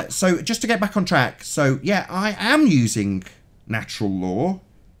 So just to get back on track. So, yeah, I am using natural law.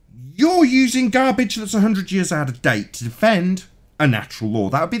 You're using garbage that's 100 years out of date to defend a natural law.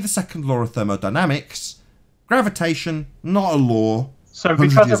 That would be the second law of thermodynamics. Gravitation, not a law. So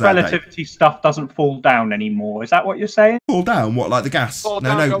because of relativity, stuff doesn't fall down anymore. Is that what you're saying? Fall down? What, like the gas? Fall No,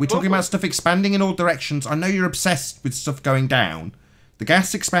 down, no, go we're talking boom. about stuff expanding in all directions. I know you're obsessed with stuff going down. The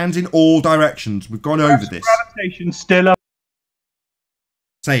gas expands in all directions. We've gone over this. Gravitation still up.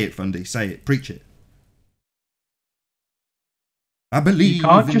 Say it, Fundy. Say it. Preach it. I believe You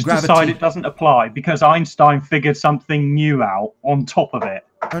can't in just gravity. decide it doesn't apply because Einstein figured something new out on top of it.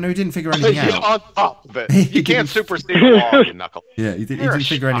 Oh, no, he didn't figure anything out. On top of it. You can't supersede the law, you knuckle. Yeah, he didn't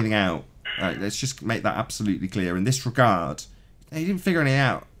figure anything out. Right, let's just make that absolutely clear. In this regard, he didn't figure anything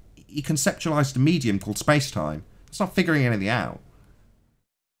out. He conceptualized a medium called space-time. That's not figuring anything out.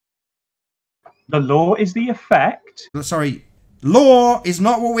 The law is the effect. Sorry, law is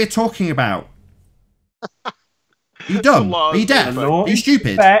not what we're talking about. Are you dumb? Are you deaf? Are you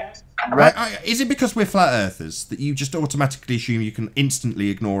stupid? Is it because we're flat earthers that you just automatically assume you can instantly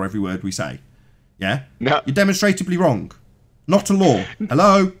ignore every word we say? Yeah? No. You're demonstrably wrong. Not a law.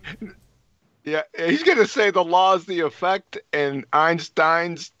 Hello? Yeah, he's going to say the law is the effect and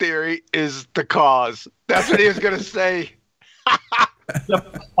Einstein's theory is the cause. That's what he was going to say. It's a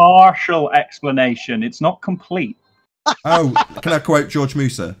partial explanation. It's not complete. Oh, can I quote George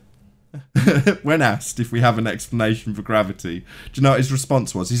Musa? When asked if we have an explanation for gravity, do you know what his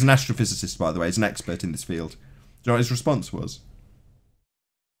response was? He's an astrophysicist, by the way. He's an expert in this field. Do you know what his response was?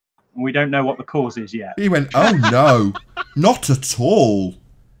 We don't know what the cause is yet. He went, oh no, not at all.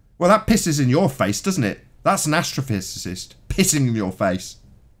 Well, that pisses in your face, doesn't it? That's an astrophysicist pissing in your face.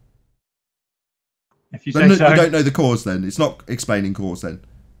 If you say so. You don't know the cause then. It's not explaining cause then.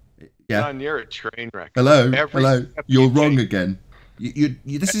 Yeah. Son, you're a train wreck. Hello. You're wrong again.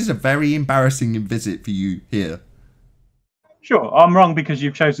 This is a very embarrassing visit for you here. Sure, I'm wrong because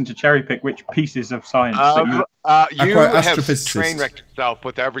you've chosen to cherry pick which pieces of science. You have train wrecked yourself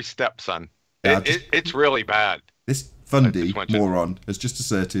with every step, son. It's really bad. This Fundy moron has just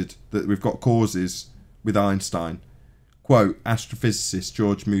asserted that we've got causes with Einstein. Quote, astrophysicist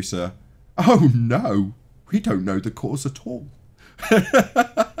George Musa. Oh no, we don't know the cause at all.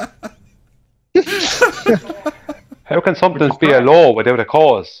 How can something be a law without a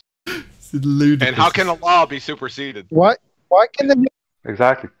cause? And how can a law be superseded? Why can the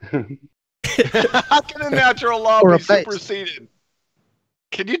Exactly. How can a natural law be superseded?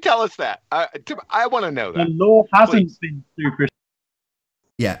 Can you tell us that? I want to know that. The law hasn't been superseded.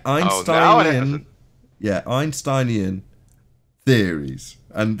 Yeah, Einsteinian. Einsteinian theories,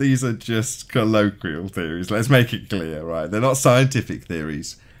 and these are just colloquial theories. Let's make it clear, right? They're not scientific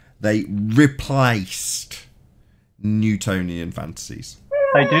theories. They replaced Newtonian fantasies.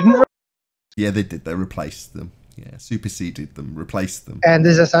 They didn't. Yeah, they did. They replaced them. Yeah, superseded them, replaced them. And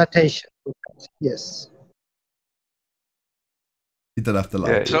there's a citation. Yes. You don't have to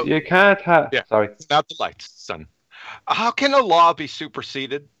lie. Yeah, you can't have. Yeah, sorry. Not the lights, son. How can a law be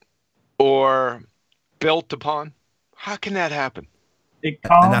superseded or built upon? How can that happen? It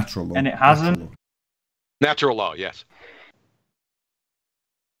can't, a natural law. And it hasn't. Natural law, yes.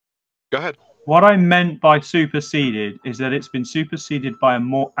 Go ahead. What I meant by superseded is that it's been superseded by a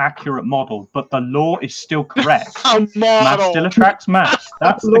more accurate model, but the law is still correct. Math still attracts mass.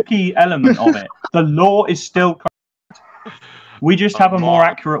 That's the key element of it. The law is still correct. We just have a more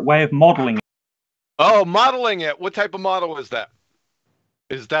accurate way of modeling it. Oh, modeling it. What type of model is that?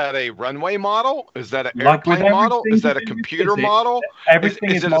 Is that a runway model? Is that an airplane model? Is that a computer model? Is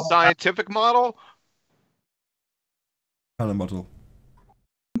it a scientific model? Kind of model.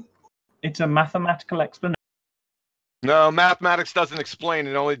 It's a mathematical explanation. No, mathematics doesn't explain.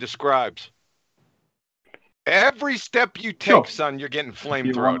 It only describes. Every step you take, son, you're getting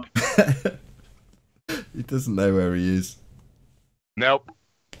flamethrowed. He doesn't know where he is. Nope.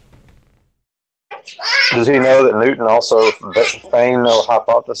 Does he know that Newton also feigned no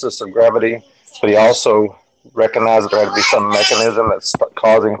hypothesis of gravity, but he also recognized that there had to be some mechanism that's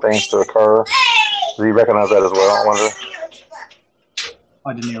causing things to occur? Does he recognize that as well, I wonder?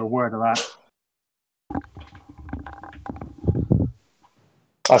 I didn't hear a word of that.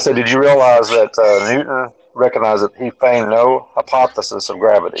 I said, did you realize that Newton recognized that he feigned no hypothesis of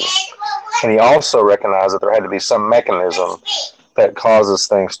gravity, and he also recognized that there had to be some mechanism that causes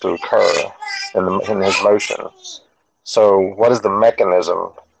things to occur in his motion. So what is the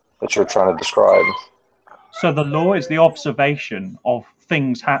mechanism that you're trying to describe? So the law is the observation of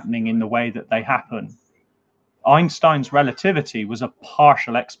things happening in the way that they happen. Einstein's relativity was a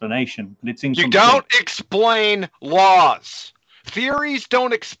partial explanation, but it's incomplete. You don't explain laws. Theories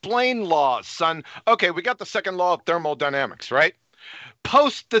don't explain laws, son. Okay, we got the second law of thermodynamics, right?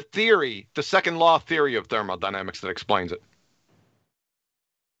 Post the theory, the second law theory of thermodynamics that explains it.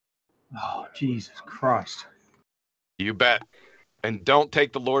 Oh, Jesus Christ. You bet. And don't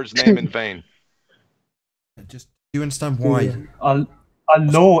take the Lord's name in vain. Just, do you understand why? A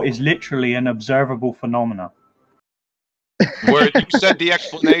law is literally an observable phenomena. Where you said the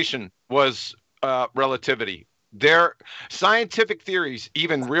explanation was relativity. Their scientific theories,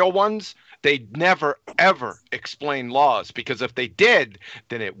 even real ones, they never, ever explain laws, because if they did,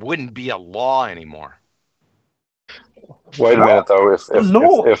 then it wouldn't be a law anymore. Wait a minute, though. If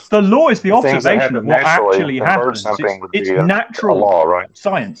the law is the observation of what actually happens. It's natural law, right?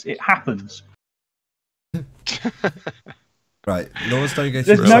 Science. It happens. Right, laws don't go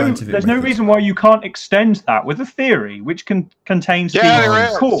through There's no reason why you can't extend that with a theory which contains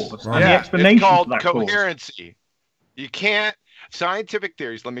the cause and the explanation it's called for that cause. coherency. You can't. Scientific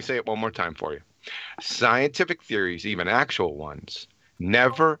theories. Let me say it one more time for you. Scientific theories, even actual ones,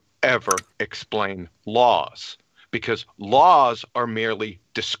 never ever explain laws because laws are merely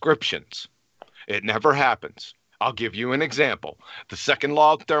descriptions. It never happens. I'll give you an example. The second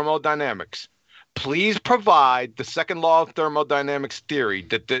law of thermodynamics. Please provide the second law of thermodynamics theory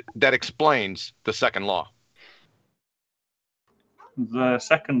that explains the second law. The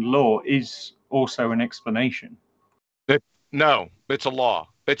second law is also an explanation. No, it's a law.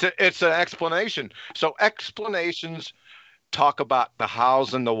 It's an explanation. So explanations talk about the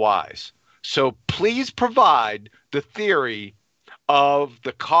hows and the whys. So please provide the theory of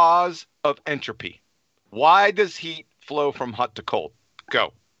the cause of entropy. Why does heat flow from hot to cold?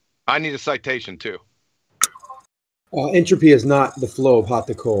 Go. I need a citation too. Entropy is not the flow of hot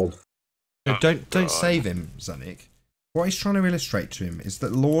to cold. No, don't save him, Zanik. What he's trying to illustrate to him is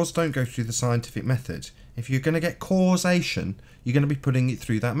that laws don't go through the scientific method. If you're going to get causation, you're going to be putting it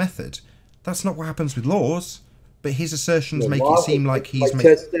through that method. That's not what happens with laws. But his assertions make it seem like he's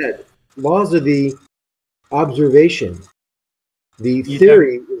making... said, laws are the observation. The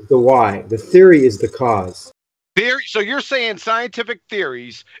theory is the why. The theory is the cause. Theory. So you're saying scientific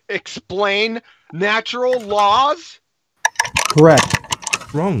theories explain natural laws?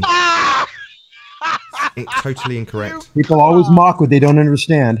 Correct. Wrong. Totally incorrect. People always mock what they don't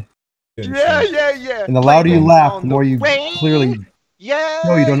understand. Yeah. And the louder you laugh, the more you clearly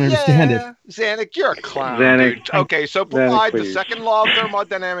know you don't understand it. Zanik, you're a clown, Zanik, dude. Okay, so provide the second law of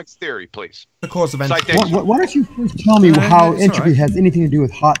thermodynamics theory, please. The cause of entropy. Why don't you first tell me how entropy has anything to do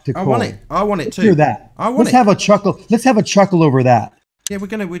with hot to cold? I want it too. Hear that. Let's have a chuckle. Let's have a chuckle over that. Yeah,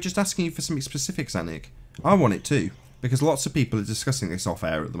 we're just asking you for something specific, Zanik. I want it too. Because lots of people are discussing this off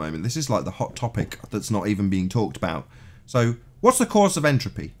air at the moment. This is like the hot topic that's not even being talked about. So, what's the cause of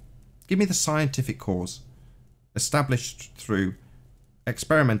entropy? Give me the scientific cause, established through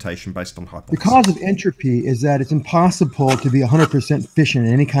experimentation based on hypotheses. The cause of entropy is that it's impossible to be 100% efficient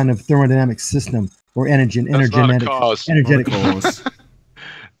in any kind of thermodynamic system or energetic cause.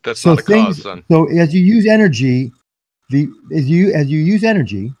 That's so not a cause, son. So as you use energy, as you use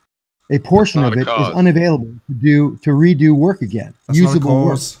energy, a portion of it is unavailable to redo work again. That's usable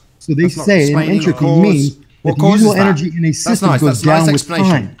work. So they say entropy means that the usable energy in a system goes down with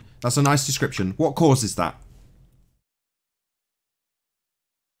time. That's a nice description. What causes that?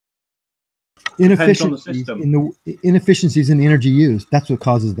 Inefficiencies in the energy used. That's what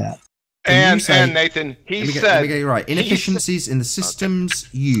causes that. And Nathan, let me get it right. Inefficiencies in the systems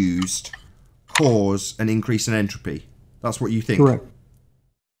used cause an increase in entropy. That's what you think. Correct.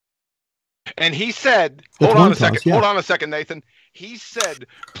 And he said, hold on a second, Nathan. He said,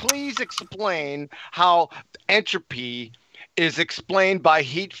 please explain how entropy is explained by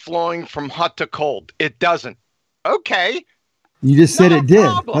heat flowing from hot to cold. It doesn't. Okay. You just said it did.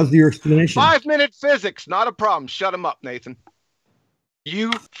 How's your explanation? 5-minute physics, not a problem. Shut him up, Nathan.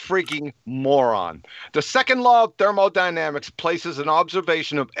 You freaking moron. The second law of thermodynamics places an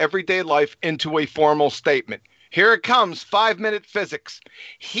observation of everyday life into a formal statement. Here it comes, 5-minute physics.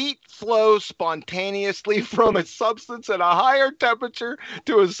 Heat flows spontaneously from a substance at a higher temperature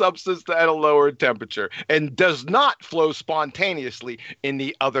to a substance at a lower temperature and does not flow spontaneously in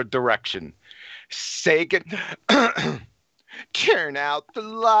the other direction. Sagan, turn out the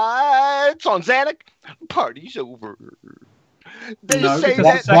lights on Zanik. Party's over. They say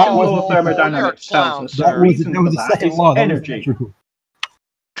that law of thermodynamics tells us that was the second law. Energy.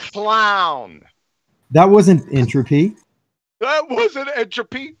 Clown. That wasn't entropy. That wasn't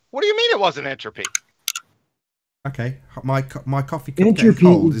entropy. What do you mean it wasn't entropy? Okay, my coffee cup getting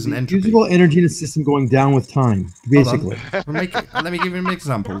cold isn't entropy. Usable energy in a system going down with time, basically. Let me give you an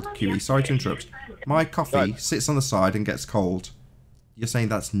example, QE. Sorry to interrupt. My coffee sits on the side and gets cold. You're saying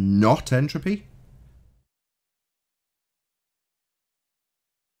that's not entropy?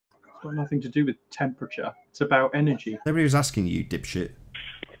 It's got nothing to do with temperature. It's about energy. Nobody was asking you, dipshit.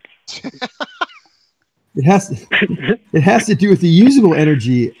 It has to do with the usable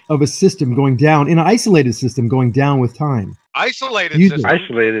energy of a system going down, in an isolated system going down with time. Isolated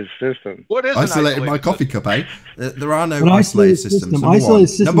system. What is isolated? My coffee cup, eh? There are no isolated systems. Number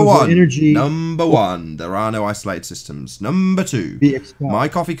one, there are no isolated systems. Number two, my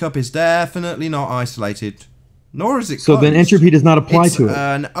coffee cup is definitely not isolated, nor is it closed. So then entropy does not apply to it. It's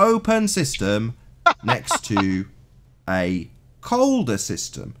an open system next to a colder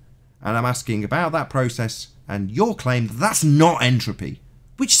system. And I'm asking about that process, and your claim that that's not entropy,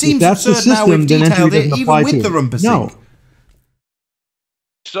 which seems absurd now we've detailed it, even with the rumpus. No,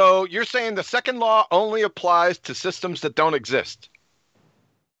 So you're saying the second law only applies to systems that don't exist,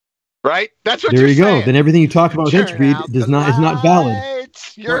 right? That's what There you're you saying. go. Then everything you talk about with entropy is not valid.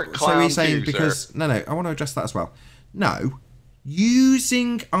 You're a So clown he's saying too, because sir. no, I want to address that as well. No,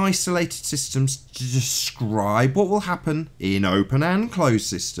 using isolated systems to describe what will happen in open and closed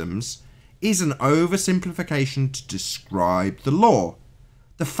systems is an oversimplification to describe the law.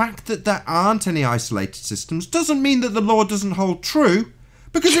 The fact that there aren't any isolated systems doesn't mean that the law doesn't hold true,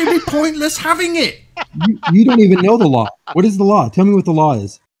 because it would be pointless having it. You don't even know the law. What is the law? Tell me what the law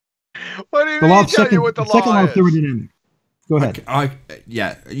is. What do you The mean law of tell second, you what the second law law of is? thermodynamics. Go ahead.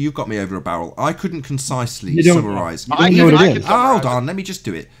 Yeah, you've got me over a barrel. I couldn't concisely You don't- summarise. you don't know what it is. Hold on, let me just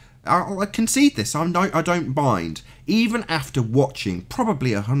do it. I'll concede this. I don't mind. Even after watching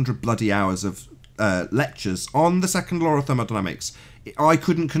probably 100 bloody hours of lectures on the second law of thermodynamics, I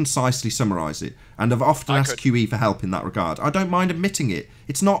couldn't concisely summarise it, and I've often asked QE for help in that regard. I don't mind admitting it.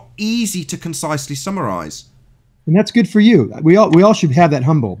 It's not easy to concisely summarise. And that's good for you. We all should have that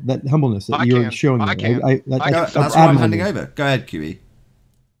humbleness that you're showing. That's why I'm handing over. Go ahead, QE.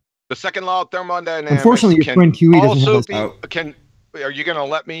 The second law of thermodynamics. Unfortunately, your can friend QE doesn't have also that. Are you going to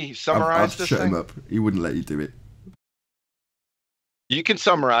let me summarize I've this shut thing? him up. He wouldn't let you do it. You can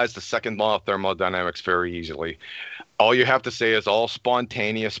summarize the second law of thermodynamics very easily. All you have to say is all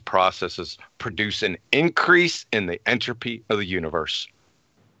spontaneous processes produce an increase in the entropy of the universe.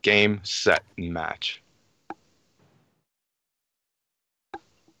 Game, set, match.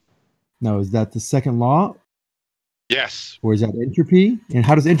 Now, is that the second law, Yes. or is that entropy? And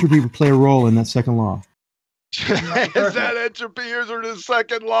how does entropy play a role in that second law? Is that entropy or the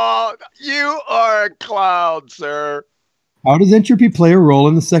second law? You are a clown, sir. How does entropy play a role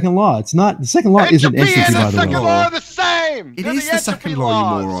in the second law? It's not the second law. Isn't entropy, by the way? Law are the same. It is the second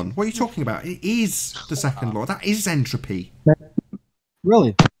law, you moron. What are you talking about? It is the second law. That is entropy.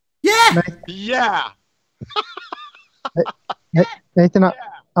 Really? Yeah. Yeah. Nathan,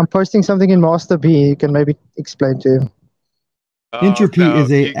 I'm posting something in Master B. You can maybe explain to him. Entropy is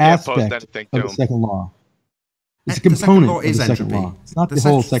you a can't post aspect anything of to the him. second law. It's a The second component law of is the second entropy. law. It's not the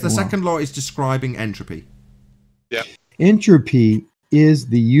whole second The law. second law is describing entropy. Yeah. Entropy is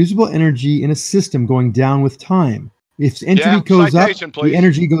the usable energy in a system going down with time. If entropy goes up, citation, please. the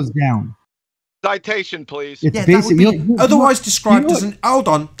energy goes down. Citation, please. It's Yeah, that basic. would be otherwise described you know as an. Hold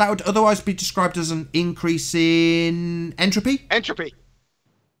on, that would otherwise be described as an increase in entropy. Entropy.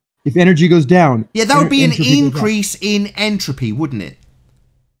 If energy goes down, Yeah, that would be an entropy goes up. increase in entropy, wouldn't it?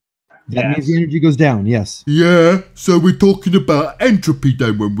 That means the energy goes down. Yes. Yeah, so we're talking about entropy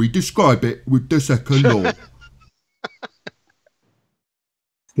then when we describe it with the second law.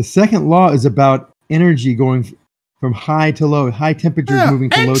 The second law is about energy going from high to low, high temperatures moving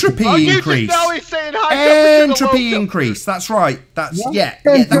to low Entropy temperatures. increase. Now he's saying high temperature to Entropy low increase. That's right. That's yeah.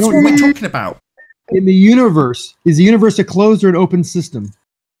 Yeah, That's what we're talking about. In the universe, is the universe a closed or an open system?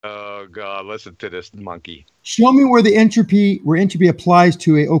 Oh God, listen to this monkey. Show me where entropy applies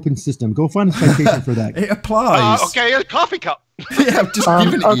to an open system. Go find a citation for that. It applies. Okay, a coffee cup. Yeah, I've just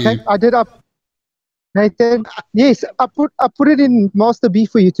given it you. Okay, I did up. Nathan, yes, I put it in Master B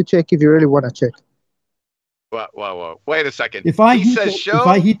for you to check if you really want to check. Whoa. Wait a second. If I he heat says the- show if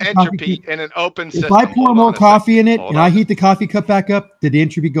I heat the entropy coffee- in an open If system. I pour Hold more on a coffee in it Hold and on. I heat the coffee cup back up, did the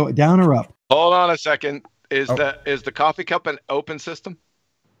entropy go down or up? Hold on a second. Is Oh. the coffee cup an open system?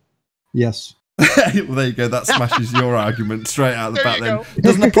 Yes. Well, there you go. That smashes your argument straight out of the There back. you Then go. it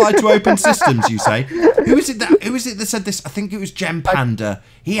doesn't apply to open systems. You say. Who is it that said this? I think it was Gem Panda.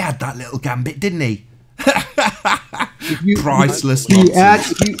 He had that little gambit, didn't he? Priceless If you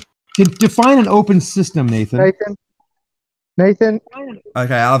nonsense. add, to define an open system, Nathan. Nathan.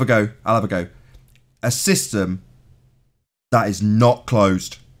 Okay, I'll have a go. A system that is not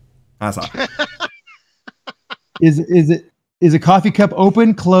closed. How's that? Is a coffee cup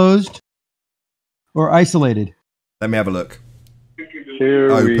open, closed, or isolated? Let me have a look.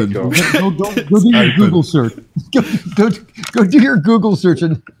 Here we Open. go. Go do your Open. Google search. Go do your Google search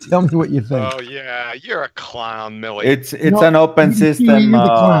and tell me what you think. Oh yeah, you're a clown, Millie. It's an open system. You're the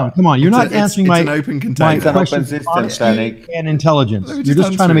clown. Come on, you're not answering it's my an open my container. It's an open questions system, honesty Stanik. and intelligence. Let me You're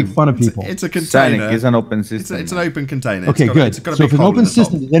just trying to answer make him. fun of people. It's a container. Stanik is an open system. It's an open container. Okay, It's got- good. it's got a So big if an hole in open the top.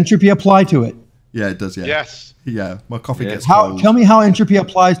 system, does entropy apply to it? Yeah, it does. Yeah. Yes. Yeah. My coffee gets How? cold. Tell me how entropy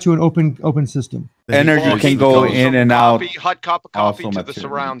applies to an open system. Energy Well, can he go goes in from and out. hot cup of coffee also to the material.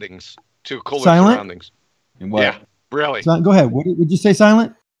 surroundings, to cooler Silent? surroundings. What? Yeah, really. So, go ahead. What did you say?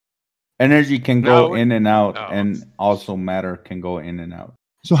 Silent? Energy can go No, in and out, no. and also matter can go in and out.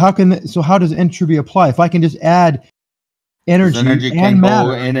 So how does entropy apply? If I can just add energy, Energy and can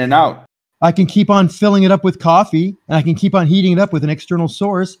matter, go in and out. I can keep on filling it up with coffee, and I can keep on heating it up with an external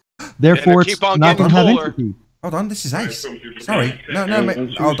source. Therefore, it's not going to have entropy. Hold on, this is Ace. Sorry. No,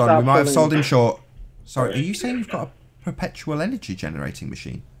 mate. Hold on, we might have sold him short. Sorry, are you saying you've got a perpetual energy generating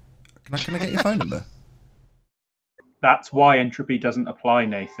machine? Can I get your phone number? That's why entropy doesn't apply,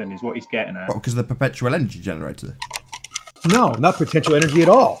 Nathan, is what he's getting at. What, because of the perpetual energy generator? No, not potential energy at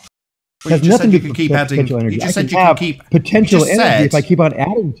all. Well, It has nothing to do with keep adding. potential energy. You just I said can you have can keep potential energy if I keep on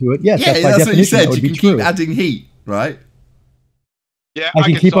adding to it. Yes, yeah, that's by that's what you definition, said. that would You be can keep true. adding heat, right? Yeah, I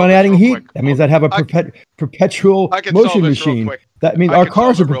can keep on adding heat. That means I'd have a perpetual motion machine. That means our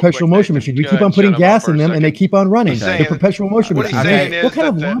cars are perpetual motion machines. You keep on putting gas in them, and they keep on running. They're perpetual motion machines. What kind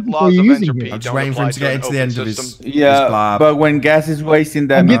of logic are you using here? I'm just waiting for him to get into the end of his Yeah, blab. but when gas is wasting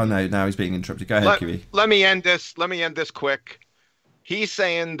that. Oh no, now he's being interrupted. Go ahead, Kiwi. Let me end this quick. He's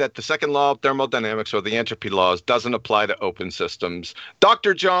saying that the second law of thermodynamics, or the entropy laws, doesn't apply to open systems.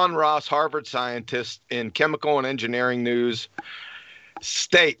 Dr. John Ross, Harvard scientist, in Chemical and Engineering News,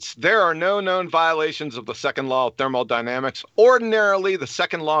 states there are no known violations of the second law of thermodynamics. Ordinarily, the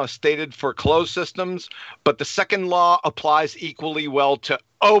second law is stated for closed systems, but the second law applies equally well to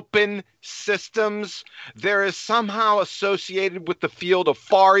open systems. There is somehow associated with the field of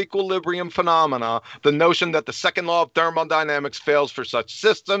far equilibrium phenomena the notion that the second law of thermodynamics fails for such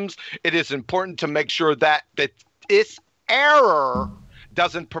systems. It is important to make sure that this error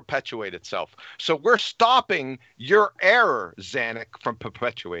doesn't perpetuate itself. So we're stopping your error, Zanuck, from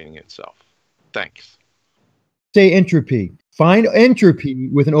perpetuating itself. Thanks. Say entropy. Find entropy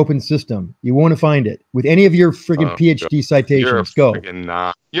with an open system. You won't find it with any of your friggin' PhD citations. Go.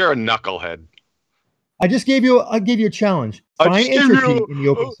 You're a knucklehead. I just gave you. I gave you a challenge. Find entropy in the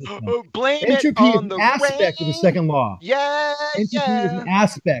open system. Entropy is an aspect of the second law. Entropy is an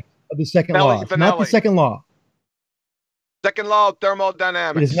aspect of the second law. It's not the second law. Second law of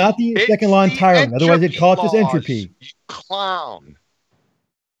thermodynamics. It is not the second law entirely. Otherwise, they'd call it just entropy. You clown.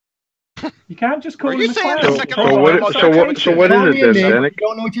 You can't just call him a clown. So what is it then, Zanuck? You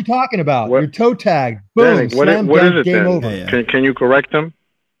don't know what you're talking about. You're toe tagged. Boom. Zanuck, what is it game then? over. Can you correct them?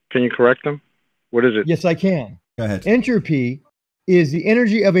 Can you correct them? What is it? Yes, I can. Go ahead. Entropy is the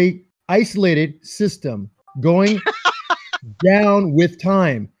energy of a isolated system going down with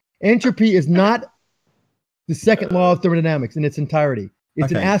time. Entropy is not the second law of thermodynamics in its entirety.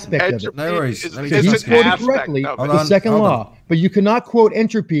 It's an aspect of it. No worries. So he's quoted correctly the second law, but you cannot quote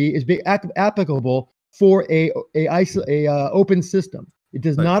entropy as being applicable for a open system. It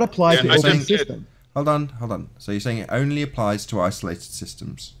does not apply to open systems. Hold on. So you're saying it only applies to isolated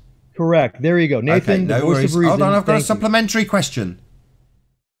systems? Correct. There you go, Nathan. Okay, no worries. Hold on, I've got a supplementary question.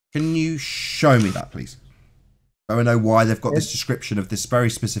 Can you show me that, please? I don't know why they've got this description of this very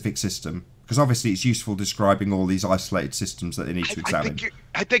specific system, because obviously it's useful describing all these isolated systems that they need to examine.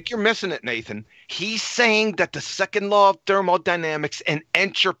 I think you're missing it, Nathan. He's saying that the second law of thermodynamics and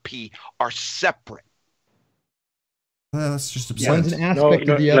entropy are separate. That's just absurd. One's an aspect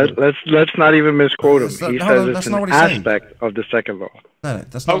of the other. Let's not even misquote him. He says it's an saying. aspect of the second law. No,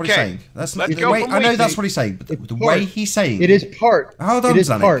 that's not what he's saying. That's not, Let's go I know that's what he's saying, but the way he's saying it is part. Hold on, it is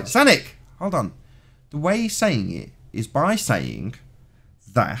Zanuck. part. Zanuck, hold on. The way he's saying it is by saying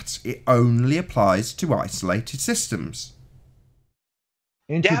that it only applies to isolated systems.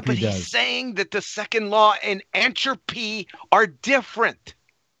 Entropy yeah, but does. he's saying that the second law and entropy are different.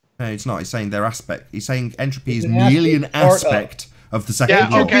 No, it's not. He's saying their aspect. He's saying entropy is merely an aspect of the second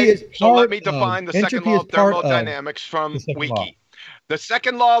law. Okay. So let me define the second law of thermodynamics from Wiki. The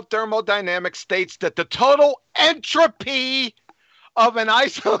second law of thermodynamics states that the total entropy of an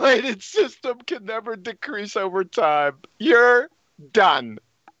isolated system can never decrease over time. You're done.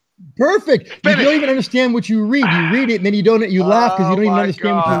 Perfect. You don't even understand what you read. You read it and then you don't. You laugh because you don't even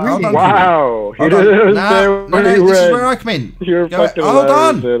understand what you're reading. Wow. Hold on. No, this is where I come in. You're fucking hold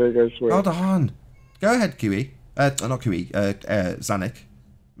on. Zanuck, I swear. Hold on. Go ahead, Kiwi. Not Kiwi. Zanuck.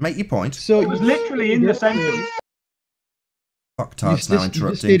 Make your point. So it was literally in the sentence. Fucktards now interrupting.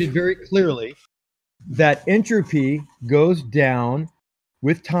 You stated very clearly that entropy goes down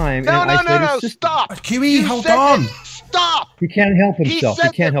with time. No, stop. Kiwi, hold on. Stop. He can't help himself. He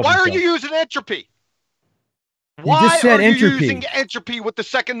can't help himself. Why are you using entropy? You just said Why are you entropy. using entropy with the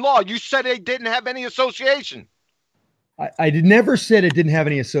second law? You said it didn't have any association. I never said it didn't have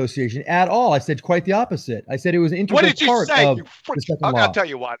any association at all. I said quite the opposite. I said it was an integral What did you part say? of the second law. I'll tell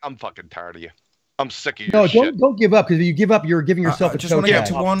you what. I'm fucking tired of you. I'm sick of your shit. Don't give up, because if you give up, you're giving yourself I a just want to get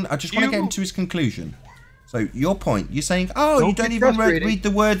to tag. one. I just want to get into his conclusion. So your point, you're saying, you don't even read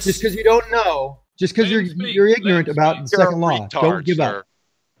the words. Just because you don't know, just because you're ignorant about the second law. Don't give up.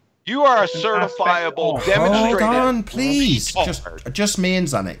 You are a certifiable demonstrated. Hold on, please. retard. Just me and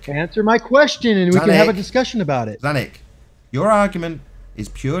Zanik. Answer my question, and we can have a discussion about it. Zanik, your argument is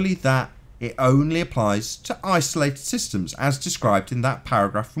purely that it only applies to isolated systems, as described in that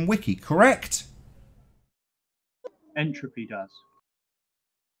paragraph from Wiki, correct? Entropy does.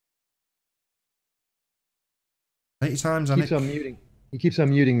 Take your time, Zanik. He keeps on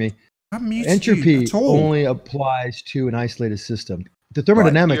muting me. I haven't muted Entropy you at all. only applies to an isolated system. The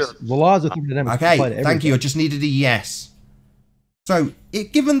thermodynamics, the laws of thermodynamics apply to everything. Thank you. I just needed a yes. So,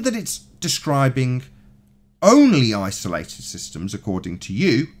 given that it's describing only isolated systems, according to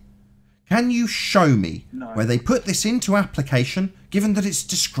you, can you show me where they put this into application, given that it's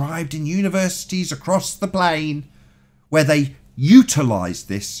described in universities across the plane, where they utilise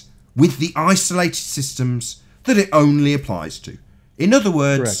this with the isolated systems that it only applies to? In other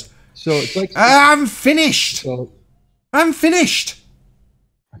words... Correct. So it's like... I haven't finished! I haven't finished!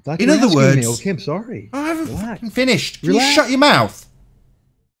 In other words... Okay, I'm sorry. I haven't finished. Can Relax. you shut your mouth?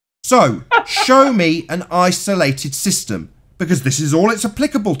 So, show me an isolated system, because this is all it's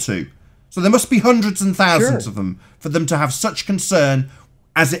applicable to. So there must be hundreds and thousands of them for them to have such concern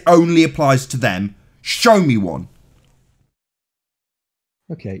as it only applies to them. Show me one.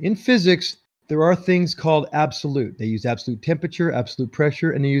 Okay, in physics, there are things called absolute. They use absolute temperature, absolute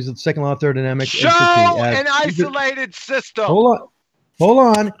pressure, and they use the second law of thermodynamics. Show an isolated system. Hold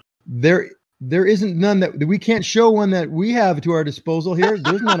on. There isn't none that we can't show one that we have to our disposal here.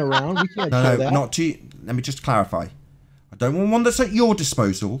 There's none around. We can't show that. Not to. Let me just clarify. I don't want one that's at your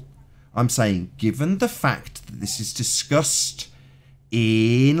disposal. I'm saying, given the fact that this is discussed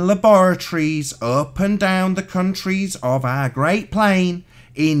in laboratories up and down the countries of our Great Plain,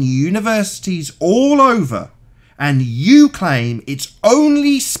 in universities all over, and you claim it's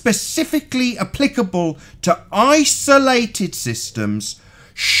only specifically applicable to isolated systems,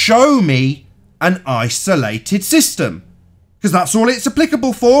 show me an isolated system. Because that's all it's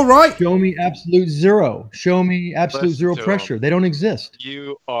applicable for, right? Show me absolute zero. Show me absolute zero pressure. They don't exist.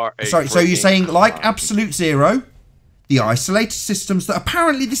 You are a Sorry, so you're saying like absolute zero, the isolated systems that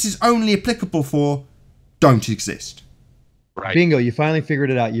apparently this is only applicable for don't exist. Right. Bingo, you finally figured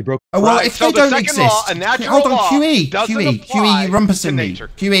it out. You broke. Oh, well, Right, if so they the don't second exist, law, a natural hold on, law, QE, doesn't QE, apply you're rumpusing to me, nature.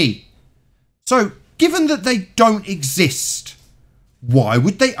 QE. So, given that they don't exist, why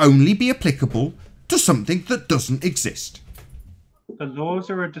would they only be applicable to something that doesn't exist? The laws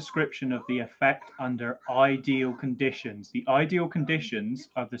are a description of the effect under ideal conditions. The ideal conditions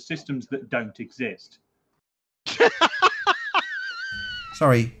are the systems that don't exist.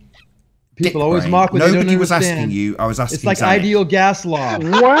 Sorry. People always mock when they don't Nobody was understand. asking you. I was asking It's like Zanik. ideal gas law.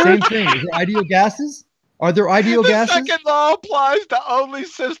 What? Same thing. Is there ideal gases? Are there ideal The gases? second law applies to only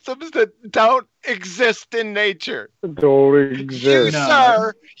systems that don't exist in nature. Don't You, exist.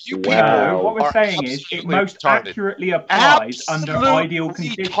 sir, you people No, what we're are saying is it absolutely most retarded. accurately applies under Absolute ideal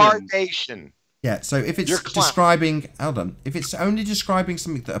conditions. retardation. Yeah, so if You're it's clown. describing, hold on, if it's only describing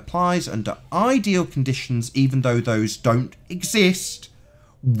something that applies under ideal conditions, even though those don't exist,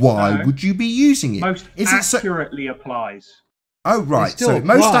 why No. would you be using it? Most Is it so? accurately applies. Oh, right. still So it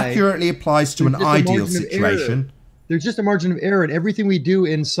most apply. accurately applies to There's an just a ideal margin of situation. There's just a margin of error in everything we do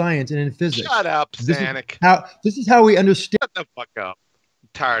in science and in physics. Shut up, This Zanik. this is how we understand. Shut the fuck up. I'm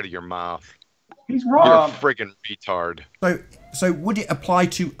tired of your mouth. He's You're wrong. a friggin' retard. So would it apply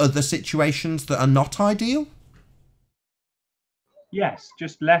to other situations that are not ideal? Yes,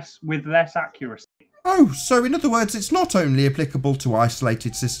 just with less accuracy. Oh, so in other words, it's not only applicable to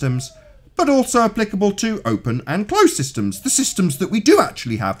isolated systems, but also applicable to open and closed systems, the systems that we do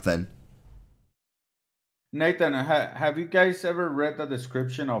actually have then. Nathan, have you guys ever read the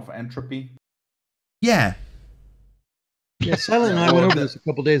description of entropy? Yeah. Yeah, Silent and I went over this a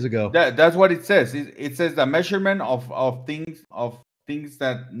couple days ago. That's what it says. It says the measurement of things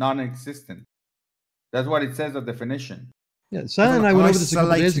that non-existent. That's what it says, the definition. Yeah, Silent and I went over this a couple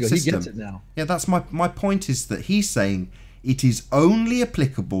days Isolated ago. He system. gets it now. Yeah, that's my point is that he's saying it is only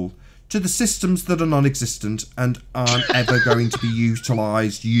applicable to the systems that are non-existent and aren't ever going to be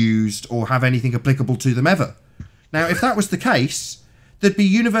utilised, used, or have anything applicable to them ever. Now, if that was the case, there'd be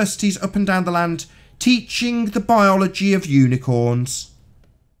universities up and down the land teaching the biology of unicorns.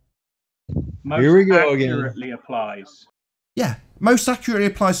 Most Here we go again. accurately applies. Yeah, most accurately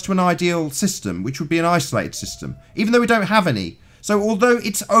applies to an ideal system, which would be an isolated system, even though we don't have any. So although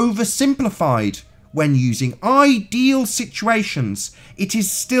it's oversimplified when using ideal situations, it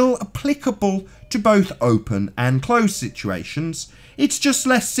is still applicable to both open and closed situations. It's just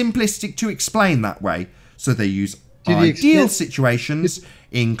less simplistic to explain that way. So they use ideal situations,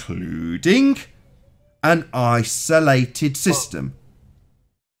 including an isolated system.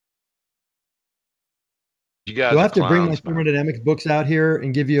 You guys Do I are have to bring my clowns. thermodynamics books out here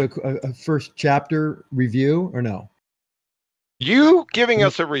and give you a first chapter review or no? You giving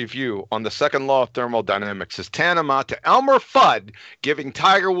us a review on the second law of thermodynamics is tantamount to Elmer Fudd giving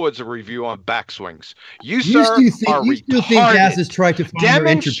Tiger Woods a review on backswings. You, sir, You still are think retarded. gases try to find their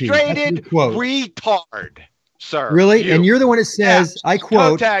entropy. That's your Demonstrated quote. retard, sir. Really? And you're the one that says, I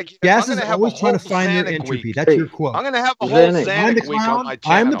quote, tag you. gases I'm are gonna have always a trying to whole find their Sanic entropy. week. That's your quote. I'm gonna have a whole I'm the Sanic week on clown. my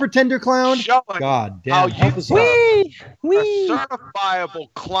channel. I'm the pretender clown. Showing God how damn. you, sir, are a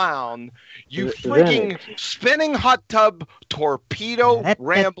certifiable clown. You freaking spinning hot tub torpedo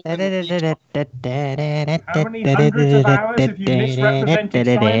rambling. How many hundreds of hours have you misrepresented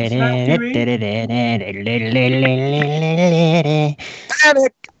science now, Huey?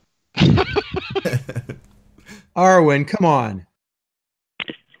 Panic! Arwen, come on.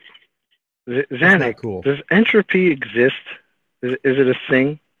 Xanac, cool. Does entropy exist? Is it a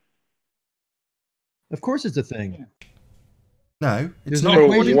thing? Of course it's a thing. No, it's There's not. no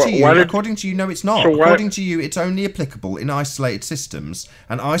According equation. to you, why did- according to you, no, it's not. So why- According to you, it's only applicable in isolated systems,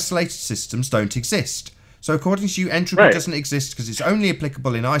 and isolated systems don't exist. So according to you, entropy Right. doesn't exist because it's only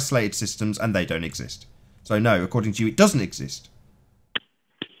applicable in isolated systems, and they don't exist. So no, according to you, it doesn't exist.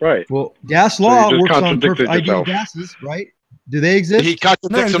 Right. Well, gas So law you just works on contradicted ideal yourself. gases, right? Do they exist? He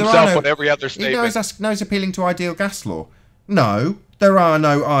contradicts there are himself no- on every other No, statement. he's appealing to ideal gas law. No, there are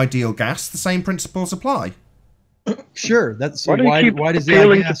no ideal gas. The same principles apply. Sure. That's so Why do you keep why does the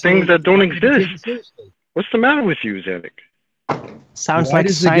appealing to gas things law that don't have to be taken exist? seriously? What's the matter with you, Xanac? Sounds Why like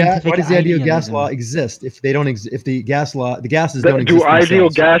does scientific why does the ideal gas idealism. law exist if they don't if the gases don't exist Do ideal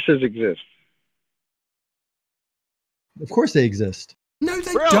themselves? gases exist? Of course they exist. No,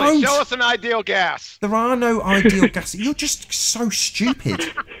 they Really? don't. Show us an ideal gas. There are no ideal gases. You're just so stupid.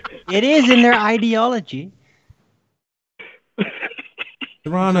 It is in their ideology.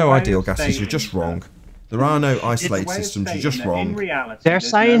 There are no way ideal of gases. You're saying just wrong. There are no It's a isolated way of systems. You're saying just that In wrong. reality, They're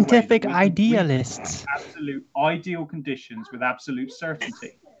there's no way that scientific we can idealists. absolute ideal conditions with absolute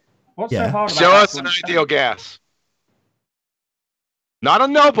certainty. What's Yeah. so hard about Show that us to an understand? ideal gas. Not a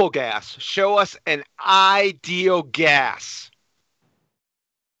noble gas. Show us an ideal gas.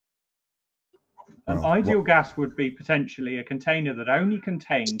 An ideal gas would be potentially a container that only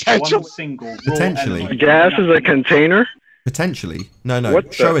contains Potential- one single raw Potentially. element. Gas is a container? Potentially. No.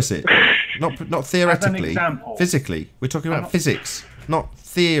 What Show the- us it. Not theoretically. example. Physically. We're talking I'm about not- physics, not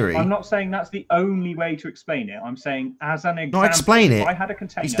theory. I'm not saying that's the only way to explain it. I'm saying as an example. Not explain if it. I had a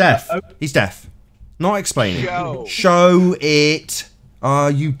container. He's deaf. that He's deaf. Not explain Show. it. Show it.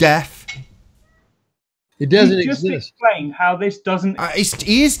 Are you deaf? It doesn't You just exist. explained how this doesn't.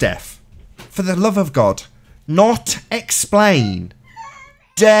 He is deaf. For the love of God. Not explain.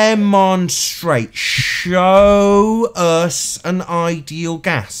 Demonstrate. Show us an ideal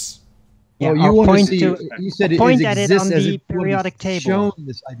gas. Well, Yeah, you I'll want to point see. to- You said it point is at it exists on as the it will be periodic table. shown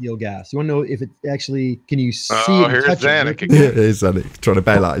this ideal gas. You want to know if it actually can you see Oh, it and here's touch Xanac it? again. Here's Zanik trying to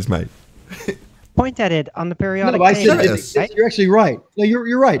bail out his mate. Point at it on the No, periodic but I table. said it exists. You're actually right. No,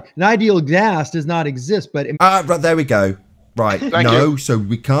 you're right. An ideal gas does not exist, but Right, there we go. Right, Thank no, you. so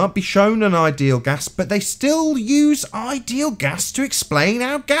we can't be shown an ideal gas, but they still use ideal gas to explain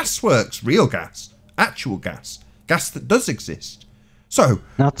how gas works. Real gas. Actual gas. Gas that does exist. So,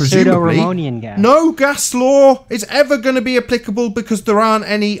 Not presumably, pseudo-Ramonian gas. no gas law is ever going to be applicable because there aren't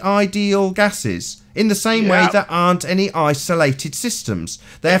any ideal gases. In the same way, there aren't any isolated systems.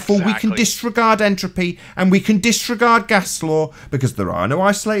 Therefore, we can Exactly. disregard entropy and we can disregard gas law because there are no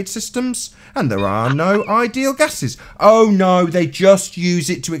isolated systems and there are no ideal gases. Oh no, they just use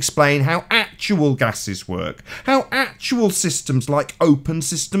it to explain how actual gases work, how actual systems like open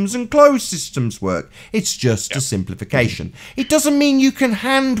systems and closed systems work. It's just a simplification. It doesn't mean you can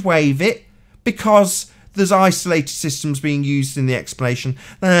hand wave it because there's isolated systems being used in the explanation.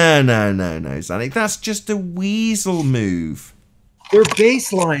 No, Zanik. That's just a weasel move. they're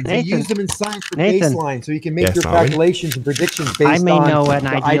baselines. They Nathan. use them in science for Nathan. baselines, so you can make Yes, your Arwen? calculations and predictions based I may on know an the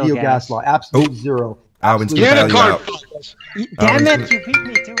ideal ideal gas. gas law. Absolute Oh. zero. Arwen's Absolute gonna bail you Unicorn. out. Damn Arwen's it, you beat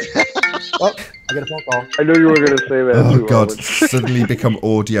me to it. Oh, I got a phone call. I knew you were going to say that Oh too. God! Owen. Suddenly become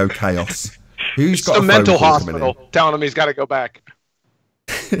audio chaos. Who's It's got the a phone mental call coming in? hospital telling him he's got to go back.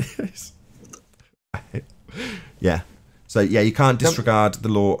 Yeah. So yeah, you can't disregard the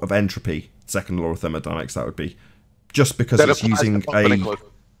law of entropy. Second law of thermodynamics, that would be. Just because That it's applies to using opening a... close.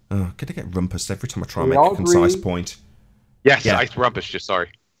 Oh, I'm gonna get rumpus every time I try and We make all a concise agree. point. Yes, Yeah. ice rumpus. Just sorry.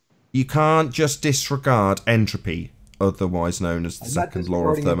 You can't just disregard entropy, otherwise known as the I'm not second law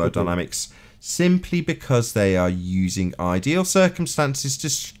of disregarding entropy. thermodynamics, simply because they are using ideal circumstances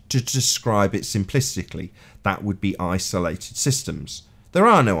to describe it simplistically. That would be isolated systems. There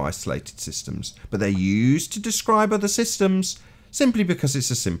are no isolated systems, but they're used to describe other systems simply because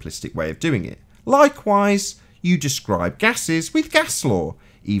it's a simplistic way of doing it. Likewise, you describe gases with gas law,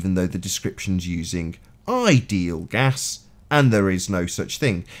 even though the description's using ideal gas, and there is no such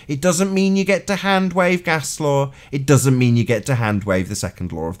thing. It doesn't mean you get to hand-wave gas law. It doesn't mean you get to hand-wave the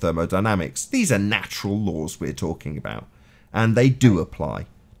second law of thermodynamics. These are natural laws we're talking about, and they do apply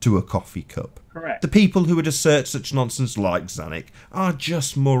to a coffee cup. Correct. The people who would assert such nonsense like Zanuck are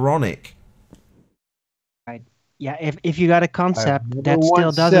just moronic. Right. Yeah, if you got a concept, never that still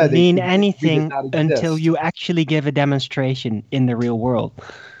once doesn't said mean it did anything not until exist. you actually give a demonstration in the real world.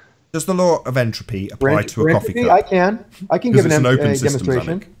 Does the law of entropy apply to a coffee cup? I can give Because an it's an open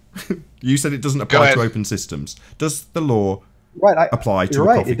demonstration. system, You said it doesn't apply to open systems. Does the law Right, apply to you're a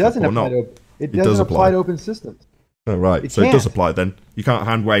right. coffee It doesn't cup or apply not? to it doesn't apply to open systems. Oh, right. It So it does can't. apply then. You can't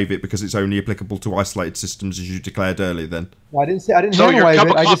hand wave it because it's only applicable to isolated systems, as you declared earlier. Then. Well, I didn't say I didn't So hand your wave cup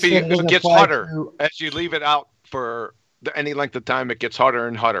it. of I just coffee said it doesn't gets apply hotter to- as you leave it out for any length of time. It gets hotter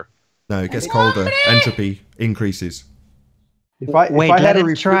and hotter. No, it gets colder. Entropy increases. If I Wait, had a let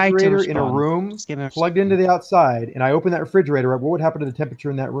it try to refrigerator in a respond. room Just give him a plugged into the outside, and I open that refrigerator up, what would happen to the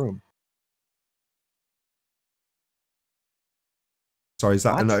temperature in that room? Sorry, is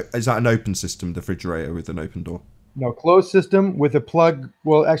that an open system? The refrigerator with an open door. No, closed system with a plug.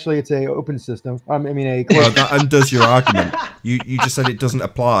 Well, actually, it's a open system. I mean, a Well, closed. that undoes your argument. You just said it doesn't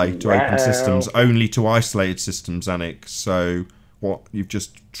apply to open systems, only to isolated systems, Zanuck. So what? You've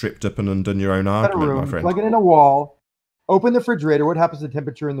just tripped up and undone your own Got a argument, my room, friend. plug it in a wall, open the refrigerator. What happens to the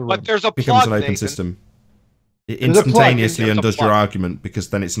temperature in the room? But there's a Becomes plug, an open Nathan. system. It There's a plug. instantaneously There's a undoes your plug. argument because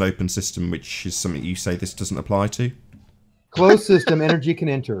then it's an open system, which is something you say this doesn't apply to. Closed system, energy can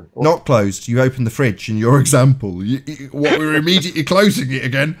enter. Not closed. You open the fridge in your example. What, we're immediately closing it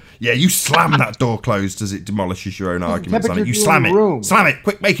again? Yeah, you slam that door closed as it demolishes your own arguments. temperature You in slam the it. room. Slam it.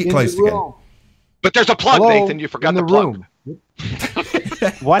 Quick, make it In the closed again. room. But there's a plug, Hello? Nathan. You forgot In the plug. room.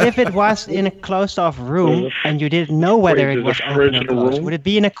 What if it was in a closed-off room and you didn't know whether Wait, it there's was a open fridge or in a closed? room? Would it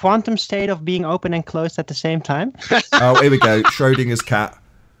be in a quantum state of being open and closed at the same time? Oh, here we go. Schrodinger's cat.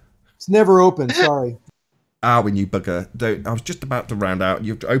 It's never open. Sorry. When you bugger. Don't. I was just about to round out.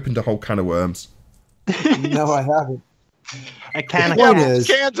 You've opened a whole can of worms. No, I haven't. A can The of point worms. is,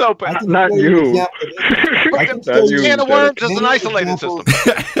 Can's open. I can Not show you you. an example of- I can Not show you. you Can of Dennis. worms is an many isolated examples.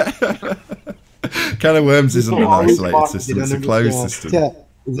 system. Can of worms isn't an People always isolated mock system. it, It's a don't closed understand. system.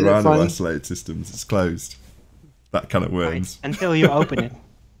 Yeah. Isn't There it are no funny? isolated systems. It's closed. That can of worms. Until you open it.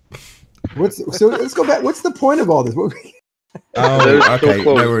 So let's go back. What's the point of all this? Oh, so okay.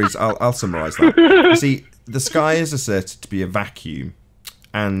 close. No worries. I'll summarise that. You see, the sky is asserted to be a vacuum,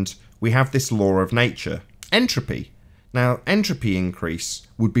 and we have this law of nature, entropy. Now, entropy increase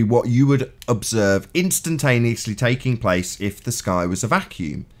would be what you would observe instantaneously taking place if the sky was a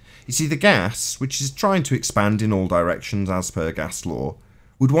vacuum. You see, the gas, which is trying to expand in all directions as per gas law,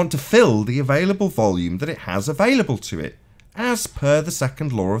 would want to fill the available volume that it has available to it. As per the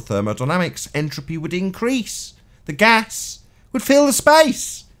second law of thermodynamics, entropy would increase. The gas would fill the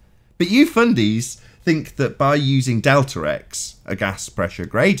space. But you fundies think that by using delta X, a gas pressure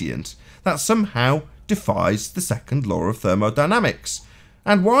gradient, that somehow defies the second law of thermodynamics.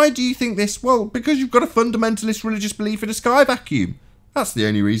 And why do you think this? Well, because you've got a fundamentalist religious belief in a sky vacuum. That's the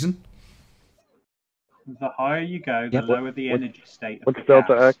only reason. The higher you go, the Yep. lower the energy state of what's the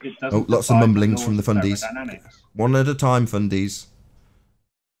delta gas. X? It doesn't Oh, lots of defy the mumblings laws from the of fundies. thermodynamics. One at a time, fundies.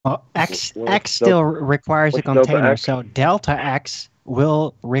 Well, X What's still delta- requires a what's delta container, X? so delta X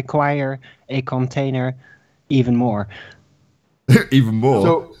will require a container even more. Even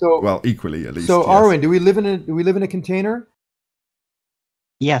more. So Well, equally at least. so yes. Arwen, do we live in a container?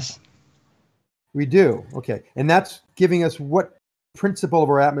 Yes. We do. Okay, and that's giving us what principle of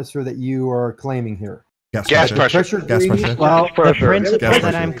our atmosphere that you are claiming here? Gas Gas pressure. pressure. Gas gradient? pressure. Well, the pressure. principle Gas that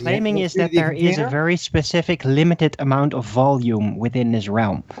pressure. I'm claiming is that The there is a container? very specific limited amount of volume within this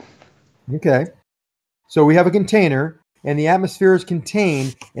realm. Okay, so we have a container, and the atmosphere is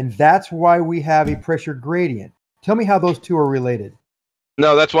contained, and that's why we have a pressure gradient. Tell me how those two are related.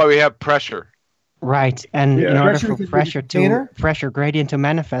 No, that's why we have pressure. Right, and Yeah. in order Pressure for can be pressure container? pressure gradient to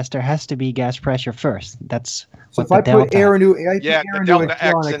manifest, there has to be gas pressure first. That's So what if I the put delta. air into Yeah, the delta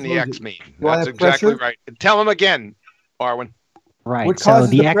X and the X mean. Do I That's have exactly pressure? right. Tell him again, Arwen. Right. What So causes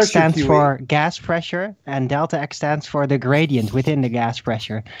the the X pressure, stands QE? for gas pressure, and delta X stands for the gradient within the gas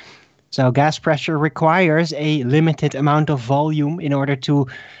pressure. So gas pressure requires a limited amount of volume in order to,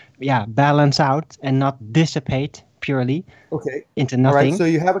 balance out and not dissipate purely Okay. into All nothing. right. So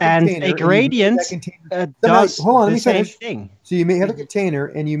you have a and container. a and you gradient made that container- does hold on, let the me same finish. thing. So you may have a container,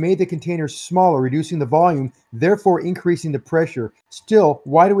 and you made the container smaller, reducing the volume, therefore increasing the pressure. Still,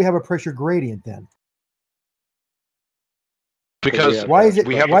 why do we have a pressure gradient then? Because why is it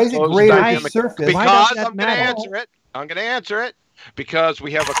we have why a is it closed greater at the dynamic. surface? Because I'm going to answer it. I'm going to answer it. Because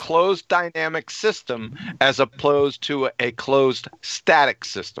we have a closed dynamic system as opposed to a closed static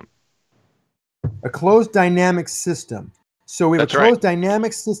system. A closed dynamic system. So we have That's a closed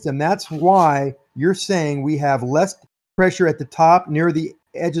dynamic system. That's why you're saying we have less pressure at the top near the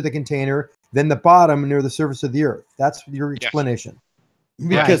edge of the container than the bottom near the surface of the earth. That's your explanation.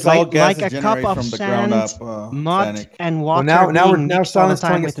 Because Right, all gas like is a cup generated of from the ground sand, up. mud, Sanic. and Well, water now being mixed all the Silence time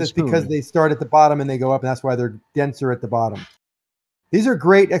telling us with a this spoon. because they start at the bottom and they go up, and that's why they're denser at the bottom. These are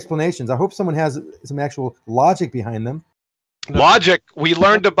great explanations. I hope someone has some actual logic behind them. Logic. We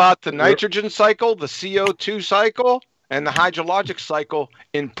learned about the nitrogen cycle, the CO2 cycle, and the hydrologic cycle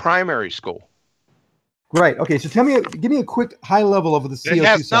in primary school. Right. Okay. So give me a quick high level of the CO2 It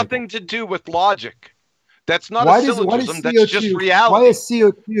has cycle. nothing to do with logic. That's not Why a does syllogism. CO2, That's just reality. Why is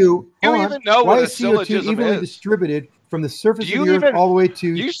CO2? You even know why what a is CO2 syllogism evenly is. distributed from the surface Do of you the Earth even? all the way to?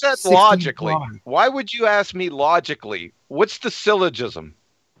 You said 6 feet logically. wide? Why would you ask me logically? What's the syllogism?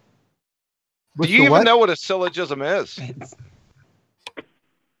 What's Do you the even what? know what a syllogism is?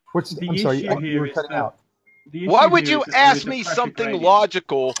 What's The I'm sorry, issue you here were is cutting that- out. the Why issue would here you is that there ask is a me pressure something gradient.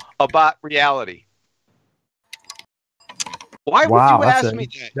 logical about reality? Why Wow, would you that's ask a me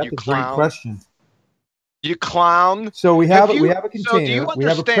that? that's You a great clown. question. You clown. So we have a So do container. you We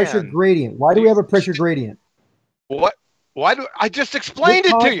have a pressure understand? gradient. Why do we have a pressure gradient? What? Why do I just explained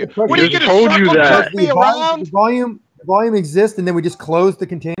it What to caused you? the pressure- What are you Just going to told you circle that. jerk me The around? volume exists, and then we just close the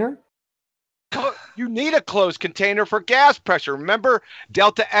container. You need a closed container for gas pressure. Remember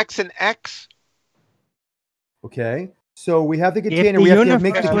delta X and X? Okay. So we have the If container. the We have to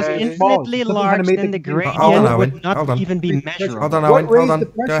make the universe was container smaller. infinitely Something had to large, make then the container gradient Hold on, smaller. Owen. would not Hold on. even be measurable. Hold on, What Owen. Hold raised on. the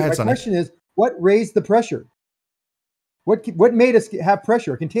pressure? Go ahead, My Sonny. question is, what raised the pressure? What made us have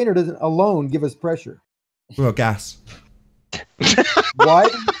pressure? A container doesn't alone give us pressure. Well, gas. Why?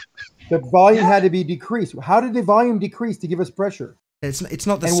 The volume had to be decreased. How did the volume decrease to give us pressure? It's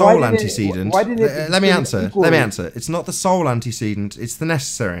not the And why sole didn't it- antecedent. why didn't it Let me distribute answer. Let equally? me answer. It's not the sole antecedent. It's the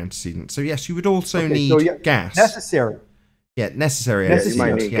necessary antecedent. So yes, you would also Okay, need so yeah, gas. necessary. Yeah, necessary Yeah, you might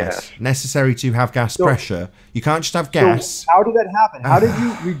antecedent. need Yes, gas. necessary to have gas So- pressure. You can't just have gas. So how did that happen? How did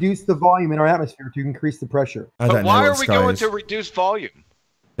you reduce the volume in our atmosphere to increase the pressure? I But don't know why what are the we sky going is. to reduce volume?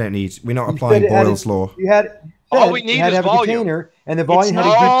 Don't need. We're not You applying said it had Boyle's law. You had All said we you need had is to have a volume. container, and the volume had to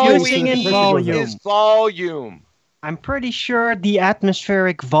All decrease we so the in need pressure goes up. is volume. I'm pretty sure the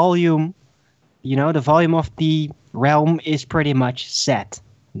atmospheric volume, the volume of the realm is pretty much set.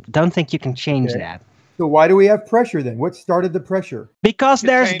 Don't think you can change Okay. that. So why do we have pressure then? What started the pressure? Because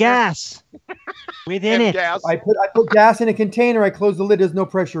there's Container. gas within And it. gas. I put gas in a container. I close the lid. There's no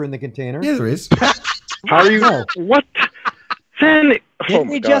pressure in the container. Yeah, there is. How do you? No. What? Zanik. Oh Didn't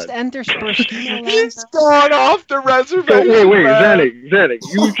my we God. just enter Spursky? He's gone off the So reservation. wait, man. Zanik.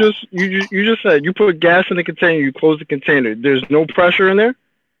 You just said you put gas in the container. You close the container. There's no pressure in there.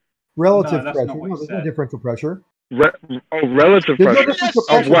 Relative No, that's pressure. not what No, he there's no said. differential pressure. Relative There's no pressure differential of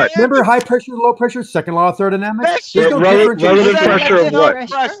pressure. what? Remember high pressure, low pressure, second law of thermodynamics? There's no Relative differential pressure of what?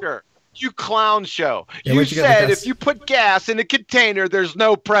 Pressure. You clown show. Yeah, you where'd you get the said gas? if you put gas in a container, there's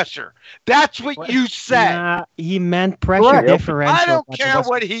no pressure. That's what you said. Nah, he meant pressure Correct. differential. I don't but it care wasn't-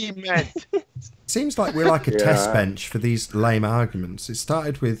 what he meant. Seems like we're like a test bench for these lame arguments. It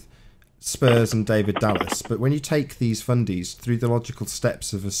started with Spurs and David Dallas, but when you take these fundies through the logical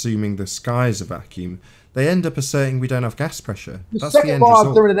steps of assuming the sky is a vacuum, they end up asserting we don't have gas pressure. The That's the second end law of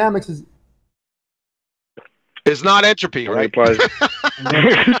result. thermodynamics is It's not entropy, right? Applies.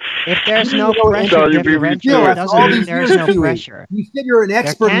 If there's no So pressure you be differential, redoing it it. doesn't all mean these there's years no doing it. pressure. You said you're an There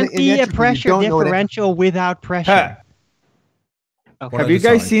expert can't in be a entropy. You pressure don't know what differential without pressure. One Have at you a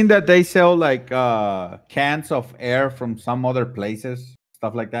guys time. seen that they sell like cans of air from some other places,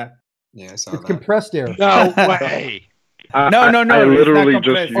 stuff like that? Yeah, I saw It's that. compressed air. No way. No, I it's not literally just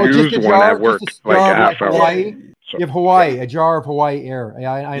compressed. Oh, used just a one jar, at work just a like jar a of half hour. Hawaii. So, You have Hawaii, a jar of Hawaii air.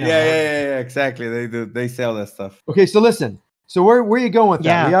 I know. Yeah, exactly. They do. They sell that stuff. Okay, so listen. So where are you going with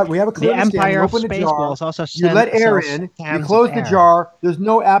that? Yeah, We have a clear the understanding. Empire of Open the jar. Spaceballs also You let air sells in. You cans close of the air. jar. There's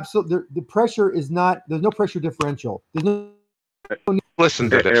no absolute. The pressure is not. There's no pressure differential. There's no. Listen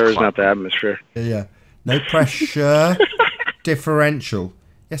to the this. air is clown. not the atmosphere. Yeah. No pressure differential.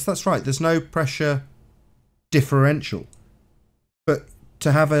 Yes, that's right. There's no pressure differential. But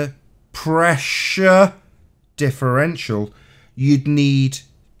to have a pressure differential, you'd need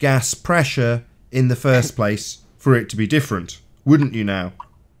gas pressure in the first place for it to be different, wouldn't you now?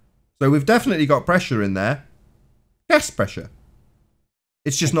 So we've definitely got pressure in there. Gas pressure.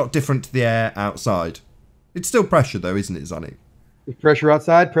 It's just not different to the air outside. It's still pressure though, isn't it, Zonic? Pressure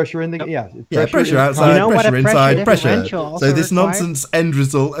outside, pressure in the pressure outside, pressure inside, pressure. So this nonsense end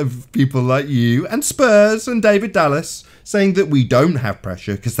result of people like you and Spurs and David Dallas saying that we don't have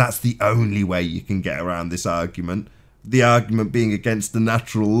pressure because that's the only way you can get around this argument. The argument being against the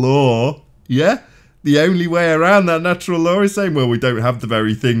natural law. Yeah? The only way around that natural law is saying, well, we don't have the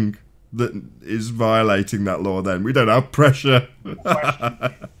very thing that is violating that law then. We don't have pressure.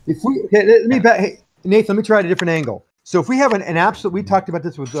 If we, hey, Nathan, let me try at a different angle. So if we have an absolute, we talked about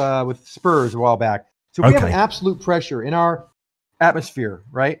this with Spurs a while back. So if we have an absolute pressure in our atmosphere,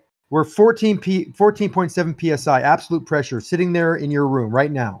 right? We're 14.7 psi, absolute pressure, sitting there in your room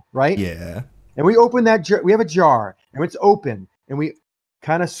right now, right? Yeah. And we open that jar, we have a jar, and it's open, and we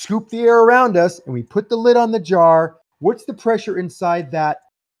kind of scoop the air around us, and we put the lid on the jar. What's the pressure inside that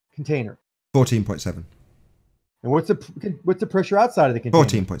container? 14.7. And what's the pressure outside of the container?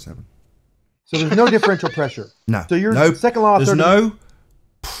 14.7. So there's no differential pressure. No. So your second law of there's no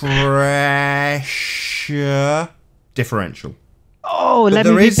pressure differential. Oh, let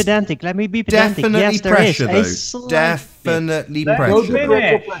me be pedantic. Let me be pedantic. Definitely Yes, there pressure, is. though. Definitely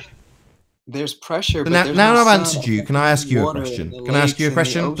pressure. There's pressure. But But there's now no I've sun. answered you. Can I ask you a Water question? and Can I ask you a lakes and the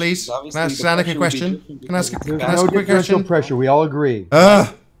question, oceans. please? Can I Obviously, ask the Zanik a pressure would be question? different Can I ask There's a no quick differential question? pressure. We all agree.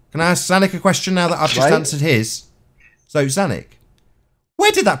 Can I ask Zanik a question now that I've just Right? answered his? So, Zanik,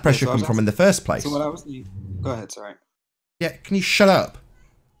 where did that pressure come from in the first place? So what I was go ahead, sorry. Yeah, can you shut up?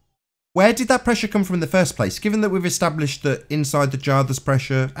 Where did that pressure come from in the first place? Given that we've established that inside the jar there's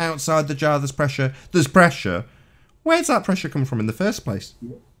pressure, outside the jar there's pressure, where does that pressure come from in the first place?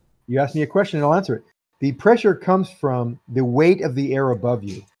 You ask me a question and I'll answer it. The pressure comes from the weight of the air above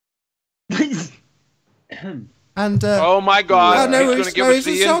you. And oh my God! no, He's going to give us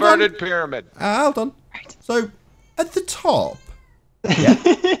the inverted pyramid. Hold on. So at the top, yeah.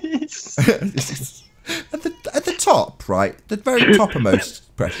 at the top, right, the very toppermost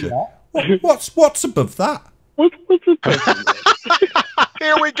pressure. What's above that? What's the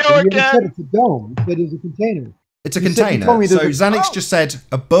Here we go You again. said it's a dome. You said it's a container. It's a You said- you container. told me So there's a- Xanix just said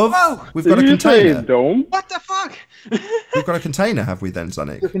above. We've got a Did you say container. dome? What the fuck? We've got a container, have we then,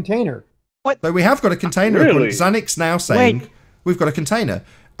 Xanix? It's a container. So we have got a container. Really? Xanix now saying we've got a container.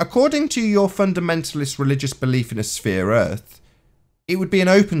 According to your fundamentalist religious belief in a sphere Earth, it would be an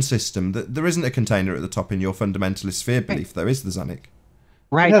open system. That there isn't a container at the top in your fundamentalist sphere belief, though, is there, Xanix?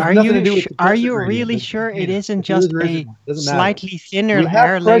 Right? It has Are nothing to do you with the are pressure you gradient. really It's a sure it container. isn't It just is a original. Doesn't matter. slightly thinner You have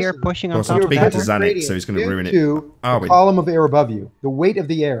air layer pressure. pushing Of on course, top I'm of speaking that? to Xanix, so he's going to ruin it. To Are the we? column of air above you, the weight of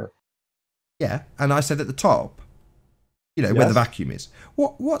the air. Yeah, and I said at the top, you know, where the Yes. vacuum is.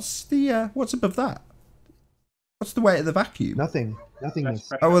 What's above that? What's the weight of the vacuum? Nothing.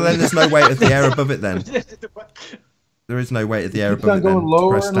 Nothingness. Oh, well, then there's no weight of the air above it then. There is no weight of the air Keeps above on it then. going to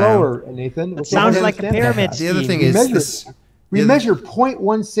lower press and down. lower, Nathan. It sounds like a pyramid The other scheme. thing We is measure- this. We measure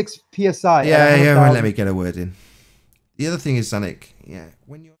 0.16 psi. Yeah, well, let me get a word in. The other thing is, Zanik,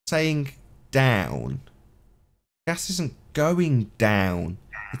 when you're saying down, gas isn't going down.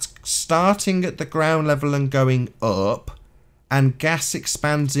 It's starting at the ground level and going up, and gas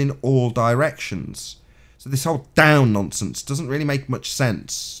expands in all directions. So this whole down nonsense doesn't really make much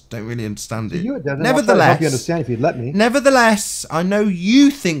sense. Don't really understand it. You it doesn't. I'll try to help you Nevertheless, understand if you'd let me. Nevertheless, I know you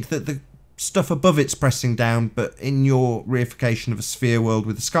think that the stuff above it's pressing down, but in your reification of a sphere world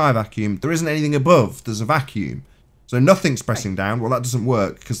with a sky vacuum, there isn't anything above. There's a vacuum. So nothing's pressing down. Well, that doesn't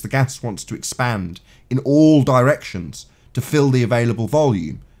work because the gas wants to expand in all directions to fill the available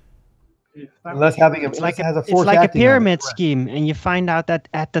volume. Unless having It's like has a it's force like a acting on it. pyramid scheme, and you find out that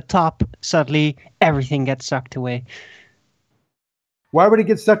at the top suddenly everything gets sucked away Why would it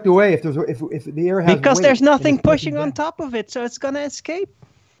get sucked away if the air has because weight there's and nothing it's pressing pushing on down? top of it, so it's gonna escape.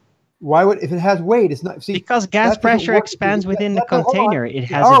 Why would if it has weight? It's not Because gas that doesn't pressure work. expands within the Hold on. container it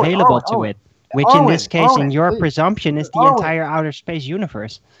has Arwen, available Arwen, to Arwen. it, which in this case, in Arwen, your please. presumption, is the Arwen. entire outer space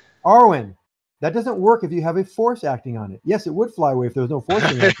universe. Arwen, that doesn't work if you have a force acting on it. Yes, it would fly away if there was no force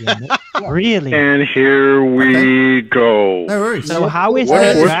acting on it. Yeah. Really? And here we go. No worries. So how is What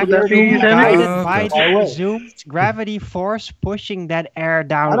that force would that be, vacuum Xanix? guided by Fly the away. presumed gravity force pushing that air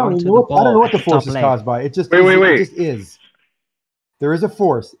down I don't onto even the know what, ball? I don't know what the at force top is layer? caused by. It just Wait, is, wait, wait. It just is. There is a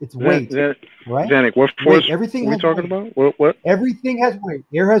force. It's weight, right? Zanik, what force everything are we has talking weight. about? What? Everything has weight.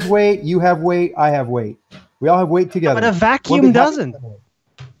 Air has weight. You have weight. I have weight. We all have weight together. But a One vacuum thing happens doesn't. to the weight.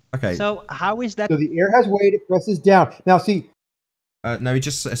 Okay. So how is that? So the air has weight. It presses down. Now see, No, he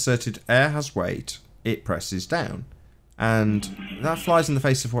just asserted air has weight, it presses down. And that flies in the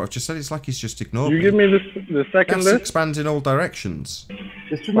face of what I've just said. It's like he's just ignored You me. give me the second Gas list? expands in all directions.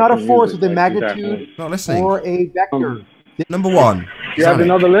 This is not a force with a magnitude Not listening. or a vector. Number one. You have Xanic.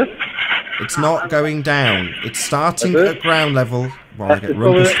 another list? It's not going down. It's starting That's it? at ground level. While I get It's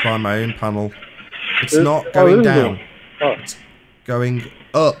rumpushed over- by my own panel. It's This- not oh, going this is down. good. It's going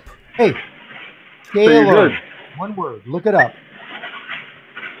up. Hey, you're scalar. good. One word. Look it up.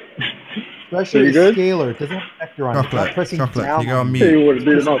 Pressure you're is good? scalar. It doesn't have a vector on it. It's not Chocolate. pressing Chocolate. down Can you go on on mute? You would have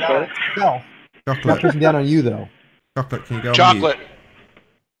beat It's him up, pressing down right? on itself. It's not Chocolate. pressing down on you, though. Chocolate. Can you go on Chocolate. mute?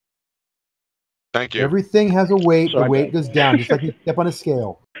 Thank you. Everything has a weight. The Sorry, weight guys. goes down, just like you step on a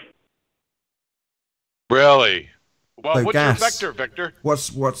scale. Really? Well, So what's gas. your vector, Victor? What's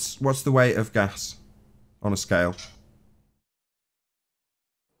the weight of gas on a scale?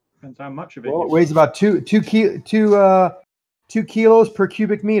 Depends how much of it. Well, it you- weighs about 2 kilos per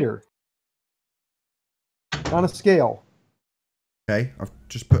cubic meter on a scale. Okay, I've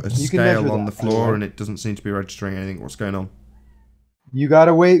just put a You can measure scale on that, the floor anyway. and it doesn't seem to be registering anything. What's going on? You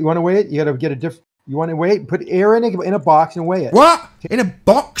gotta weigh. You want to weigh it? You gotta get a different. You want to weigh it? Put air in a box and weigh it. What? In a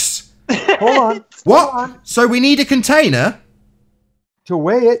box? Hold on. What? Hold on. So we need a container? To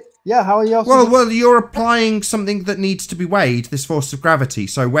weigh it? Yeah. How else? Well, you're applying something that needs to be weighed, this force of gravity.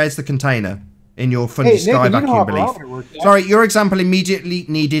 So where's the container in your funny Hey, sky Nathan, you know how vacuum belief? barometer works, yeah? Sorry, your example immediately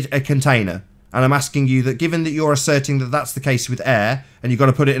needed a container. And I'm asking you that given that you're asserting that that's the case with air, and you've got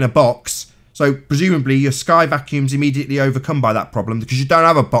to put it in a box, so presumably your sky vacuum's immediately overcome by that problem because you don't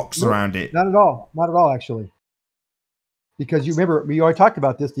have a box around it. Not at all. Not at all, actually. Because you remember, we already talked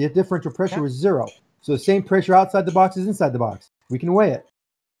about this. The differential pressure was 0. So the same pressure outside the box is inside the box. We can weigh it.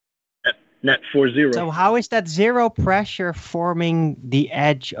 Net 40. So how is that zero pressure forming the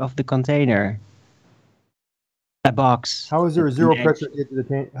edge of the container? A box. How is there a zero An edge. pressure to get to the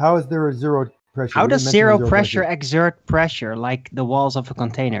tank? How is there a zero pressure? How We does didn't mention zero the pressure exert pressure like the walls of a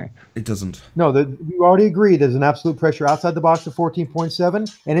container? It doesn't. No, we already agreed there's an absolute pressure outside the box of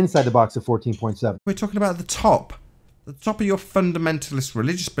 14.7 and inside the box of 14.7. We're talking about the top of your fundamentalist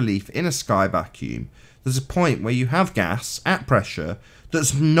religious belief in a sky vacuum. There's a point where you have gas at pressure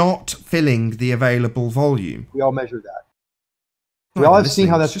that's not filling the available volume. We all measure that. Not We all have listening, seen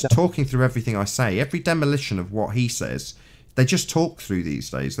how it's that's just talking through everything I say. Every demolition of what he says, they just talk through these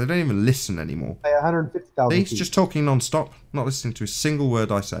days. They don't even listen anymore. by 150,000 He's feet. just talking non-stop, not listening to a single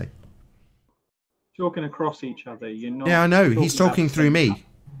word I say. Talking across each other. You're not. Yeah, I know. He's about talking the through same me. stuff.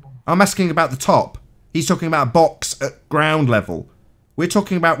 I'm asking about the top. He's talking about a box at ground level. We're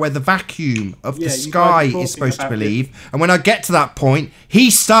talking about where the vacuum of Yeah, the you guys sky are talking is supposed to about believe. And when I get to that point, he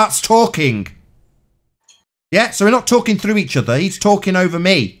starts talking. Yeah, so we're not talking through each other. He's talking over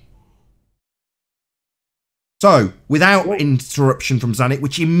me. So, without interruption from Xanic,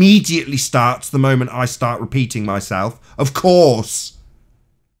 which immediately starts the moment I start repeating myself, of course.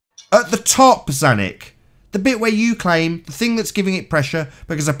 At the top, Xanic, the bit where you claim the thing that's giving it pressure,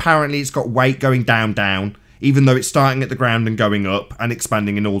 because apparently it's got weight going down, even though it's starting at the ground and going up and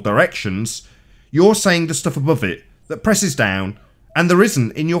expanding in all directions, you're saying the stuff above it that presses down, and there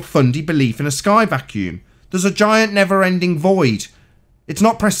isn't in your fundy belief in a sky vacuum. There's a giant never-ending void. It's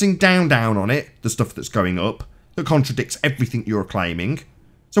not pressing down on it, the stuff that's going up, that contradicts everything you're claiming.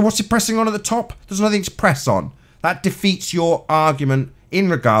 So what's it pressing on at the top? There's nothing to press on. That defeats your argument in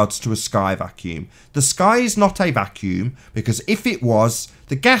regards to a sky vacuum. The sky is not a vacuum because if it was,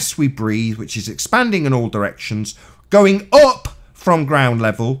 the gas we breathe, which is expanding in all directions, going up from ground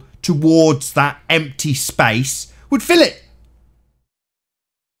level towards that empty space, would fill it.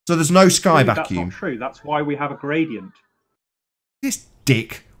 So there's no sky That's vacuum. not true. That's why we have a gradient. This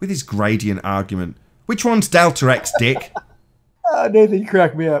dick with his gradient argument. Which one's delta x, dick? Nathan, you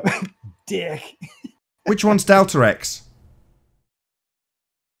cracked me up. Dick. Which one's delta x?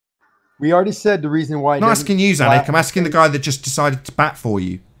 We already said the reason why. I'm not asking you, Xanic. I'm asking the guy that just decided to bat for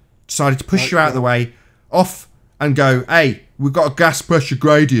you. Decided to push you out of the way, off, and go, hey, we've got a gas pressure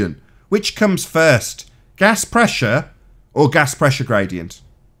gradient. Which comes first? Gas pressure or gas pressure gradient?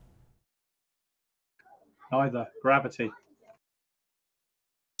 Neither. Gravity.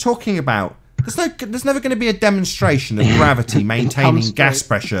 Talking about there's never going to be a demonstration of gravity maintaining gas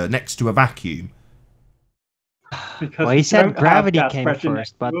pressure next to a vacuum. Because Well, he we said don't have gravity gas came pressure first,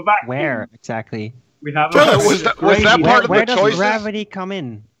 next but to a vacuum. where exactly? We have So a was that part Where of the does choices? gravity come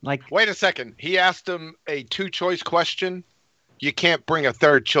in? Wait a second. He asked him a two-choice question. You can't bring a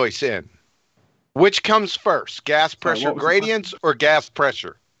third choice in. Which comes first, gas pressure what was the gradients or gas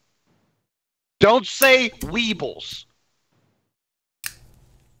pressure? Don't say weebles.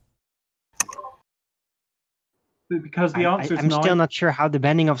 Because the answer is I'm still not sure how the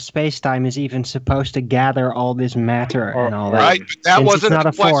bending of space-time is even supposed to gather all this matter and all that. Right, but that since wasn't it's not the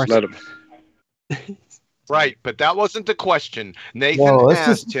a force. question. Right, but that wasn't the question. Nathan Well, let's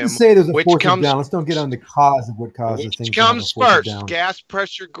asked just him say there's a which force comes down. Let's don't get on the cause of what causes things which to have a comes force first, down. gas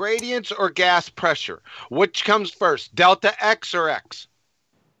pressure gradients or gas pressure? Which comes first, delta X or X?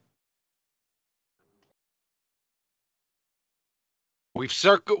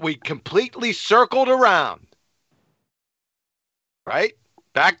 We completely circled around. Right?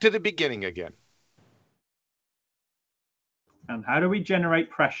 Back to the beginning again. And how do we generate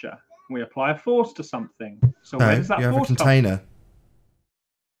pressure? We apply a force to something. So No, where does that you have a force come from? container.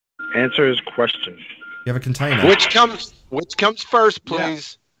 Answer is question. You have a container. Which comes first,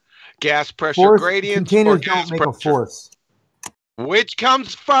 please? Gas pressure Force gradients or containers gas don't make a pressure? force. Which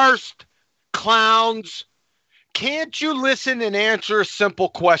comes first, clowns? Can't you listen and answer a simple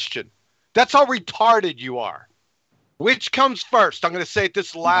question? That's how retarded you are. Which comes first? I'm going to say it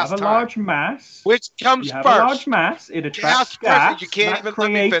this last You have a time. large mass. Which comes You have first? a large mass. It attracts gas. You can't that even let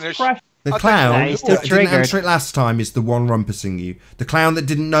me creates finish. pressure. The I'll clown tell you that what. didn't answer it last time is the one rumpusing you. The clown that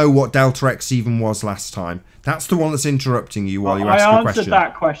didn't know what delta X even was last time. That's the one that's interrupting you while you ask I the answered question.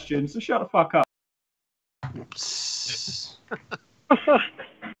 that question, so shut the fuck up.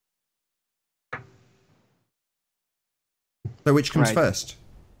 So which comes Right. first?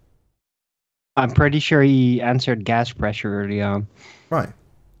 I'm pretty sure he answered gas pressure early on. Right.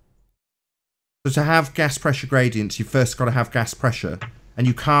 So to have gas pressure gradients, you've first got to have gas pressure. And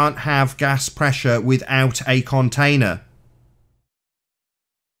you can't have gas pressure without a container.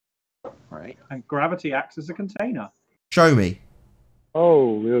 Right. And gravity acts as a container. Show me.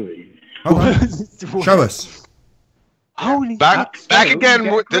 Oh, really? Hold on. Show us. Holy Back again.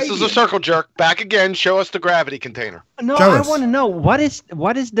 get This is a circle jerk. Back again. Show us the gravity container. No, Show I us. want to know what is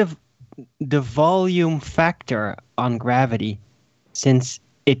the volume factor on gravity, since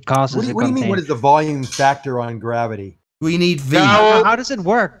it causes What do a you mean? container. What is the volume factor on gravity? We need V. How does it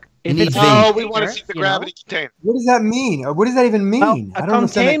work? You If need it's V. a Oh, we want to container, see the you know? gravity container. What does that mean? What does that even mean? Well, I don't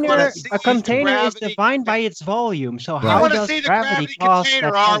understand that. a container is gravity defined by its volume. So Right. how I want to does see the gravity gravity cause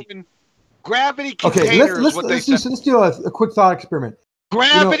container, that volume? Arvin. Gravity Okay, container is what they said. let's do a quick thought experiment.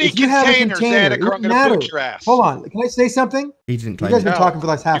 Gravity if you have a containers, container, Annika, it I'm wouldn't going to matter. boot your ass. Hold on, can I say something? He didn't You claim guys it. been talking for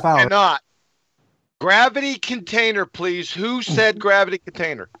the last half hour. Cannot. Gravity container, please. Who said gravity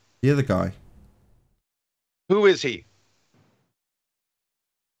container? The other guy. Who is he?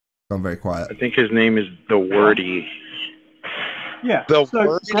 Gone very quiet. I think his name is the Wordy. Yeah. The so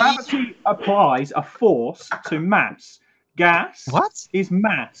word- gravity applies a force to mass. Gas is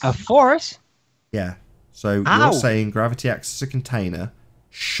mass. A force? Yeah. So Ow. you're saying gravity acts as a container.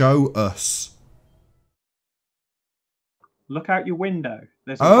 Show us. Look out your window.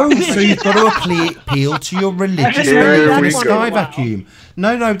 There's a Oh, vacuum. so you've got to appeal to your religious There belief in we a go. sky vacuum.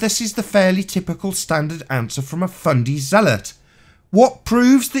 No, this is the fairly typical standard answer from a fundy zealot. What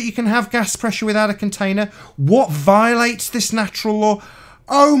proves that you can have gas pressure without a container? What violates this natural law?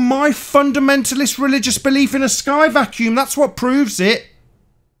 Oh, my fundamentalist religious belief in a sky vacuum. That's what proves it.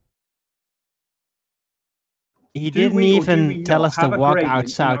 He Do didn't we or do we even tell not us to have a walk gradient in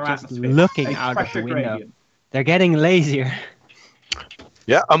outside, our just atmosphere? looking A out of the pressure window. gradient. They're getting lazier.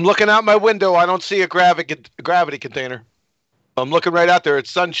 Yeah, I'm looking out my window. I don't see a gravity container. I'm looking right out there. It's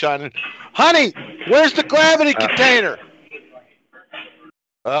sun shining. Honey, where's the gravity container?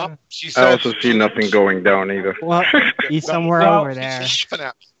 Oh, she I said. also see nothing going down either. Well, he's somewhere Well, over there.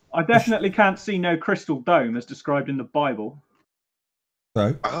 I definitely can't see no crystal dome as described in the Bible.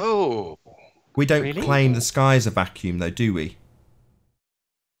 So? Oh. We don't Really? claim the sky is a vacuum, though, do we?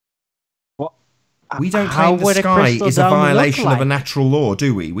 What? We don't How claim the would a sky crystal is a dome look violation of a like? natural law,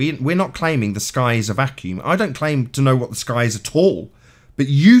 do we? We're not claiming the sky is a vacuum. I don't claim to know what the sky is at all. But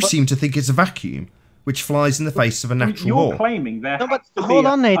you seem to think it's a vacuum, which flies in the face of a natural You're law. claiming there No, but has to be hold a-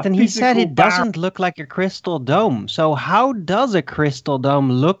 on, Nathan. a He said physical it doesn't look like a crystal dome. So how does a crystal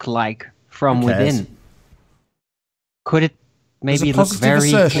dome look like from Who cares? within? Could it There's maybe a look positive very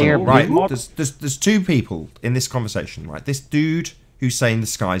assertion, clear? right? blue? There's two people in this conversation, right? This dude who's saying the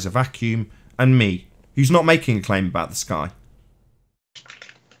sky's a vacuum, and me, who's not making a claim about the sky.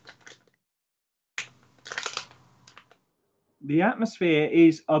 The atmosphere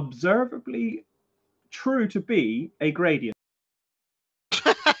is observably true to be a gradient.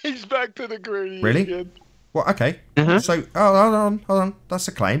 He's back to the gradient Really? again. Well, okay. So, hold on. That's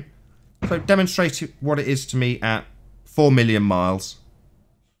a claim. So demonstrate what it is to me at 4 million miles.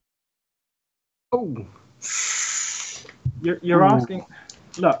 Oh. You're asking.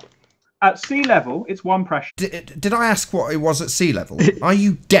 Look, at sea level, it's one pressure. Did I ask what it was at sea level? Are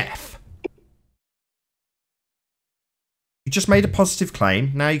you deaf? You just made a positive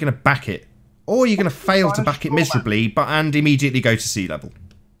claim. Now you're going to back it. Or you're going to fail to back it miserably and immediately go to sea level.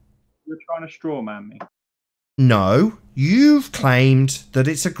 You're trying to straw man me. No, you've claimed that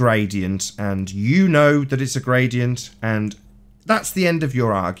it's a gradient, and you know that it's a gradient, and that's the end of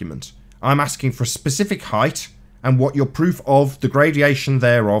your argument. I'm asking for a specific height and what your proof of the gradation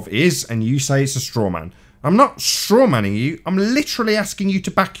thereof is, and you say it's a straw man. I'm not straw manning you, I'm literally asking you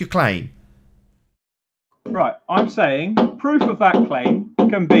to back your claim. Right, I'm saying proof of that claim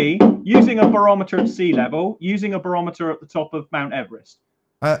can be using a barometer at sea level, using a barometer at the top of Mount Everest.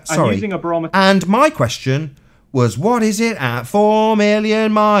 Sorry. And using a barometer. And my question was, what is it at 4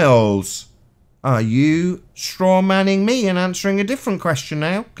 million miles? Are you straw manning me and answering a different question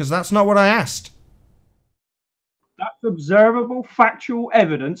now? Because that's not what I asked. That's observable, factual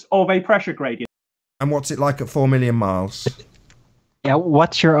evidence of a pressure gradient. And what's it like at 4 million miles? Yeah,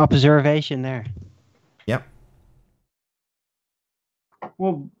 what's your observation there? Yep.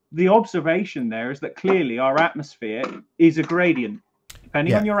 Well, the observation there is that clearly our atmosphere is a gradient.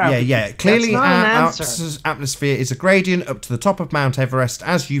 Depending on your altitude. Yeah. Clearly, our atmosphere is a gradient up to the top of Mount Everest,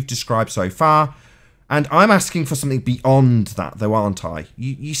 as you've described so far. And I'm asking for something beyond that, though, aren't I?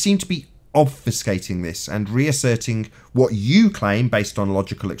 You seem to be obfuscating this and reasserting what you claim, based on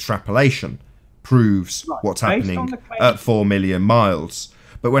logical extrapolation, proves what's happening at 4 million miles.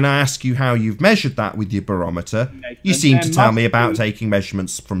 But when I ask you how you've measured that with your barometer, you seem to tell me about taking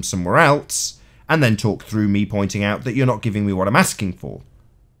measurements from somewhere else, and then talk through me pointing out that you're not giving me what I'm asking for.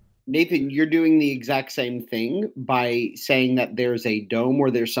 Nathan, you're doing the exact same thing by saying that there's a dome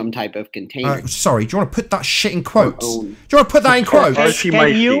or there's some type of container. Sorry, do you want to put that shit in quotes? Do you want to put that in quotes?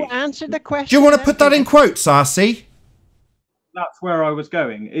 Can you answer the question? Do you want to put that in quotes, RC? That's where I was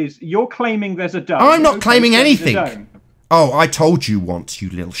going. Is you're claiming there's a dome. I'm not claiming anything. Oh, I told you once, you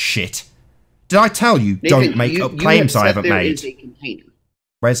little shit. Did I tell you, Nathan, don't make up claims I haven't made? Is a container.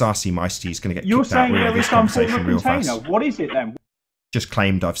 Where's RC Meisty? He's going to get You're kicked out saying of there this is some form conversation of real container. fast. What is it then? Just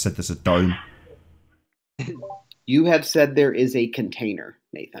claimed I've said there's a dome. You have said there is a container,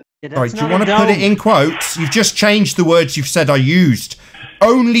 Nathan. Sorry, do you want to put it in quotes? You've just changed the words you've said I used.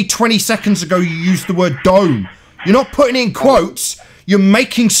 Only 20 seconds ago you used the word dome. You're not putting it in quotes. You're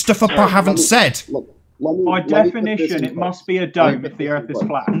making stuff up I haven't said. By definition, it must be a dome if the Earth is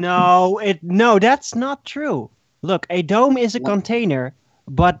flat. No, that's not true. Look, a dome is a container,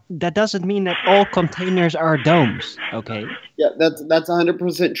 but that doesn't mean that all containers are domes, okay? Yeah, that's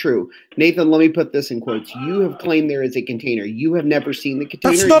 100% true. Nathan, let me put this in quotes. You have claimed there is a container. You have never seen the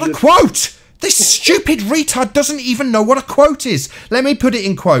container. That's not a quote! This stupid retard doesn't even know what a quote is. Let me put it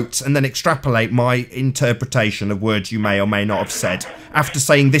in quotes and then extrapolate my interpretation of words you may or may not have said after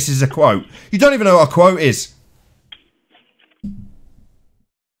saying this is a quote. You don't even know what a quote is.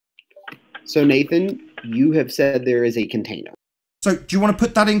 So, Nathan, you have said there is a container. So, do you want to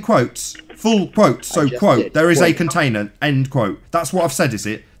put that in quotes? Full quotes. So, quote, there is a container, end quote. That's what I've said, is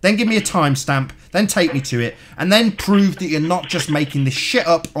it? Then give me a timestamp, then take me to it, and then prove that you're not just making this shit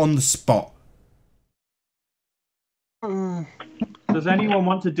up on the spot. Does anyone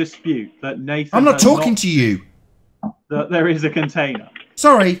want to dispute that Nathan... I'm not talking to you. That there is a container.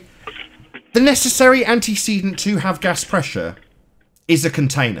 Sorry. The necessary antecedent to have gas pressure is a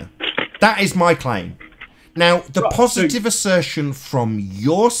container. That is my claim. Now, the positive assertion from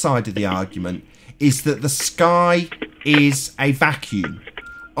your side of the argument is that the sky is a vacuum.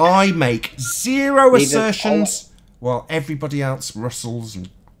 I make zero assertions while everybody else rustles and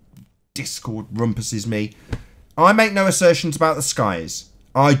Discord rumpuses me. I make no assertions about the skies.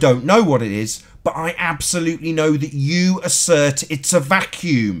 I don't know what it is, but I absolutely know that you assert it's a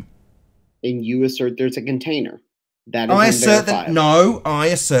vacuum. And you assert there's a container. That is I assert that unverifiable. I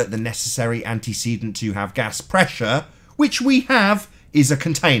assert the necessary antecedent to have gas pressure, which we have, is a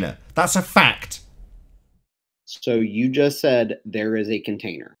container. That's a fact. So you just said there is a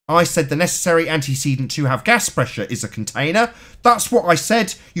container. I said the necessary antecedent to have gas pressure is a container. That's what I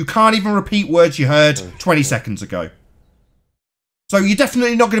said. You can't even repeat words you heard 20 seconds ago. So you're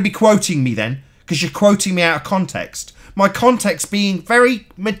definitely not going to be quoting me then, because you're quoting me out of context. My context being very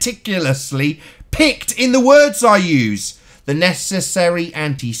meticulously picked in the words I use. The necessary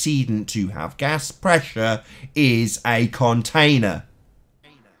antecedent to have gas pressure is a container.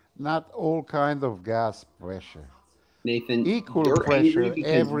 Not all kind of gas pressure. Nathan, equal you're pressure angry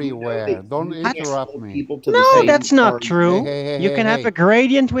because everywhere. you know Don't interrupt me. No, that's not true. Hey, You can have a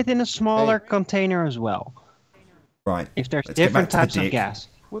gradient within a smaller container as well. Right. If there's Let's get different back to types the of dick. gas.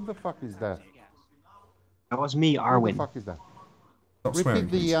 What the fuck is that? That was me, What Arwin. the fuck is that? Stop swearing,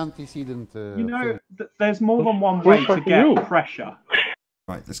 Repeat the please. antecedent. You know, thing. there's more than one way to get pressure.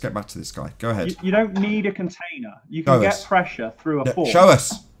 Right, let's get back to this guy. Go ahead. You don't need a container. You can get pressure through a force. Show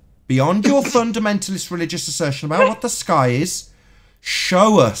us. Beyond your fundamentalist religious assertion about what the sky is,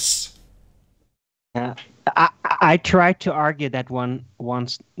 show us. Yeah, I tried to argue that one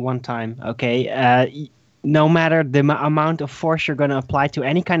time. Okay, no matter the amount of force you're going to apply to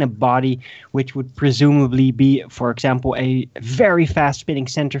any kind of body, which would presumably be, for example, a very fast spinning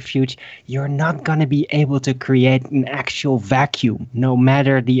centrifuge, you're not going to be able to create an actual vacuum, no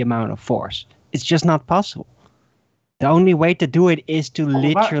matter the amount of force. It's just not possible. The only way to do it is to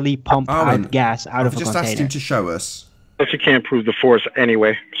literally pump out gas out of a container. I've just asked him to show us. Plus, you can't prove the force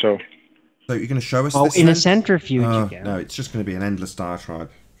anyway, so. So you're going to show us this? Oh, in a centrifuge Oh, again. no, it's just going to be an endless diatribe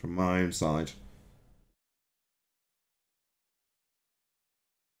from my own side.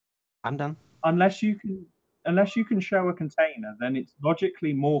 I'm done. Unless you can show a container, then it's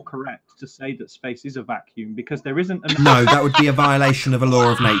logically more correct to say that space is a vacuum because there isn't enough. No, that would be a violation of a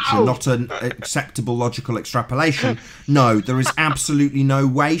law of nature, not an acceptable logical extrapolation. No, there is absolutely no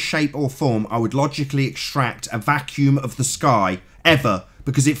way, shape or form I would logically extract a vacuum of the sky, ever,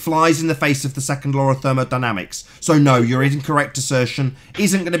 because it flies in the face of the second law of thermodynamics. So no, your incorrect assertion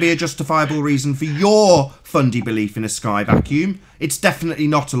isn't going to be a justifiable reason for your fundy belief in a sky vacuum. It's definitely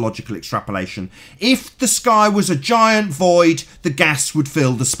not a logical extrapolation. If the sky was a giant void, the gas would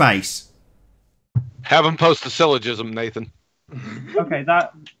fill the space. Have him post the syllogism, Nathan. Okay,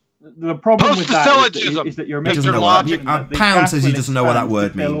 the problem with that is that you're making logic. Pound says he doesn't know what that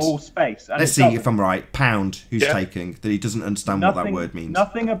word means. All space, Let's see if I'm right. Pound, who's taking, that he doesn't understand what that word means.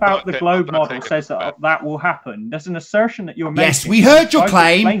 Nothing about the globe model says that will happen. There's an assertion that you're making. Yes, we heard your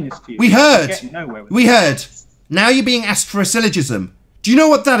claim. We heard. We heard. Now you're being asked for a syllogism. Do you know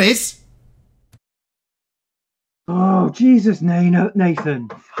what that is? Oh, Jesus, Nathan.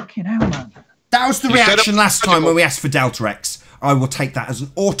 Fucking hell, man. That was the reaction last time when we asked for Delta X. I will take that as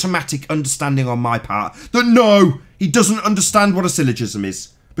an automatic understanding on my part that no, he doesn't understand what a syllogism is.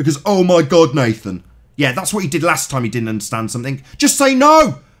 Because, oh my God, Nathan. Yeah, that's what he did last time he didn't understand something. Just say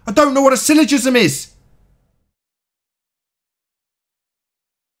no. I don't know what a syllogism is.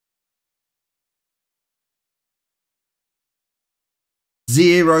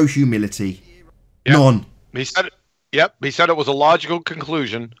 Zero humility. Yep. None. He said it. Yep, he said it was a logical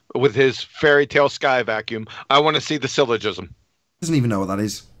conclusion with his fairy tale sky vacuum. I want to see the syllogism. Doesn't even know what that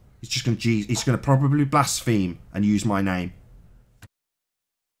is. He's just going to probably blaspheme and use my name.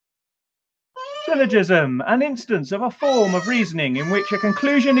 Syllogism, an instance of a form of reasoning in which a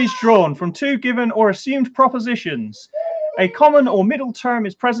conclusion is drawn from two given or assumed propositions. A common or middle term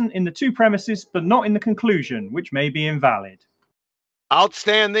is present in the two premises, but not in the conclusion, which may be invalid.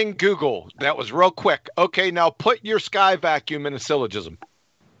 Outstanding, Google. That was real quick. Okay, now put your sky vacuum in a syllogism.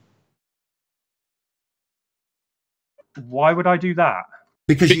 Why would I do that?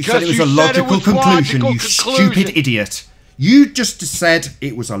 Because you said it was a logical conclusion, you stupid idiot. You just said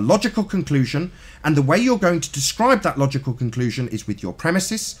it was a logical conclusion, and the way you're going to describe that logical conclusion is with your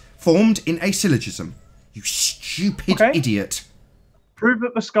premises formed in a syllogism. You stupid idiot. Prove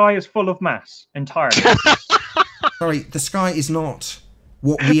that the sky is full of mass entirely. Sorry, the sky is not.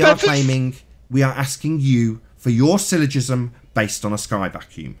 What we are claiming, we are asking you for your syllogism based on a sky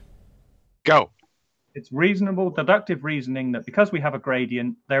vacuum. Go. It's reasonable, deductive reasoning that because we have a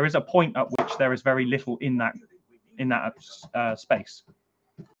gradient, there is a point at which there is very little in that space.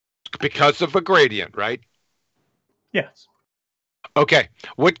 Because of a gradient, right? Yes. Okay.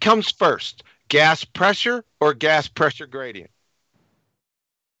 What comes first? Gas pressure or gas pressure gradient?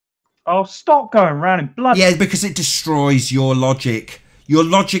 Oh, stop going around in blood. Yeah, because it destroys your logic. Your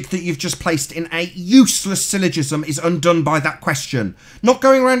logic that you've just placed in a useless syllogism is undone by that question. Not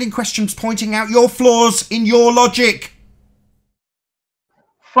going around in questions pointing out your flaws in your logic.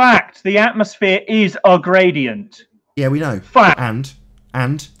 Fact, the atmosphere is a gradient. Yeah, we know. Fact.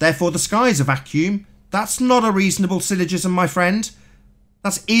 And therefore the sky is a vacuum. That's not a reasonable syllogism, my friend.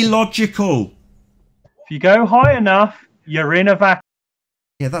 That's illogical. If you go high enough, you're in a vacuum.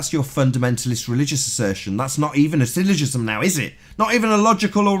 Yeah, that's your fundamentalist religious assertion. That's not even a syllogism now, is it? Not even a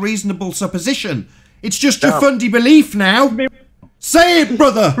logical or reasonable supposition. It's just your fundy belief now. Say it,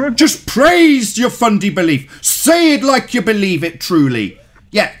 brother. Just praise your fundy belief. Say it like you believe it truly.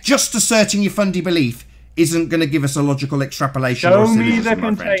 Yeah, just asserting your fundy belief isn't going to give us a logical extrapolation or a syllogism,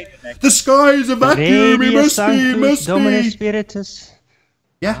 my friend. The sky is a vacuum. It must be.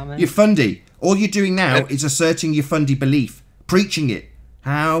 Yeah, you're fundy. All you're doing now is asserting your fundy belief, preaching it.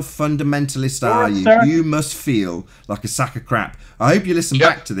 How fundamentalist You're are you? absurd. You must feel like a sack of crap. I hope you listen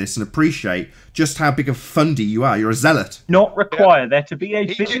back to this and appreciate just how big a fundy you are. You're a zealot. Not require there to be a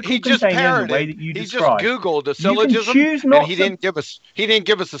He physical just container in the way parroted. that you He just describe. Googled a You can syllogism, choose and not he to- didn't give us. He didn't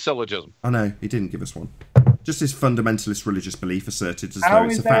give us a syllogism. I know, he didn't give us one. Just his fundamentalist religious belief asserted as How though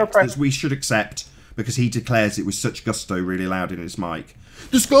it's is a there a fact that we should accept because he declares it with such gusto really loud in his mic.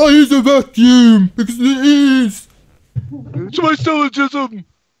 The sky is a vacuum because it is. It's my syllogism. Is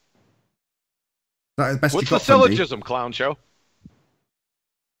that the best What's you the got, Fundy? syllogism, clown show?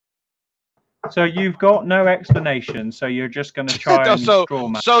 So you've got no explanation, so you're just going to try and straw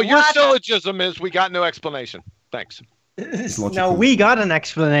man. So your syllogism is we got no explanation. Thanks. No, we got an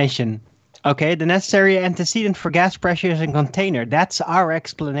explanation. Okay, the necessary antecedent for gas pressure is a container. That's our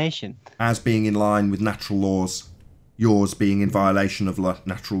explanation. As being in line with natural laws. Yours being in violation of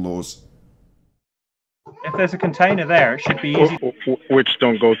natural laws. If there's a container there, it should be easy. Which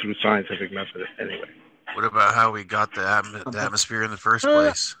don't go through scientific method anyway. What about how we got the atmosphere in the first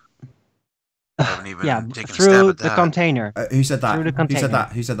place? Haven't even taken a stab through at the that. container. Who said that? Through the Who container. said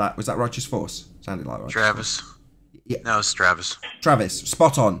that? Who said that? Was that Righteous Force? Sounded like Righteous Travis. Force. Yeah. No, it's Travis. Travis,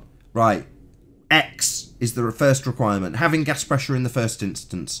 spot on. Right. X is the first requirement. Having gas pressure in the first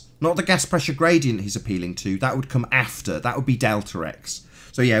instance. Not the gas pressure gradient he's appealing to. That would come after. That would be delta X.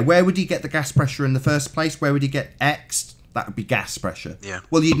 So yeah, where would he get the gas pressure in the first place? Where would he get X? That would be gas pressure. Yeah.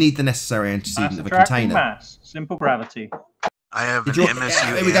 Well, you'd need the necessary antecedent of a Attracting container. mass, simple gravity. I have Did an you-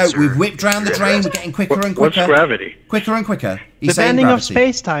 MSU Here we go. answer. We've whipped round the drain. We're getting quicker and quicker. What's gravity? Quicker and quicker. The He's saying bending of gravity.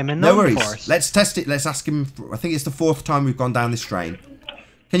 space-time and No worries. non-force. Let's test it. Let's ask him. I think it's the 4th time we've gone down this drain.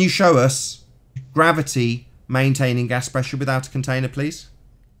 Can you show us gravity maintaining gas pressure without a container, please?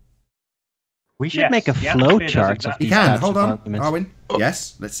 We should make a flow chart of He these can. types Hold of on, arguments. Arwin.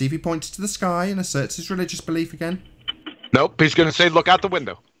 Yes. Let's see if he points to the sky and asserts his religious belief again. Nope. He's going to say, "Look out the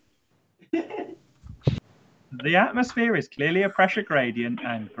window." The atmosphere is clearly a pressure gradient,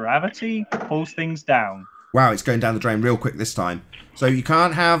 and gravity pulls things down. Wow, it's going down the drain real quick this time. So you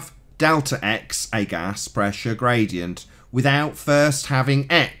can't have delta X, a gas pressure gradient, without first having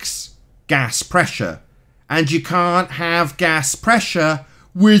X, gas pressure. And you can't have gas pressure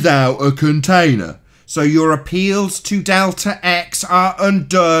without a container. So your appeals to delta X are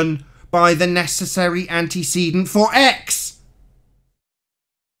undone by the necessary antecedent for X.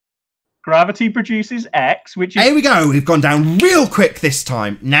 Gravity produces X, which is... Here we go. We've gone down real quick this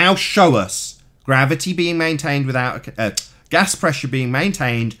time. Now show us gravity being maintained without a... gas pressure being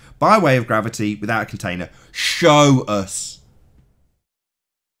maintained by way of gravity without a container. Show us.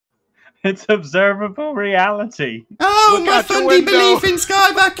 It's observable reality. Oh, Look my out your Fundy window. belief in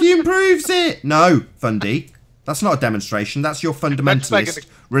sky vacuum proves it. No, Fundy. That's not a demonstration. That's your fundamentalist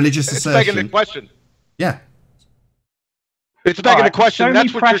religious It's begging the assertion. question. Yeah. It's begging the Alright, question. show That's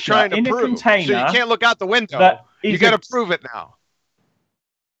me what you're pressure trying to in a prove. So you container can't look out the window. that You is got to ex- prove it now.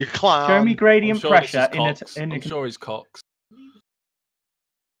 You clown. Show me gradient I'm sure this pressure is in a... Cox. In a I'm sure he's Cox.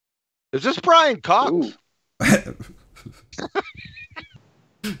 Is this Brian Cox?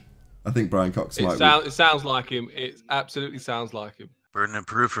 I think Brian Cox might It sounds like him. It absolutely sounds like him. Burden of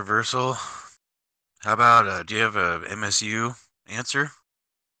proof reversal. How about, do you have a MSU answer?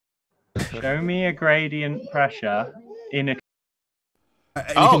 Show me a gradient pressure in a... In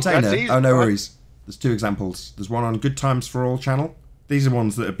a container. Oh, no worries. There's 2 examples. There's one on Good Times for All channel. These are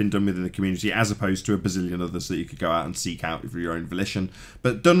ones that have been done within the community as opposed to a bazillion others that you could go out and seek out for your own volition.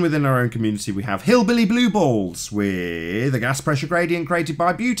 But done within our own community, we have Hillbilly Blue Balls with a gas pressure gradient created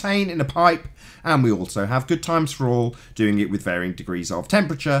by butane in a pipe. And we also have Good Times for All doing it with varying degrees of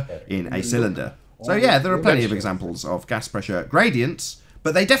temperature in a cylinder. So yeah, there are plenty of examples of gas pressure gradients,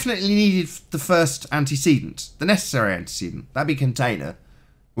 but they definitely needed the first antecedent, the necessary antecedent. That'd be container.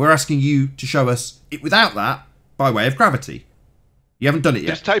 We're asking you to show us it without that by way of gravity. You haven't done it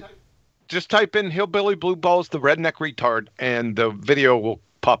yet. Just type in Hillbilly Blue Balls, the redneck retard, and the video will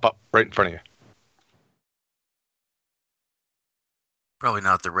pop up right in front of you. Probably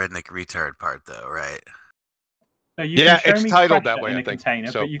not the redneck retard part, though, right? So you Yeah, can show it's me titled pressure that way, in I a think.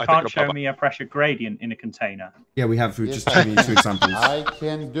 container, So but you I think can't it'll show pop up. me a pressure gradient in a container. Yeah, we have. We've Yes, just given you 2 examples. I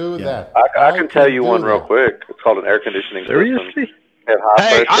can do that. I can tell you do one real that. quick. It's called an air conditioning system. Seriously? Have high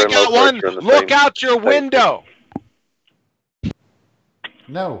Hey, pressure I and low got one. pressure in the Look same- out your window.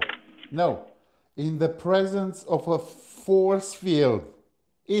 No, no. In the presence of a force field,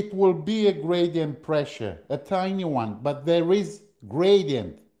 it will be a gradient pressure, a tiny one, but there is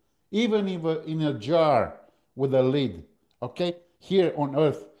gradient, even in a jar with a lid, okay? Here on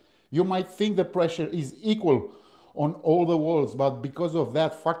Earth, you might think the pressure is equal on all the walls, but because of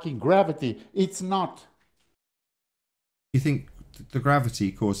that fucking gravity, it's not. You think the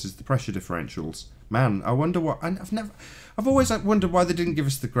gravity causes the pressure differentials. Man, I wonder what. I've always wondered why they didn't give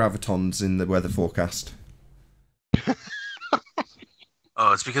us the gravitons in the weather forecast.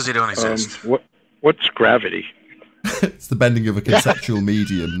 Oh, it's because they don't exist. What's gravity? It's the bending of a conceptual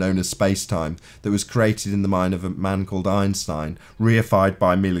medium known as space-time that was created in the mind of a man called Einstein, reified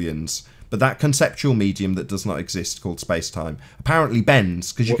by millions. But that conceptual medium that does not exist, called space-time, apparently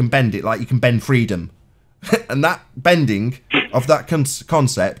bends, because you can bend it like you can bend freedom. And that bending of that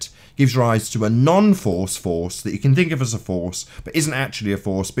concept gives rise to a non-force force that you can think of as a force, but isn't actually a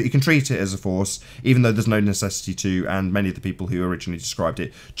force, but you can treat it as a force, even though there's no necessity to, and many of the people who originally described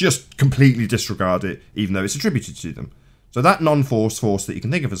it just completely disregard it, even though it's attributed to them. So that non-force force that you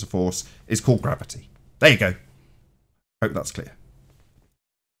can think of as a force is called gravity. There you go. Hope that's clear.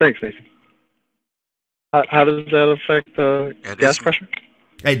 Thanks, Nathan. How does that affect gas pressure?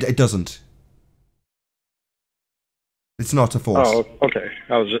 It doesn't. It's not a force. Oh, okay.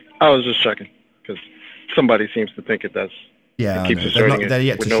 I was just checking because somebody seems to think it does. Yeah, it keeps I know. asserting They're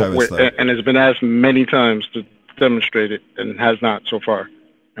yet to show us, though. And it's been asked many times to demonstrate it, and has not so far.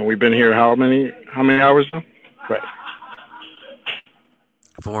 And we've been here how many hours now? Right.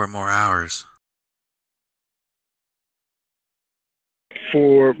 4 more hours.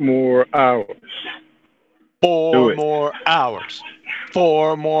 4 more hours. 4 more hours.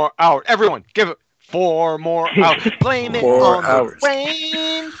 4 more hours. Everyone, give it 4 more hours. Blame it on the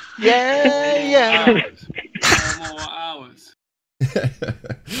rain. Yeah. 4 more hours.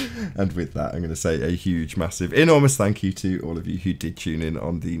 And with that, I'm going to say a huge, massive, enormous thank you to all of you who did tune in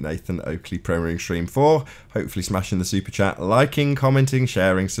on the Nathan Oakley premiering stream 4. Hopefully smashing the super chat, liking, commenting,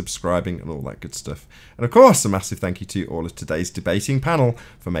 sharing, subscribing, and all that good stuff. And of course, a massive thank you to all of today's debating panel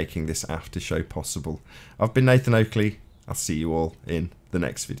for making this after show possible. I've been Nathan Oakley. I'll see you all in the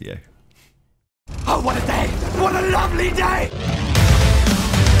next video. Oh, what a day! What a lovely day!